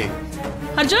ராணி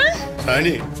அர்ஜுன்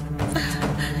ராணி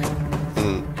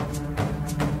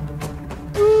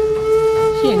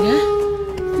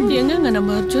எங்கங்க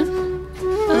நம்ம அர்ஜுன்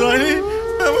ராணி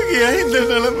நமக்கு ஏன் இந்த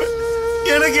நிலைமை?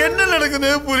 எனக்கு என்ன நடக்குது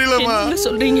புரியலமா.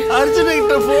 சொல்றீங்க? அர்ஜுன்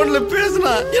கிட்ட போன்ல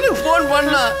பேசினா, எனக்கு போன்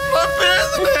பண்ணா, நான்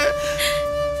பேசுனேன்.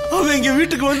 அவன் எங்க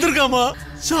வீட்டுக்கு வந்திருக்காமா,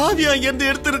 சாவி அங்க இருந்து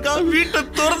எடுத்திருக்கான், வீட்டை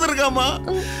திறந்திருக்காமா.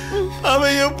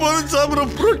 அவன் எப்போதும் சாப்பிட்ற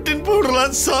புரோட்டீன்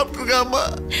பவுடர்லாம் சாப்பிட்டுருக்காமா.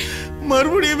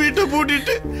 மறுபடியும் வீட்டை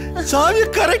பூட்டிட்டு சாவியை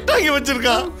கரெக்டா அங்க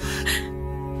வச்சிருக்கான்.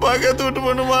 பக்கத்து விட்டு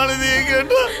பண்ண மாலதியை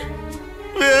கேட்டா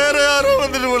வேற யாரோ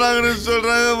வந்துட்டு போனாங்கன்னு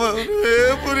சொல்றாங்க.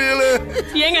 புரியல.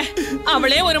 ஏங்க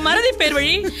அவளே ஒரு மறதி பேர்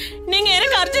வழி. நீங்க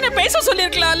எனக்கு அர்ஜுனை பேச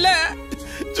சொல்லிருக்கலாம்ல.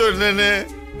 சொன்னே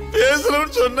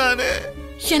பேசணும்னு சொன்னானே.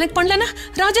 எனக்கு பண்ணலன்னா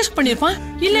ராஜேஷ் பண்ணிருப்பான்.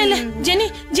 இல்ல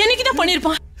ஜெனிக்கு தான்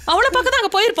பண்ணிருப்பான். அவளை பார்க்க தான்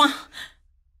அங்க போயிருப்பான்.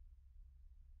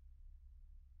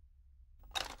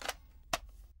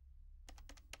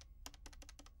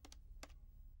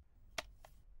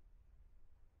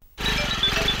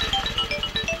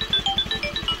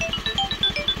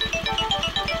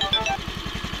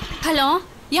 ஹலோ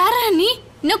யாரா நீ?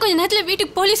 இன்னும் கொஞ்ச நேரத்துல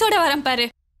வீட்டுக்கு போலீஸோட வரேன் பாரு.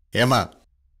 ஏமா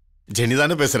ஜெனி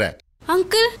தானே பேசுற?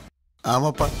 அங்கிள்.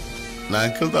 ஆமாப்பா நான்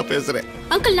அங்கிள் தான் பேசுறேன்.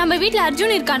 அங்கிள் நம்ம வீட்ல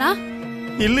அர்ஜுன் இருக்கானா?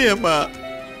 இல்லையம்மா.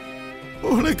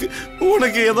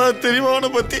 உனக்கு ஏதாவது தெரியுமா அவனை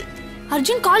பத்தி?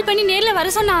 அர்ஜுன் கால் பண்ணி நேர்ல வர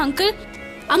சொன்னா அங்கிள்.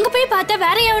 அங்க போய் பார்த்தா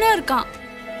வேற எவனோ இருக்கான்.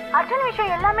 அர்ஜுன்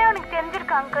விஷயம் எல்லாமே அவனுக்கு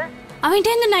தெரிஞ்சிருக்கு அங்கிள்.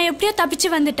 அவன்கிட்ட இருந்து நான் எப்படியோ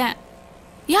தப்பிச்சு வந்துட்டேன்.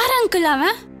 யார் அங்கிள்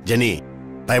அவன்? ஜெனி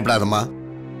பயப்படாதம்மா,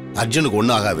 அர்ஜுனுக்கு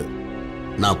ஒன்றும் ஆகாது.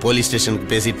 நான் போலீஸ் ஸ்டேஷனுக்கு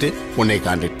பேசிட்டு உன்னை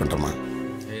கான்டாக்ட் பண்றேம்மா.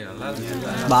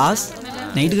 பாஸ்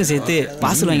நைட்டுக்கு சேர்த்து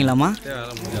பார்சல் வாங்கிடலாமா?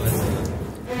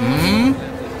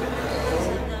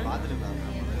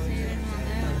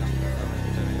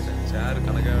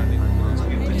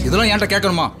 இதெல்லாம் என்கிட்ட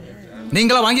கேட்கணுமா?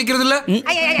 நீங்களா வாங்கிக்கிறது இல்ல?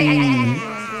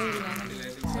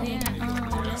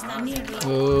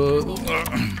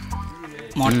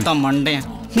 மொட்டை மண்டையன்.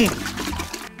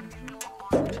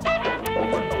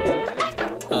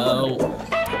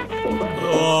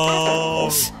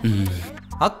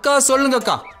 அக்கா சொல்லுங்க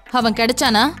அக்கா. அவன்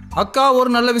கிடைச்சானா? அக்கா ஒரு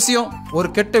நல்ல விஷயம், ஒரு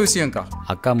கெட்ட விஷயம்க்கா.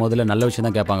 அக்கா முதல்ல நல்ல விஷயம்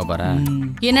தான் கேட்பாங்க பாரு.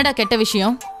 என்னடா கெட்ட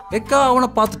விஷயம்? அக்கா அவனை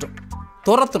பார்த்துட்டோம்,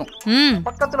 துரத்தணும்.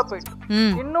 பக்கத்துல போயிட்டோம்,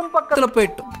 இன்னும் பக்கத்துல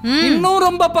போயிட்டோம், இன்னும்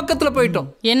ரொம்ப பக்கத்துல போயிட்டோம்.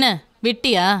 என்ன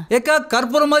விட்டியா? ஏக்கா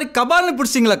கற்பூரம் மாதிரி கபால்னு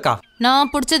பிடிச்சிங்களக்கா.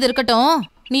 நான் பிடிச்சது இருக்கட்டும்,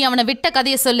 நீ அவனை விட்ட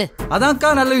கதையை சொல்லு.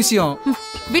 அதான்க்கா நல்ல விஷயம்.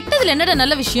 விட்டதுல என்னடா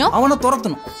நல்ல விஷயம்? அவனை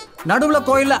துரத்தணும். நடுவுல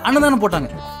கோயில்ல அன்னதானம் போட்டாங்க,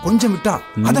 கொஞ்சம் விட்டா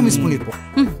அதை மிஸ் பண்ணிருப்போம்.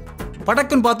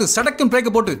 படக்குன்னு பார்த்து சடக்குன்னு பிரேக்க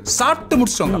போட்டு சாப்பிட்டு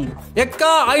முடிச்சிட்டோங்க. எக்கா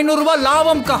 500 ரூபாய்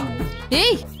லாபம்க்கா.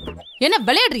 ஏய் என்ன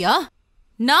விளையாடுறியா?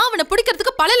 நான் அவனை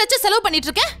பிடிக்கிறதுக்கு பல லட்சம் செலவு பண்ணிட்டு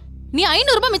இருக்கேன். நீ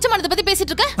 500 ரூபாய் மிச்சமானதை பத்தி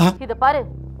பேசிட்டு இருக்க? இத பாரு,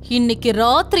 இன்னைக்கு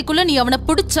ராத்திரிக்குள்ள நீ அவனை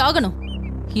பிடிச்சாகணும்.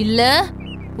 இல்ல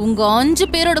உங்க 5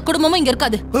 பேரோட குடும்பமும் இங்க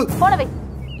இருக்காது. போனவே.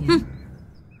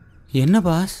 என்ன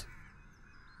பாஸ்?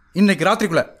 இன்னைக்கு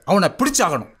ராத்திரிக்குள்ள அவனை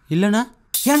பிடிச்சாகணும். இல்லனா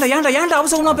ஏன்டா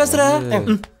அவசரமா பேசுற?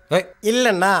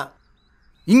 இல்லன்னா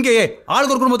இங்கேயே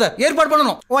ஆளுக்கு ஒரு குடும்பத்தை ஏற்பாடு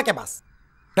பண்ணணும். Okay pass.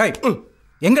 டேய்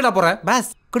எங்கடா போற? பாஸ்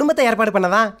குடும்பத்தை ஏற்பாடு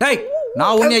பண்ணதான். டேய்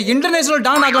நான் உன்னை இன்டர்நேஷனல்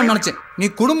டான் ஆகணும்னு நினைச்சேன். நீ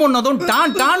குடும்பம்னதும்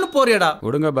டான் போறியடா.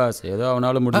 விடுங்க பாஸ், ஏதோ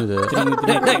அவனால முடிஞ்சது.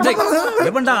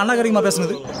 எவன்டா அநாகரிகமா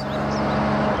பேசுனது?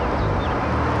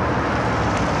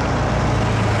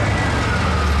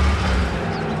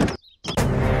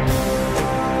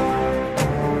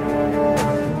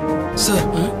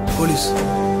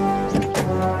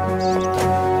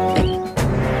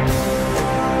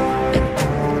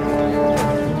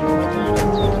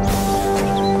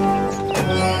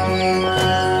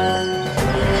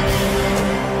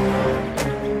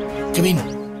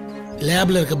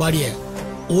 லேப்ல இருக்க பாடியை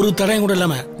ஒரு தடையும் கூட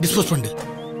இல்லாம டிஸ்போஸ் பண்ணு.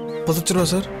 புதைச்சிருவா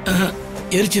சார்?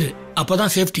 எரிச்சிரு,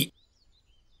 அப்பதான் சேஃப்டி.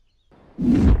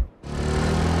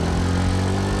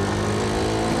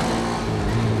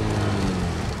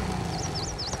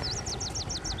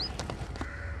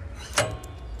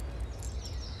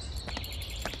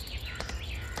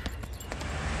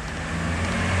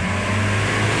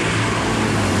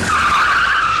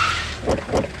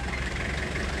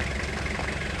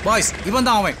 பாய்ஸ் இவன்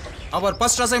தான் அவன். அவர்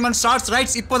ஃபர்ஸ்ட் அசைன்மெண்ட் ஸ்டார்ட்ஸ்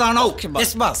ரைட்ஸ் இப்போதான். Okay pass.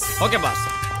 S pass. Okay pass.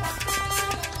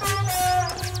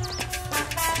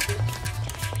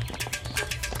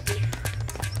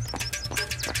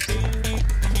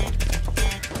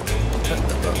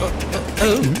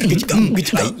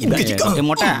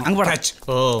 மொட்டை அங்க போடா.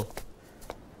 ஓ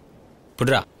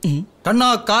புட்ரா. கண்ணா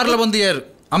கார்ல வந்து ஏறு,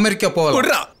 அமெரிக்கா போகலாம்.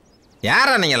 புட்ரா.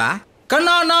 யாரா நீங்களா?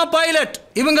 கண்ணா நான் பைலட்,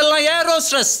 இவங்கெல்லாம் ஏர்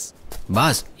ஹோஸ்டஸ்.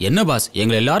 பாஸ் என்ன பாஸ்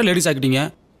எங்களை எல்லாரும் லேடிஸ் ஆக்கிட்டீங்க?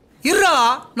 இருடா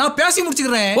நான் பேசி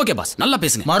முடிச்சுக்கிறேன். ஓகே பாஸ் நல்லா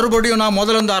பேசுங்க. மறுபடியும் நான்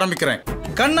முதல்ல இருந்து ஆரம்பிக்கிறேன்.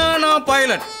 கண்ணா நான்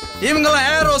பைலட், இவங்கெல்லாம்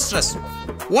ஏர் ஹோஸ்டஸ்.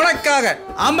 உனக்காக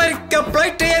அமெரிக்கா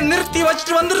பிளைட்டையே நிறுத்தி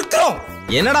வச்சுட்டு வந்திருக்கிறோம்.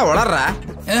 என்னடா வளர்ற?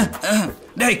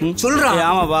 டேய் சொல்றா.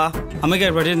 ஆமாப்பா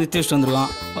அமெரிக்கா பிளைட்டை நிறுத்தி வச்சுட்டு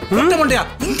வந்துருக்கோம். முட்டை மண்டையா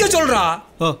இங்க சொல்றா.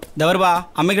 ஓ தவறுபா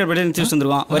அமெரிக்கா பிளைட்டை நிறுத்தி வச்சுட்டு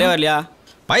வந்துருக்கோம். ஒரே வரலையா?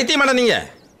 பைத்தியமாடா நீங்க?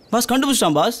 Pass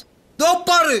கண்டுபிடிச்சிட்டான் pass. தோ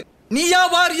பாரு, நீயா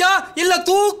வாரியா இல்ல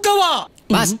தூக்கவா?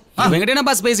 பாஸ் வெங்கட என்ன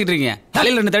பாஸ் பேசிட்டு இருக்கீங்க?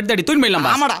 தலையில ரெண்டு தட்டி தட்டி தூக்கி போயிடலாம்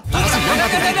பாஸ். ஆமாடா.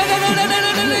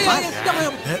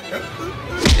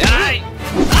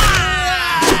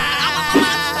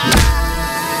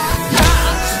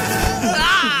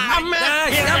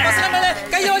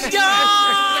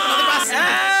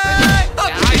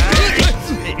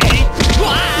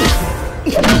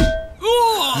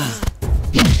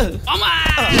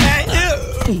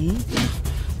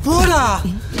 போடா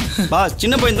பாஸ்.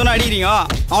 சின்ன பையன் தானே அடிக்கிறீங்க,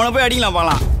 அவனை போய் அடிக்கலாம்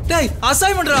பாக்கலாம். டேய்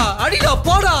அசைன்மெண்ட்ரா, அடிடா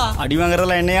போடா. அடி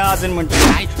வாங்குறதுல என்னையா அசைன்மெண்ட்?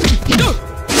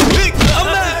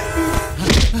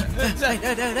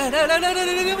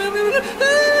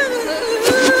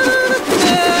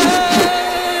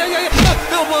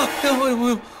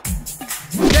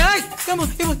 டேய் ஏமா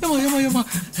ஏமா ஏமா ஏமா ஏமா.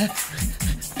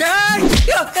 டேய்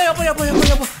ஏய் அப்பா அப்பா அப்பா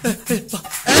அப்பா.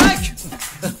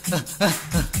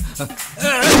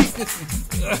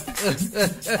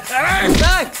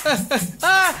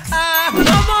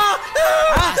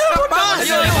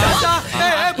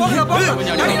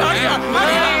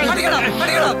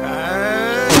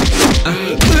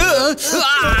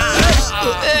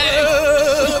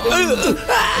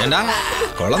 ஏண்டா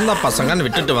குழந்தை பசங்கன்னு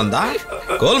விட்டுட்டு வந்தா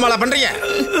கோல்மாலா பண்றீங்க?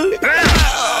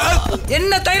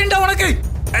 என்ன தைரியண்டா உனக்கு?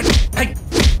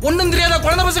 ஒண்ணும் தெரியாத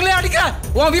குழந்தை பசங்களே அடிக்கிற.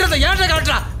 உன் வீரத்தை ஏன்டா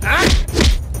காட்டுறா?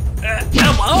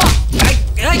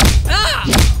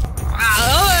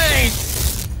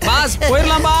 பாஸ்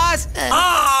போயிடலாம் பாஸ்.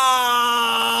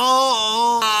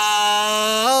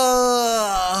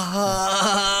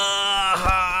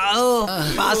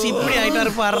 பாஸ் இப்படி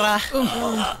ஆயிட்டாரு பாடுறா.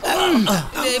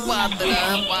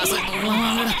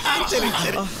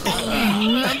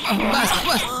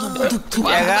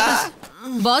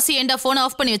 பாஸ் ஏண்டா போன்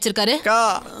ஆஃப் பண்ணி வச்சிருக்காரு?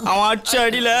 அவன் அடிச்ச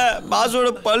அடியில பாஸோட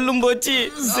பல்லும் போச்சு,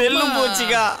 செல்லும்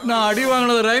போச்சுக்கா. நான் அடி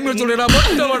வாங்கினது ரைம் சொல்லிடா.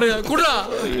 போட்டு வாடுங்க குடுடா.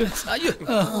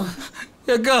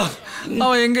 ஏக்கா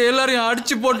அவன் எங்க எல்லாரையும்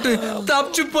அடிச்சு போட்டு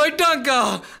தப்பிச்சு போயிட்டான்க்கா.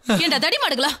 ஏண்டா தடி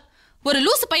மாடுங்களா, ஒரு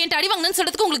லூசு பையன் அடி வாங்கணும்னு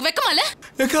சொல்றதுக்கு உங்களுக்கு வெக்கமா இல்ல?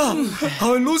 ஏக்கா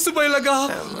அவன் லூசு பையலக்கா,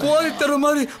 போய் தர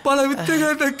மாதிரி பல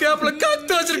வித்தைகளை கேப்ல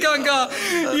காத்து வச்சிருக்காங்க.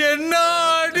 என்ன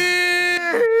அடி.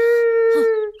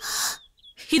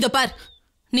 இத பார்,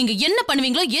 நீங்க என்ன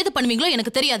பண்ணுவீங்களோ ஏது பண்ணுவீங்களோ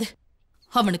எனக்கு தெரியாது.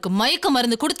 அவனுக்கு மயக்க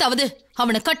மருந்து கொடுத்தாவது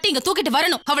அவனை கட்டி இங்க தூக்கிட்டு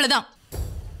வரணும், அவ்வளவுதான்.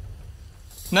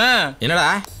 என்னடா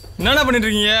என்னடா பண்ணிட்டு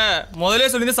இருக்கீங்க? முதல்ல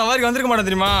சொல்லி சவாரிக்கு வந்திருக்க மாட்டேன்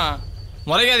தெரியுமா?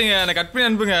 முறைக்காதீங்க, என்ன கட் பண்ணி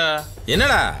அனுப்புங்க.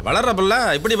 என்னடா வளர்ற புள்ள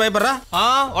இப்படி பயப்படுறா?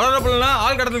 வளர்ற புள்ள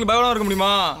ஆள் கடத்தலுக்கு பயப்படாம இருக்க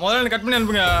முடியுமா? முதல்ல என்ன கட் பண்ணி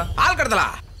அனுப்புங்க. ஆள் கடத்தலா?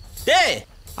 டேய்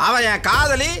அவன் என்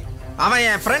காதலி, அவன்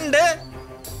என் ஃப்ரெண்டு,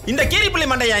 இந்த கீரிப்புள்ளி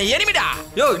மண்டை என் எனிமிடா.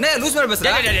 யோ என்ன லூஸ் மாதிரி பேசுற?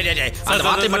 அந்த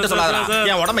வார்த்தை மட்டும் சொல்லாதடா.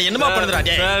 என் உடம்ப என்னமா பண்ணுதுடா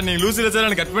டேய். சார் நீ லூஸ் இல்ல சார்,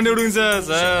 என்ன கட் பண்ணி விடுங்க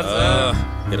சார். சார்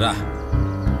இருடா.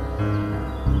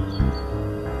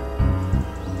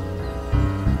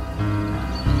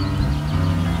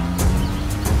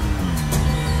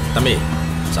 தம்பி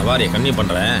சவாரியை கண்ணி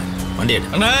பண்றேன், வண்டி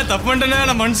எடு. அண்ணா தப்பு பண்ணிட்டேண்ணே,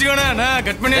 நான் மனுஷிக்கோண்ணே. அண்ணா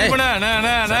கட் பண்ணி அனுப்புண்ணே. அண்ணா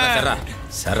அண்ணா அண்ணா. சர்ரா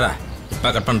சர்ரா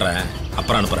இப்ப கட் பண்றேன்,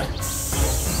 அப்புறம் அனுப்புறேன்.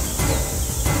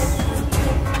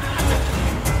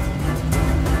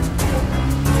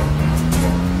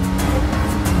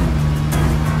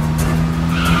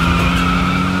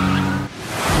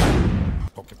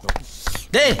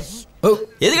 டேய்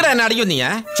எதுக்குடா என்ன அடிக்க வந்தீங்க?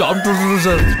 சாப்பிட்டு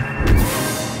சார்.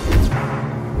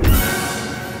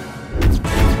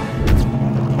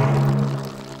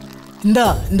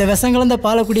 இந்த விஷம் கலந்த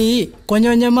பாலை குடி,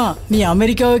 கொஞ்சம் கொஞ்சமா நீ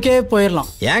அமெரிக்காவுக்கே போயிடலாம்.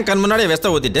 ஏன் கண் முன்னாடி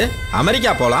விஷத்தை ஊத்திட்டு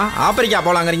அமெரிக்கா போலாம் ஆப்பிரிக்கா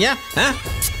போலாங்கிறீங்க?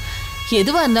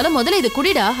 எதுவா இருந்தாலும் முதல்ல இது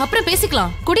குடிடா, அப்புறம்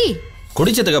பேசிக்கலாம். குடி.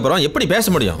 குடிச்சதுக்கு அப்புறம் எப்படி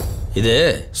பேச முடியும்? இது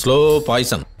ஸ்லோ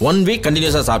பாய்சன். 1 வீக்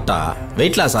கண்டினியூஸா சாப்பிட்டா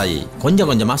வெயிட் லாஸ் ஆகி கொஞ்சம்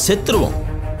கொஞ்சமா செத்துருவோம்.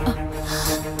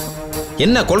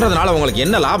 என்ன கொல்றதுனால உங்களுக்கு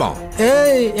என்ன லாபம்?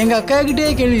 ஏய், எங்க அக்கா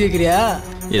கிட்டே கேள்வி கேட்கிறியா?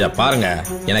 இத பாருங்க,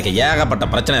 எனக்கு ஏகப்பட்ட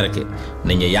பிரச்சனை இருக்கு.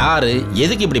 நீங்க யாரு,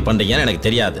 எதுக்கு இப்படி பண்றீங்கன்னு எனக்கு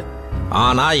தெரியாது.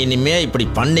 ஆனா இனிமே இப்படி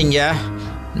பண்ணீங்க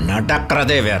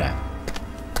நடக்கிறதே வேற.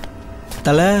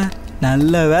 தல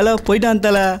நல்ல வேலை போயிட்டான்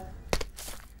தல.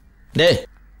 டேய்,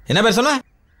 என்ன பேர் சொன்ன?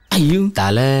 ஐயோ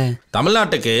தலை.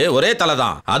 தமிழ்நாட்டுக்கு ஒரே தலை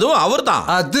தான், அதுவும் அவர் தான்.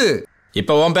 அது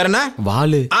இப்ப உன் பேர் என்ன?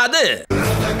 வாலு. அது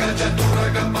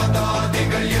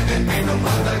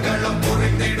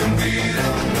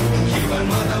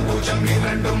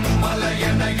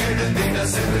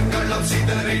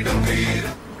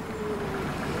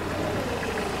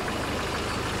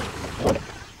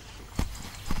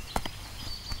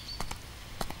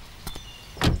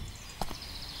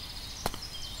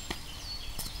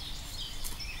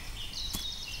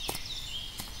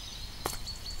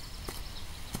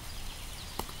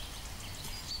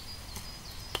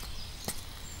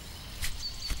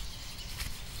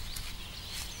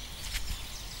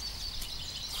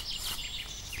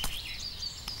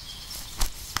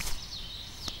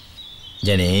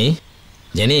Jenny,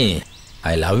 Jenny,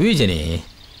 I love you Jenny.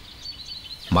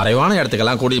 மறைவான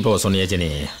இடத்துக்கெல்லாம் கூட்டிகிட்டு போக சொன்னியே ஜெனி.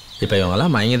 இப்போ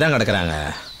இவங்கெல்லாம் மயங்கி தான் கிடக்குறாங்க.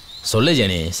 சொல்லு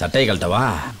ஜெனி, சட்டையை கழட்டவா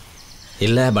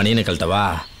இல்லை பனியனை கழட்டவா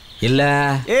இல்லை?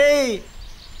 ஏய்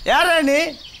யாரா நீ?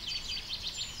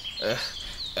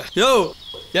 யோ,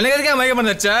 எனக்கு எதுக்கா மயக்க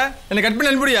பண்ணச்சா? என்னை கட்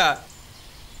பண்ணி அனுப்பிடியா?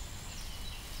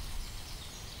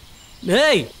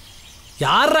 ஏய்,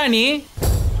 யாரா நீ?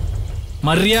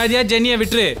 மரியாதையா ஜெனியை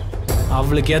விட்டுரு.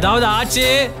 அவளுக்கு ஏதாவது ஆச்சு.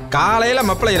 காலையில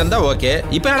மப்பள இருந்தா ஓகே,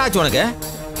 இப்ப என்ன ஆச்சு உனக்கு?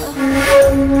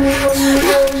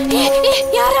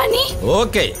 யாரா நீ?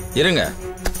 ஓகே இருங்க,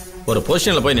 ஒரு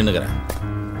பொசிஷன்ல போய் நின்னுக்கிறேன்.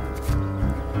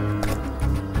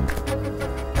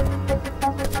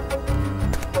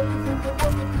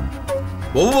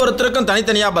 ஒவ்வொருத்தருக்கும்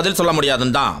தனித்தனியா பதில் சொல்ல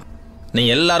முடியாதுன்னு தான் நீ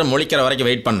எல்லாரும் முழிக்கிற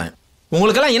வரைக்கும் வெயிட் பண்ண.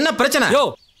 உங்களுக்கெல்லாம் என்ன பிரச்சனை? யோ,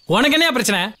 உனக்கு என்ன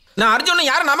பிரச்சனை? நான் அர்ஜுன்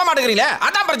யாரும் நம்ப மாட்டேங்கிறீங்களே,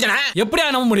 அதான் பிரச்சனை.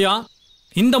 எப்படியா நம்ப முடியும்?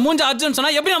 இந்த மூஞ்ச அர்ஜுன்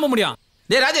சொன்னா எப்படி நம்ப முடியும்?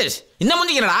 டேய் ராஜேஷ், இந்த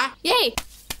மூஞ்சிக்கிறடா. ஏய்,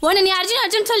 உன்னை நீ அர்ஜுன்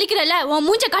அர்ஜுன் சொல்லிக்கிறல்ல, உன்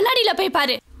மூஞ்ச கண்ணாடியில போய்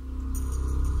பாரு.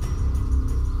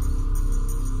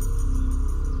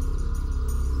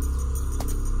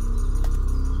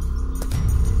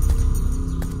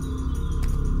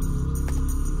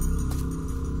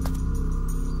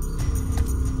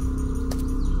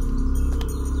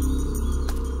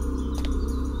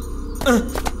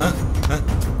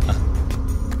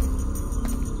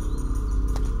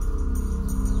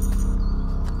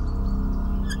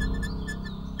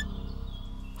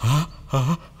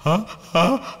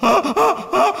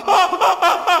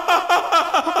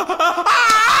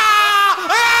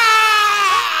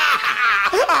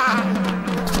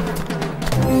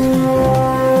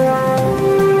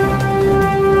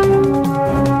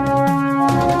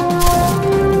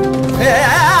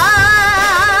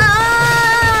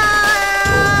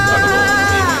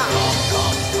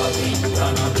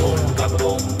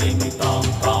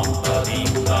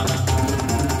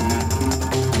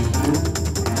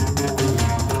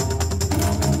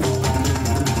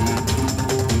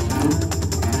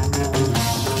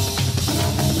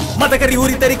 மதகரி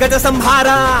உரித்தறி கஜ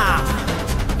சம்ஹாரா,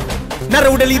 நர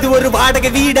உடல் இது ஒரு வாடகை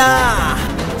வீடா,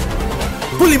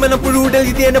 புலிமன புழு உடல்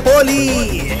இது என்ன போலி,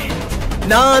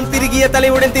 நான் திருகிய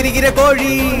தலையுடன் திரிகிற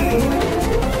கோழி,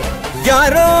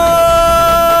 யாரோ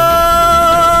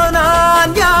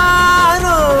நான்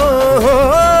யாரோ,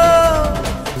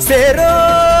 சேரோ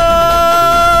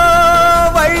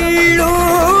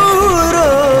வள்ளூரோ,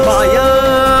 மாயா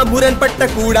முரண்பட்ட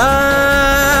கூடா,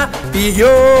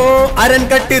 ஐயோ அரண்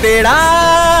கட்டுதேடா,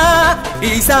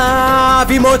 ஈசா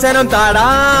விமோசனம் தாடா,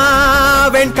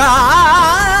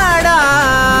 வெண்காடா.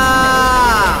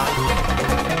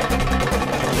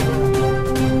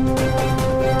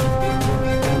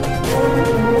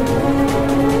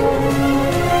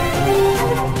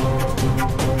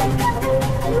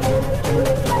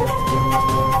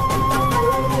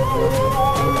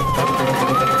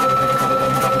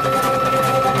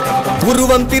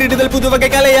 உருவம் திருடுதல் புது வகை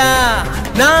கலையா,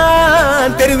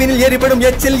 நான் தெருவினில் எரிபடும்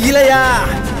எச்சில் இலையா,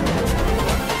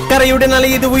 கரையுடன்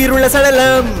அலையுது உயிருள்ள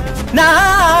சடலம்,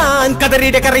 நான்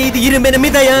கதறிட கரையுது இரும்பென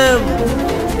மிதயம்,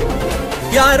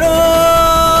 யாரோ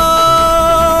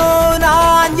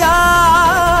நான்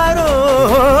யாரோ,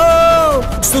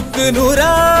 சுக்கு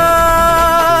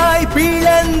நூறாய்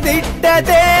பிளந்திட்ட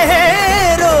தேகம்,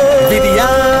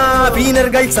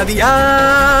 வீணர்கள் சதியா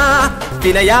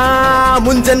வினையா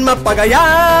முன்ஜன்ம பகையா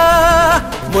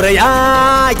முறையா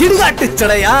இடுகாட்டு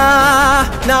சடையா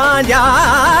நான்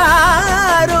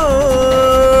யாரோ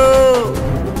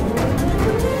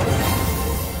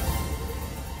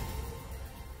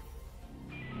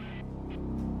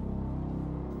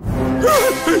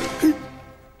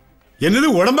என்னது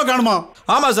உடம்ப காணுமா?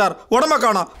 ஆமா சார், உடம்ப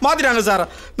காணோம், மாத்திட்டாங்க சார்.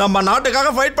 நம்ம நாட்டுக்காக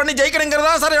ஃபைட் பண்ணி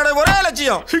ஜெயிக்கணுங்கிறதா சார் என்னோட ஒரே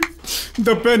லட்சியம்.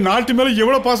 இந்த பேர் நாட்டு மேல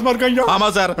எவ்வளவு பாசமா இருக்காங்க. ஆமா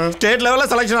சார், ஸ்டேட் லெவல்ல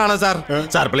செலக்ஷன் ஆன சார்.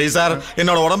 சார் ப்ளீஸ் சார்,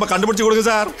 என்னோட உடம்ப கண்டுபிடிச்சு கொடுங்க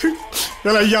சார்.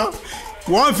 ஐயா,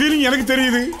 உன் ஃபீலிங் எனக்கு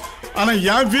தெரியுது, ஆனா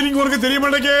என் ஃபீலிங் உனக்கு தெரிய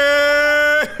மாட்டேங்க.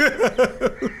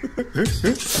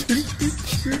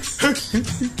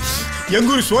 எங்க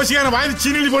ஒரு சோசியான வாயில்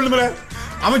சீனி போடணும்ல,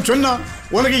 அவன் சொன்னான்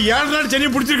உனக்கு 7 நாள்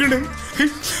சென்னையை பிடிச்சிருக்குன்னு.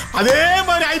 அதே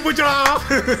மாதிரி ஆகி போச்சுடா.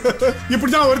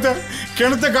 இப்படிதான் ஒருத்தன்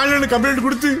கிணத்த காலையில கம்ப்ளைண்ட்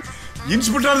கொடுத்து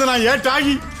இன்ஸ்பெக்டர் நான்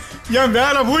ஏட்டாகி என்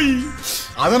வேலை போய்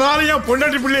அதனால என்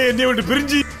பொண்டாட்டி பிள்ளை என்னை விட்டு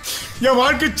பிரிஞ்சு என்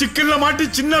வாழ்க்கை சிக்கல்ல மாட்டி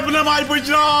சின்ன பிள்ளை ஆகி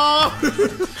போச்சுடா.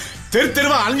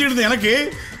 தெருவா அழிஞ்சிட்டு எனக்கு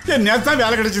என் நேரத்தான்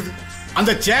வேலை கிடைச்சது.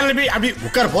 அந்த சேனல் போய் அப்படி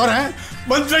உட்கார போறேன்,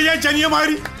 வந்துயா சனிய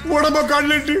மாதிரி உடம்ப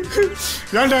காலிட்டு.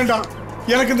 வேண்டாண்டா,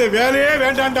 எனக்கு இந்த வேலையே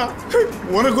வேண்டாண்டா.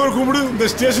 உனக்கு ஒரு கும்பிடு, இந்த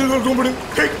ஸ்டேஷனுக்கு ஒரு கும்பிடு.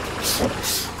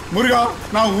 முருகா,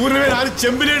 நான் ஊர்லவே 4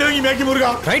 செம்பிலேடு வாங்கி மேய்க்க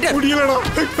முருகா. முடியலடா,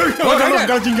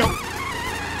 கழிச்சிங்க.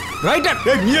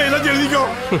 நீ எல்லாத்தையும் எழுதிக்கோ.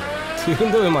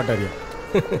 திருந்தவே மாட்டாரியா?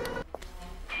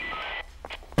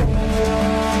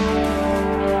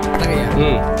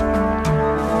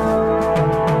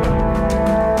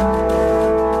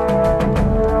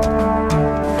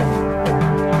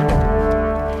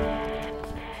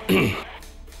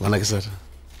 வணக்கம் சார்.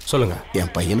 சொல்லுங்க.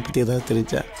 என் பையனை பத்தி ஏதாவது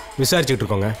தெரிஞ்சா? விசாரிச்சுட்டு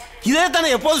இருக்கோங்க. இதே தானே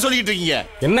எப்போது சொல்லிட்டு இருக்கீங்க?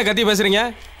 என்ன கத்தி பேசுறீங்க?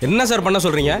 என்ன சார் பண்ண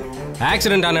சொல்றீங்க?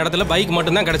 ஆக்சிடென்ட் ஆன இடத்துல பைக்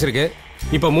மட்டும்தான் கிடைச்சிருக்கு.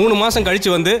 இப்போ 3 மாசம் கழிச்சு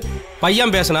வந்து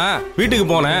பையன் பேசினா வீட்டுக்கு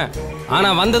போனேன், ஆனா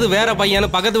வந்தது வேற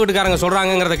பையன் பக்கத்து வீட்டுக்காரங்க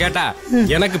சொல்றாங்கிறத கேட்டா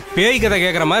எனக்கு பேய் கதை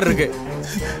கேட்குற மாதிரி இருக்கு.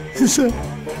 சார்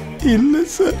இல்ல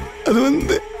சார், அது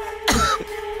வந்து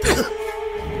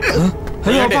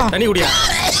தண்ணி குடியா?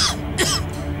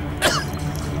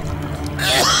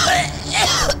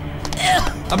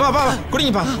 அப்பா அப்பா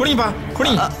குடிங்கப்பா, குடிங்கப்பா,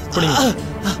 குடிங்க குடிங்க.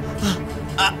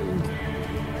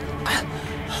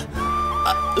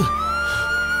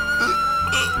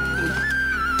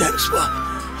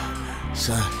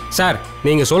 சார்,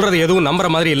 நீங்க சொல்றது எதுவும் நம்புற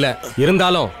மாதிரி இல்ல.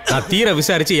 இருந்தாலும் நான் தீர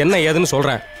விசாரிச்சு என்ன ஏதுன்னு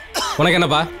சொல்றேன். உனக்கு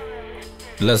என்னப்பா?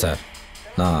 இல்ல சார்,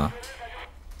 நான்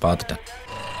பார்த்துட்டேன்.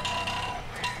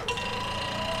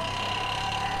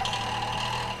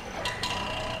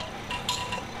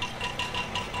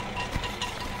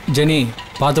 ஜெனி,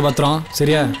 பார்த்து பத்திரம்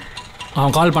சரியா?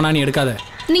 அவன் கால் பண்ணா நீ எடுக்காத.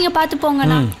 நீங்க பார்த்து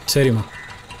போங்கண்ணா. சரிம்மா.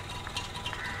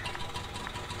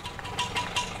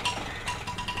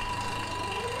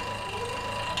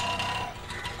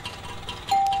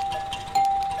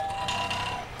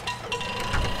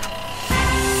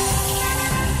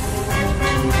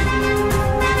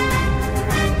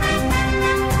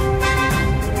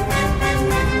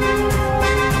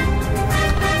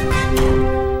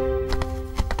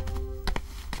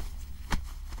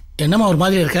 என்னம்மா ஒரு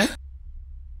மாதிரி இருக்க?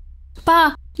 பா,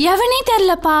 எவனே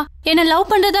தெரியலப்பா. என்ன லவ்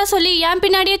பண்றதா சொல்லி என்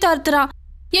பின்னாடியே துரத்துறான்.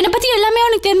 என்னை பத்தி எல்லாமே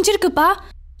அவனுக்கு தெரிஞ்சிருக்குப்பா.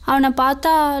 அவனை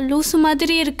பார்த்தா லூசு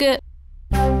மாதிரி இருக்கு.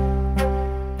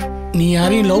 நீ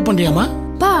யாரையும் லவ் பண்றியாமா?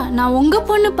 பா, நான் உங்க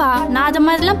பொண்ணுப்பா. நான் அத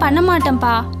மாதிரிலாம் பண்ண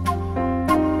மாட்டேன்ப்பா.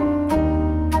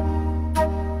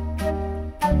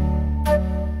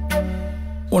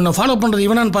 உன்னை ஃபாலோ பண்றது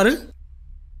இவனான்னு பாரு.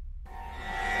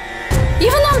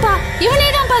 இவன்தான்ப்பா, இவனே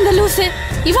தான்ப்பா அந்த லூசு.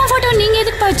 இவன் போட்டோ நீங்க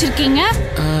எதுக்கு வச்சிருக்கீங்க?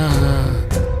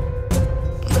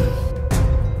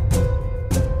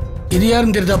 இது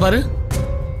யாருன்னு தெரியுதா பாரு.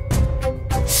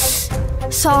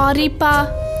 சாரிப்பா,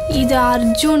 இது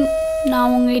அர்ஜுன்.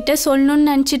 நான் உங்ககிட்ட சொல்லணும்னு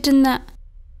நினைச்சிட்டு இருந்தேன்.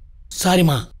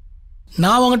 சாரிம்மா,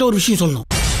 நான் உங்ககிட்ட ஒரு விஷயம் சொல்லணும்.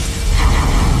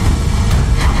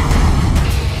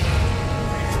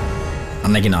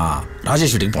 அன்னைக்கு நான்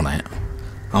ராஜேஷ் வீட்டுக்கு போனேன்.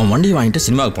 அவன் வண்டி வாங்கிட்டு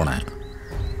சினிமாவுக்கு போனேன்.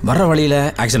 வர்ற வழியில்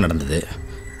ஆக்சிடென்ட் நடந்தது.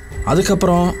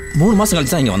 அதுக்கப்புறம் 3 மாதம்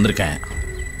கழிச்சு தான் இங்கே வந்திருக்கேன்.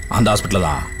 அந்த ஹாஸ்பிட்டலில்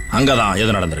தான், அங்கே தான்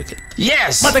எது நடந்திருக்கு.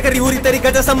 எஸ், மதகரி ஊரி தரி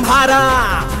கஜ சம்ஹாரா.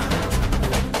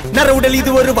 நர உடல்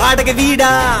இது ஒரு வாடகை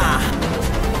வீடா.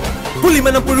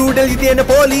 புலிமன புழு உடல் இது என்ன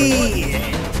போலி.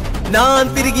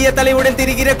 நான் திருகிய தலையுடன்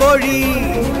திரிகிற கோழி.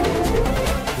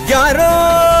 யாரோ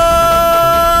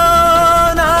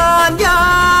நான்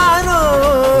யாரோ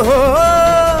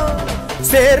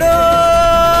சேரோ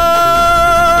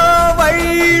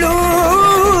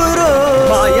வள்ளூரோ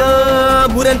மாயா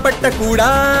முரண்பட்ட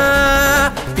கூடா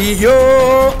பியோ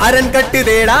அரண்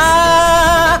கட்டுதேடா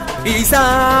ஈசா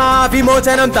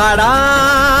விமோசனம் தாடா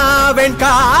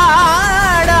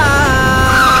வெண்காடா.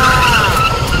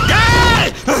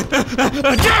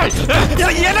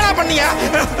 என்னடா பண்ணீங்க?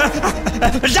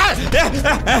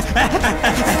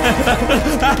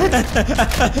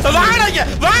 வாங்கடாங்க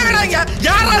வாங்கடாங்க.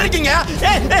 யாரா இருக்கீங்க?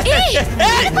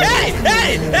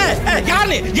 யார்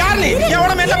நீ? என்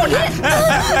உடம்பு என்ன பண்ண?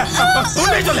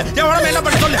 உண்மை சொல்லு. என் உடம்பு என்ன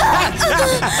பண்ண சொல்லு.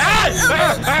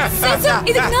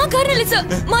 இதுக்கு நான் காரணம் இல்ல சார்.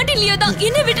 மார்ட்டின் லியோ தான்.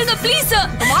 என்ன விட்டுருங்க ப்ளீஸ் சார்.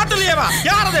 மார்ட்டின் லியோவா?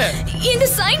 யார் அது? இந்த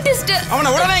சயின்டிஸ்ட். அவனை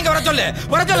உடனே இங்க வர சொல்லு.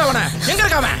 வர சொல்லு அவனை. எங்க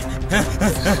இருக்க அவன்?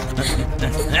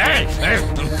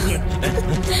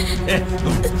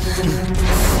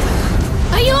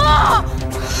 ஐயோ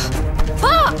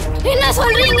பா, என்ன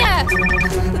சொல்றீங்க?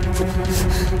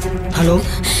 ஹலோ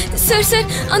சார் சார்,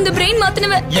 அந்த பிரெயின்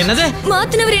மாத்துனவர். என்னது?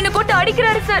 மாத்துனவர் என்ன போட்டு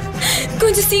அடிக்கிறாரு சார்.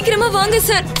 கொஞ்சம் சீக்கிரமா வாங்க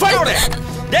சார்.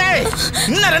 டேய்,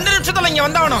 இன்னும் 2 நிமிஷத்துல இங்க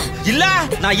வந்தாவணும். இல்ல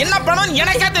நான் என்ன பண்ணணும்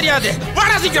எனக்கே தெரியாது.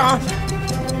 வாடா சீக்கிரம்.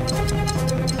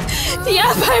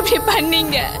 ஏப்பா இப்படி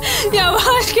பண்ணீங்க? என்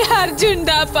வாழ்க்கை அர்ஜுன்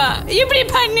தாப்பா. இப்படி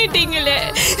பண்ணிட்டீங்களே.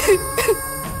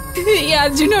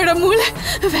 அர்ஜுனோட மூளை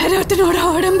வேற ஒருத்தனோட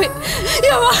உடம்பு.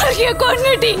 என் வாழ்க்கைய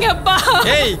கொன்னுட்டீங்கப்பா.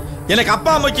 ஏய், எனக்கு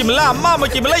அப்பா முக்கியம் இல்ல, அம்மா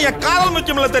முக்கியம் இல்ல, என் காதல்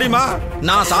முக்கியம் இல்ல தெரியுமா?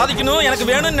 நான் சாதிக்கணும், எனக்கு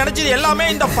வேணும்னு நினைச்சது எல்லாமே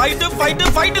இந்த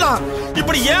ஃபைட் தான்.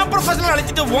 இப்படி ஏன் ப்ரொஃபஷனல்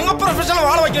அழைச்சிட்டு உங்க ப்ரொஃபஷனல்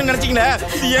வாழ வைக்கணும்னு நினைச்சீங்களே,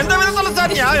 இது எந்த விதத்துல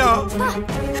சார் நியாயம்?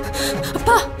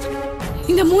 அப்பா,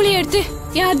 இந்த மூளையை எடுத்து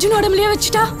என் அர்ஜுன் உடம்புலயே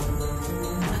வச்சுட்டா.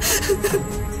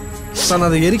 சார்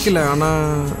அதை எரிக்கல. ஆனா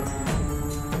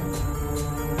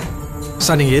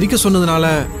சார் நீங்க எரிக்க சொன்னதுனால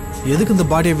எதுக்கு இந்த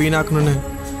பாடியை வீணாக்கணும்னு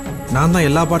நான் தான்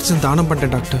எல்லா பார்ட்ஸையும் தானம்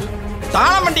பண்ணிட்டேன் டாக்டர்.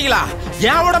 தானம் பண்ணிட்டீங்களா?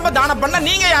 என் உடம்ப தானம் பண்ண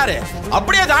நீங்க யாரு?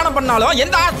 அப்படியே தானம் பண்ணாலும்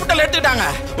எந்த ஹாஸ்பிட்டல் எடுத்துக்கிட்டாங்க?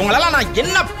 உங்களெல்லாம் நான்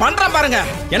என்ன பண்றேன் பாருங்க.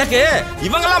 எனக்கு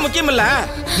இவங்கெல்லாம் முக்கியம் இல்ல,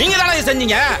 நீங்க தானே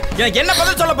செஞ்சீங்க. எனக்கு என்ன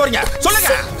பதில் சொல்ல போறீங்க? சொல்லுங்க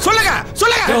சொல்லுங்க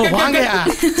சொல்லுங்க. வாங்கயா.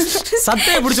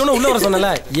 சட்டையை பிடிச்சோன்னு உள்ள வர சொன்னல.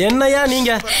 என்னையா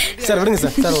நீங்க? சார் விடுங்க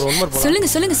சார். சார் ஒரு ஒன் மோர். சொல்லுங்க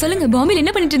சொல்லுங்க சொல்லுங்க. பாம்பேல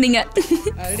என்ன பண்ணிட்டு இருந்தீங்க?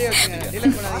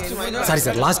 Sorry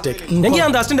sir, last take. எங்க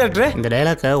அந்த அசிஸ்டன்ட் டைரக்டர்? இந்த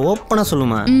டயலாக ஓப்பனா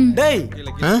சொல்லுமா? டேய்,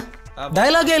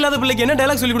 டயலாகே இல்லாத பிள்ளைக்கு என்ன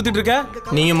டயலாக் சொல்லி கொடுத்துட்டு இருக்க?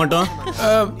 நீங்க மட்டும்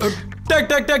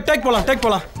டேக்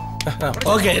போலாம்.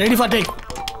 Okay, ready for take.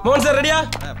 மோகன் சார் ரெடியா?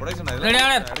 Ready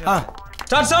honour.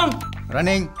 Start sound.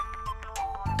 Running.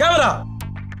 Camera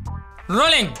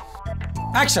rolling.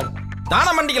 Action.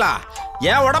 தானம் பண்ணிட்டீங்களா?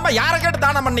 என் உடம்ப யாரை கேட்டு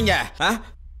தானம் பண்ணீங்க?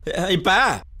 இப்ப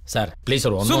சார் ப்ளீஸ்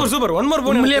ஒரு சூப்பர் ஒன் மோர்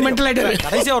உண்மையிலே மென்டல் ஆயிட்டாரு.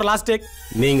 கடைசியா ஒரு லாஸ்ட் டேக்.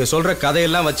 நீங்க சொல்ற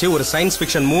கதையெல்லாம் வச்சு ஒரு சயின்ஸ்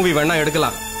ஃபிக்ஷன் மூவி வேணா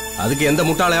எடுக்கலாம். அதுக்கு எந்த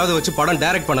முட்டாளையாவது வச்சு படம்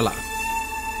டைரக்ட் பண்ணலாம்.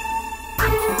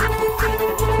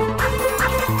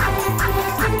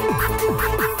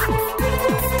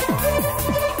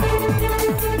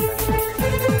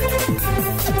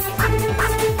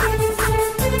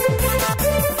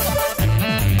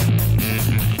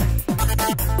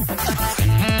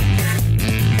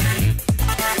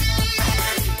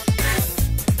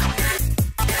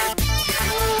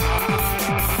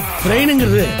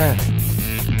 பிரெயினுங்கிறது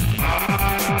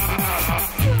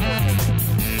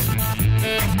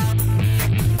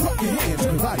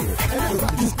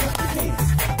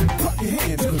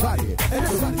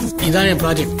இதான் என்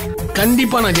ப்ராஜெக்ட்.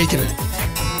 கண்டிப்பா நான் ஜெயிச்சிருவேன்.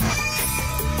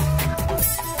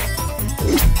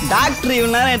 டாக்டர்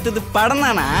இவ்வளவு நேரம் எடுத்தது படம்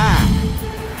தானா?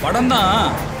 படம் தான்.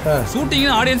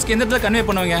 ஷூட்டிங் ஆடியன்ஸ்க்கு எந்த இடத்துல கன்வே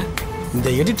பண்ணுவீங்க? இந்த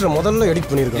எடிட்டர் முதல்ல எடிட்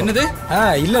பண்ணிருக்கோம். என்னது?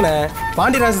 இல்லண்ணே,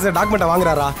 பாண்டியராஜன் சார் டாக்குமெண்ட்டை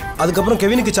வாங்குறாரா, அதுக்கப்புறம்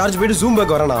கெவினுக்கு சார்ஜ் போயிட்டு ஜூம்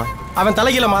பேக் வரானா, அவன்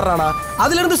தலைகீழ மாறுறானா,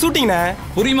 அதுல இருந்து ஷூட்டிங்ண்ணே.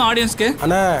 புரியுமா ஆடியன்ஸ்க்கு?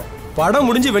 அண்ணா படம்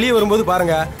முடிஞ்சு வெளியே வரும்போது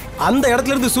பாருங்க, அந்த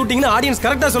இடத்துல இருந்து ஷூட்டிங்னு ஆடியன்ஸ்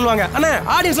கரெக்டா சொல்லுவாங்க. அண்ணா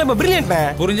ஆடியன்ஸ்ல இப்ப பிரில்லியன்ட்ண்ணே.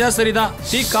 புரிஞ்சா சரிதான்.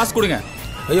 காசு கொடுங்க.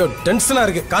 ஐயோ டென்ஷனா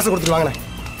இருக்கு, காசு கொடுத்துட்டு வாங்கண்ணே.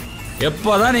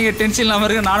 எப்போதான் நீங்க டென்ஷன் இல்லாம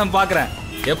இருக்க நானும் பாக்குறேன்.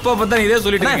 எப்போ பார்த்தா இதே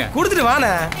சொல்லிட்டு இருக்கீங்க. கொடுத்துட்டு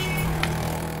வாண்ணே.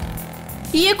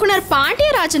 இயக்குனர்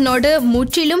பாண்டியராஜனோடு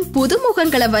முற்றிலும்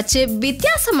புதுமுகங்களை வச்சு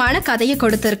வித்தியாசமான கதையை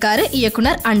கொடுத்திருக்காரு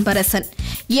இயக்குனர் அன்பரசன்.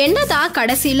 என்னதான்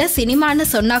கடைசியில சினிமான்னு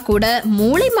சொன்னா கூட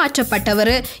மூளை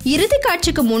மாற்றப்பட்டவர் இறுதி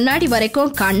காட்சிக்கு முன்னாடி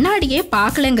வரைக்கும் கண்ணாடியே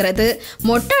பார்க்கலங்கிறது,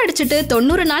 மொட்டை அடிச்சுட்டு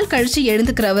 90 நாள் கழிச்சு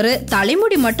எழுந்துக்கிறவரு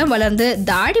தலைமுடி மட்டும் வளர்ந்து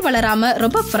தாடி வளராம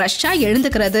ரொம்ப ஃப்ரெஷ்ஷா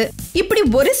எழுந்துக்கிறது, இப்படி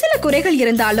ஒரு சில குறைகள்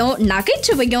இருந்தாலும்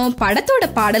நகைச்சுவையும் படத்தோட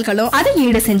பாடல்களும் அதை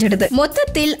ஈடு செஞ்சிடுது.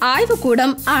 மொத்தத்தில் ஆய்வு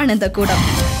கூடம் ஆனந்த கூடம்.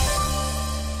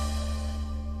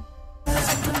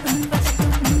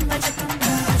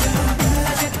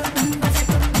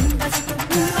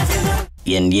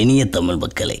 என் இனிய தமிழ்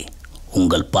மக்களே,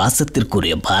 உங்கள்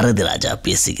பாசத்திற்குரிய பாரதி ராஜா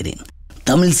பேசுகிறேன்.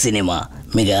 தமிழ் சினிமா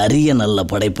மிக அரிய நல்ல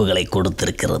படைப்புகளை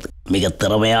கொடுத்திருக்கிறது. மிக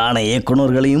திறமையான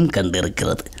இயக்குநர்களையும்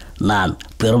கண்டிருக்கிறது. நான்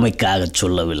பெருமைக்காக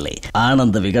சொல்லவில்லை.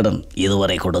 ஆனந்த விகடன்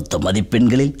இதுவரை கொடுத்த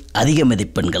மதிப்பெண்களில் அதிக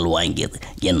மதிப்பெண்கள் வாங்கியது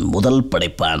என் முதல்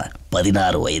படைப்பான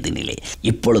 16 வயதினிலே.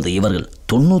 இப்பொழுது இவர்கள்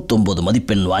 99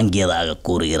 மதிப்பெண் வாங்கியதாக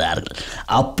கூறுகிறார்கள்.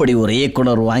 அப்படி ஒரு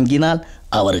இயக்குனர் வாங்கினால்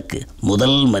அவருக்கு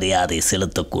முதல் மரியாதை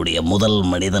செலுத்தக்கூடிய முதல்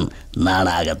மனிதன்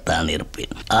நானாகத்தான்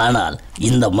இருப்பேன். ஆனால்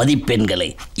இந்த மதிப்பெண்களை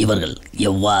இவர்கள்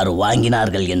எவ்வாறு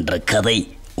வாங்கினார்கள் என்ற கதை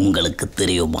உங்களுக்கு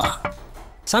தெரியுமா?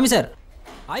 சாமி சார்,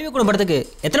 ஆய்வு கூடம் படத்துக்கு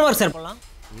எத்தனை மார்க் சார் போடலாம்?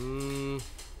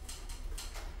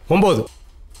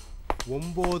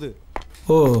 9.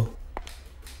 ஓ,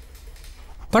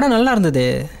 படம் நல்லா இருந்தது,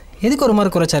 எதுக்கு ஒரு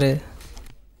மார்க் குறைச்சாரு?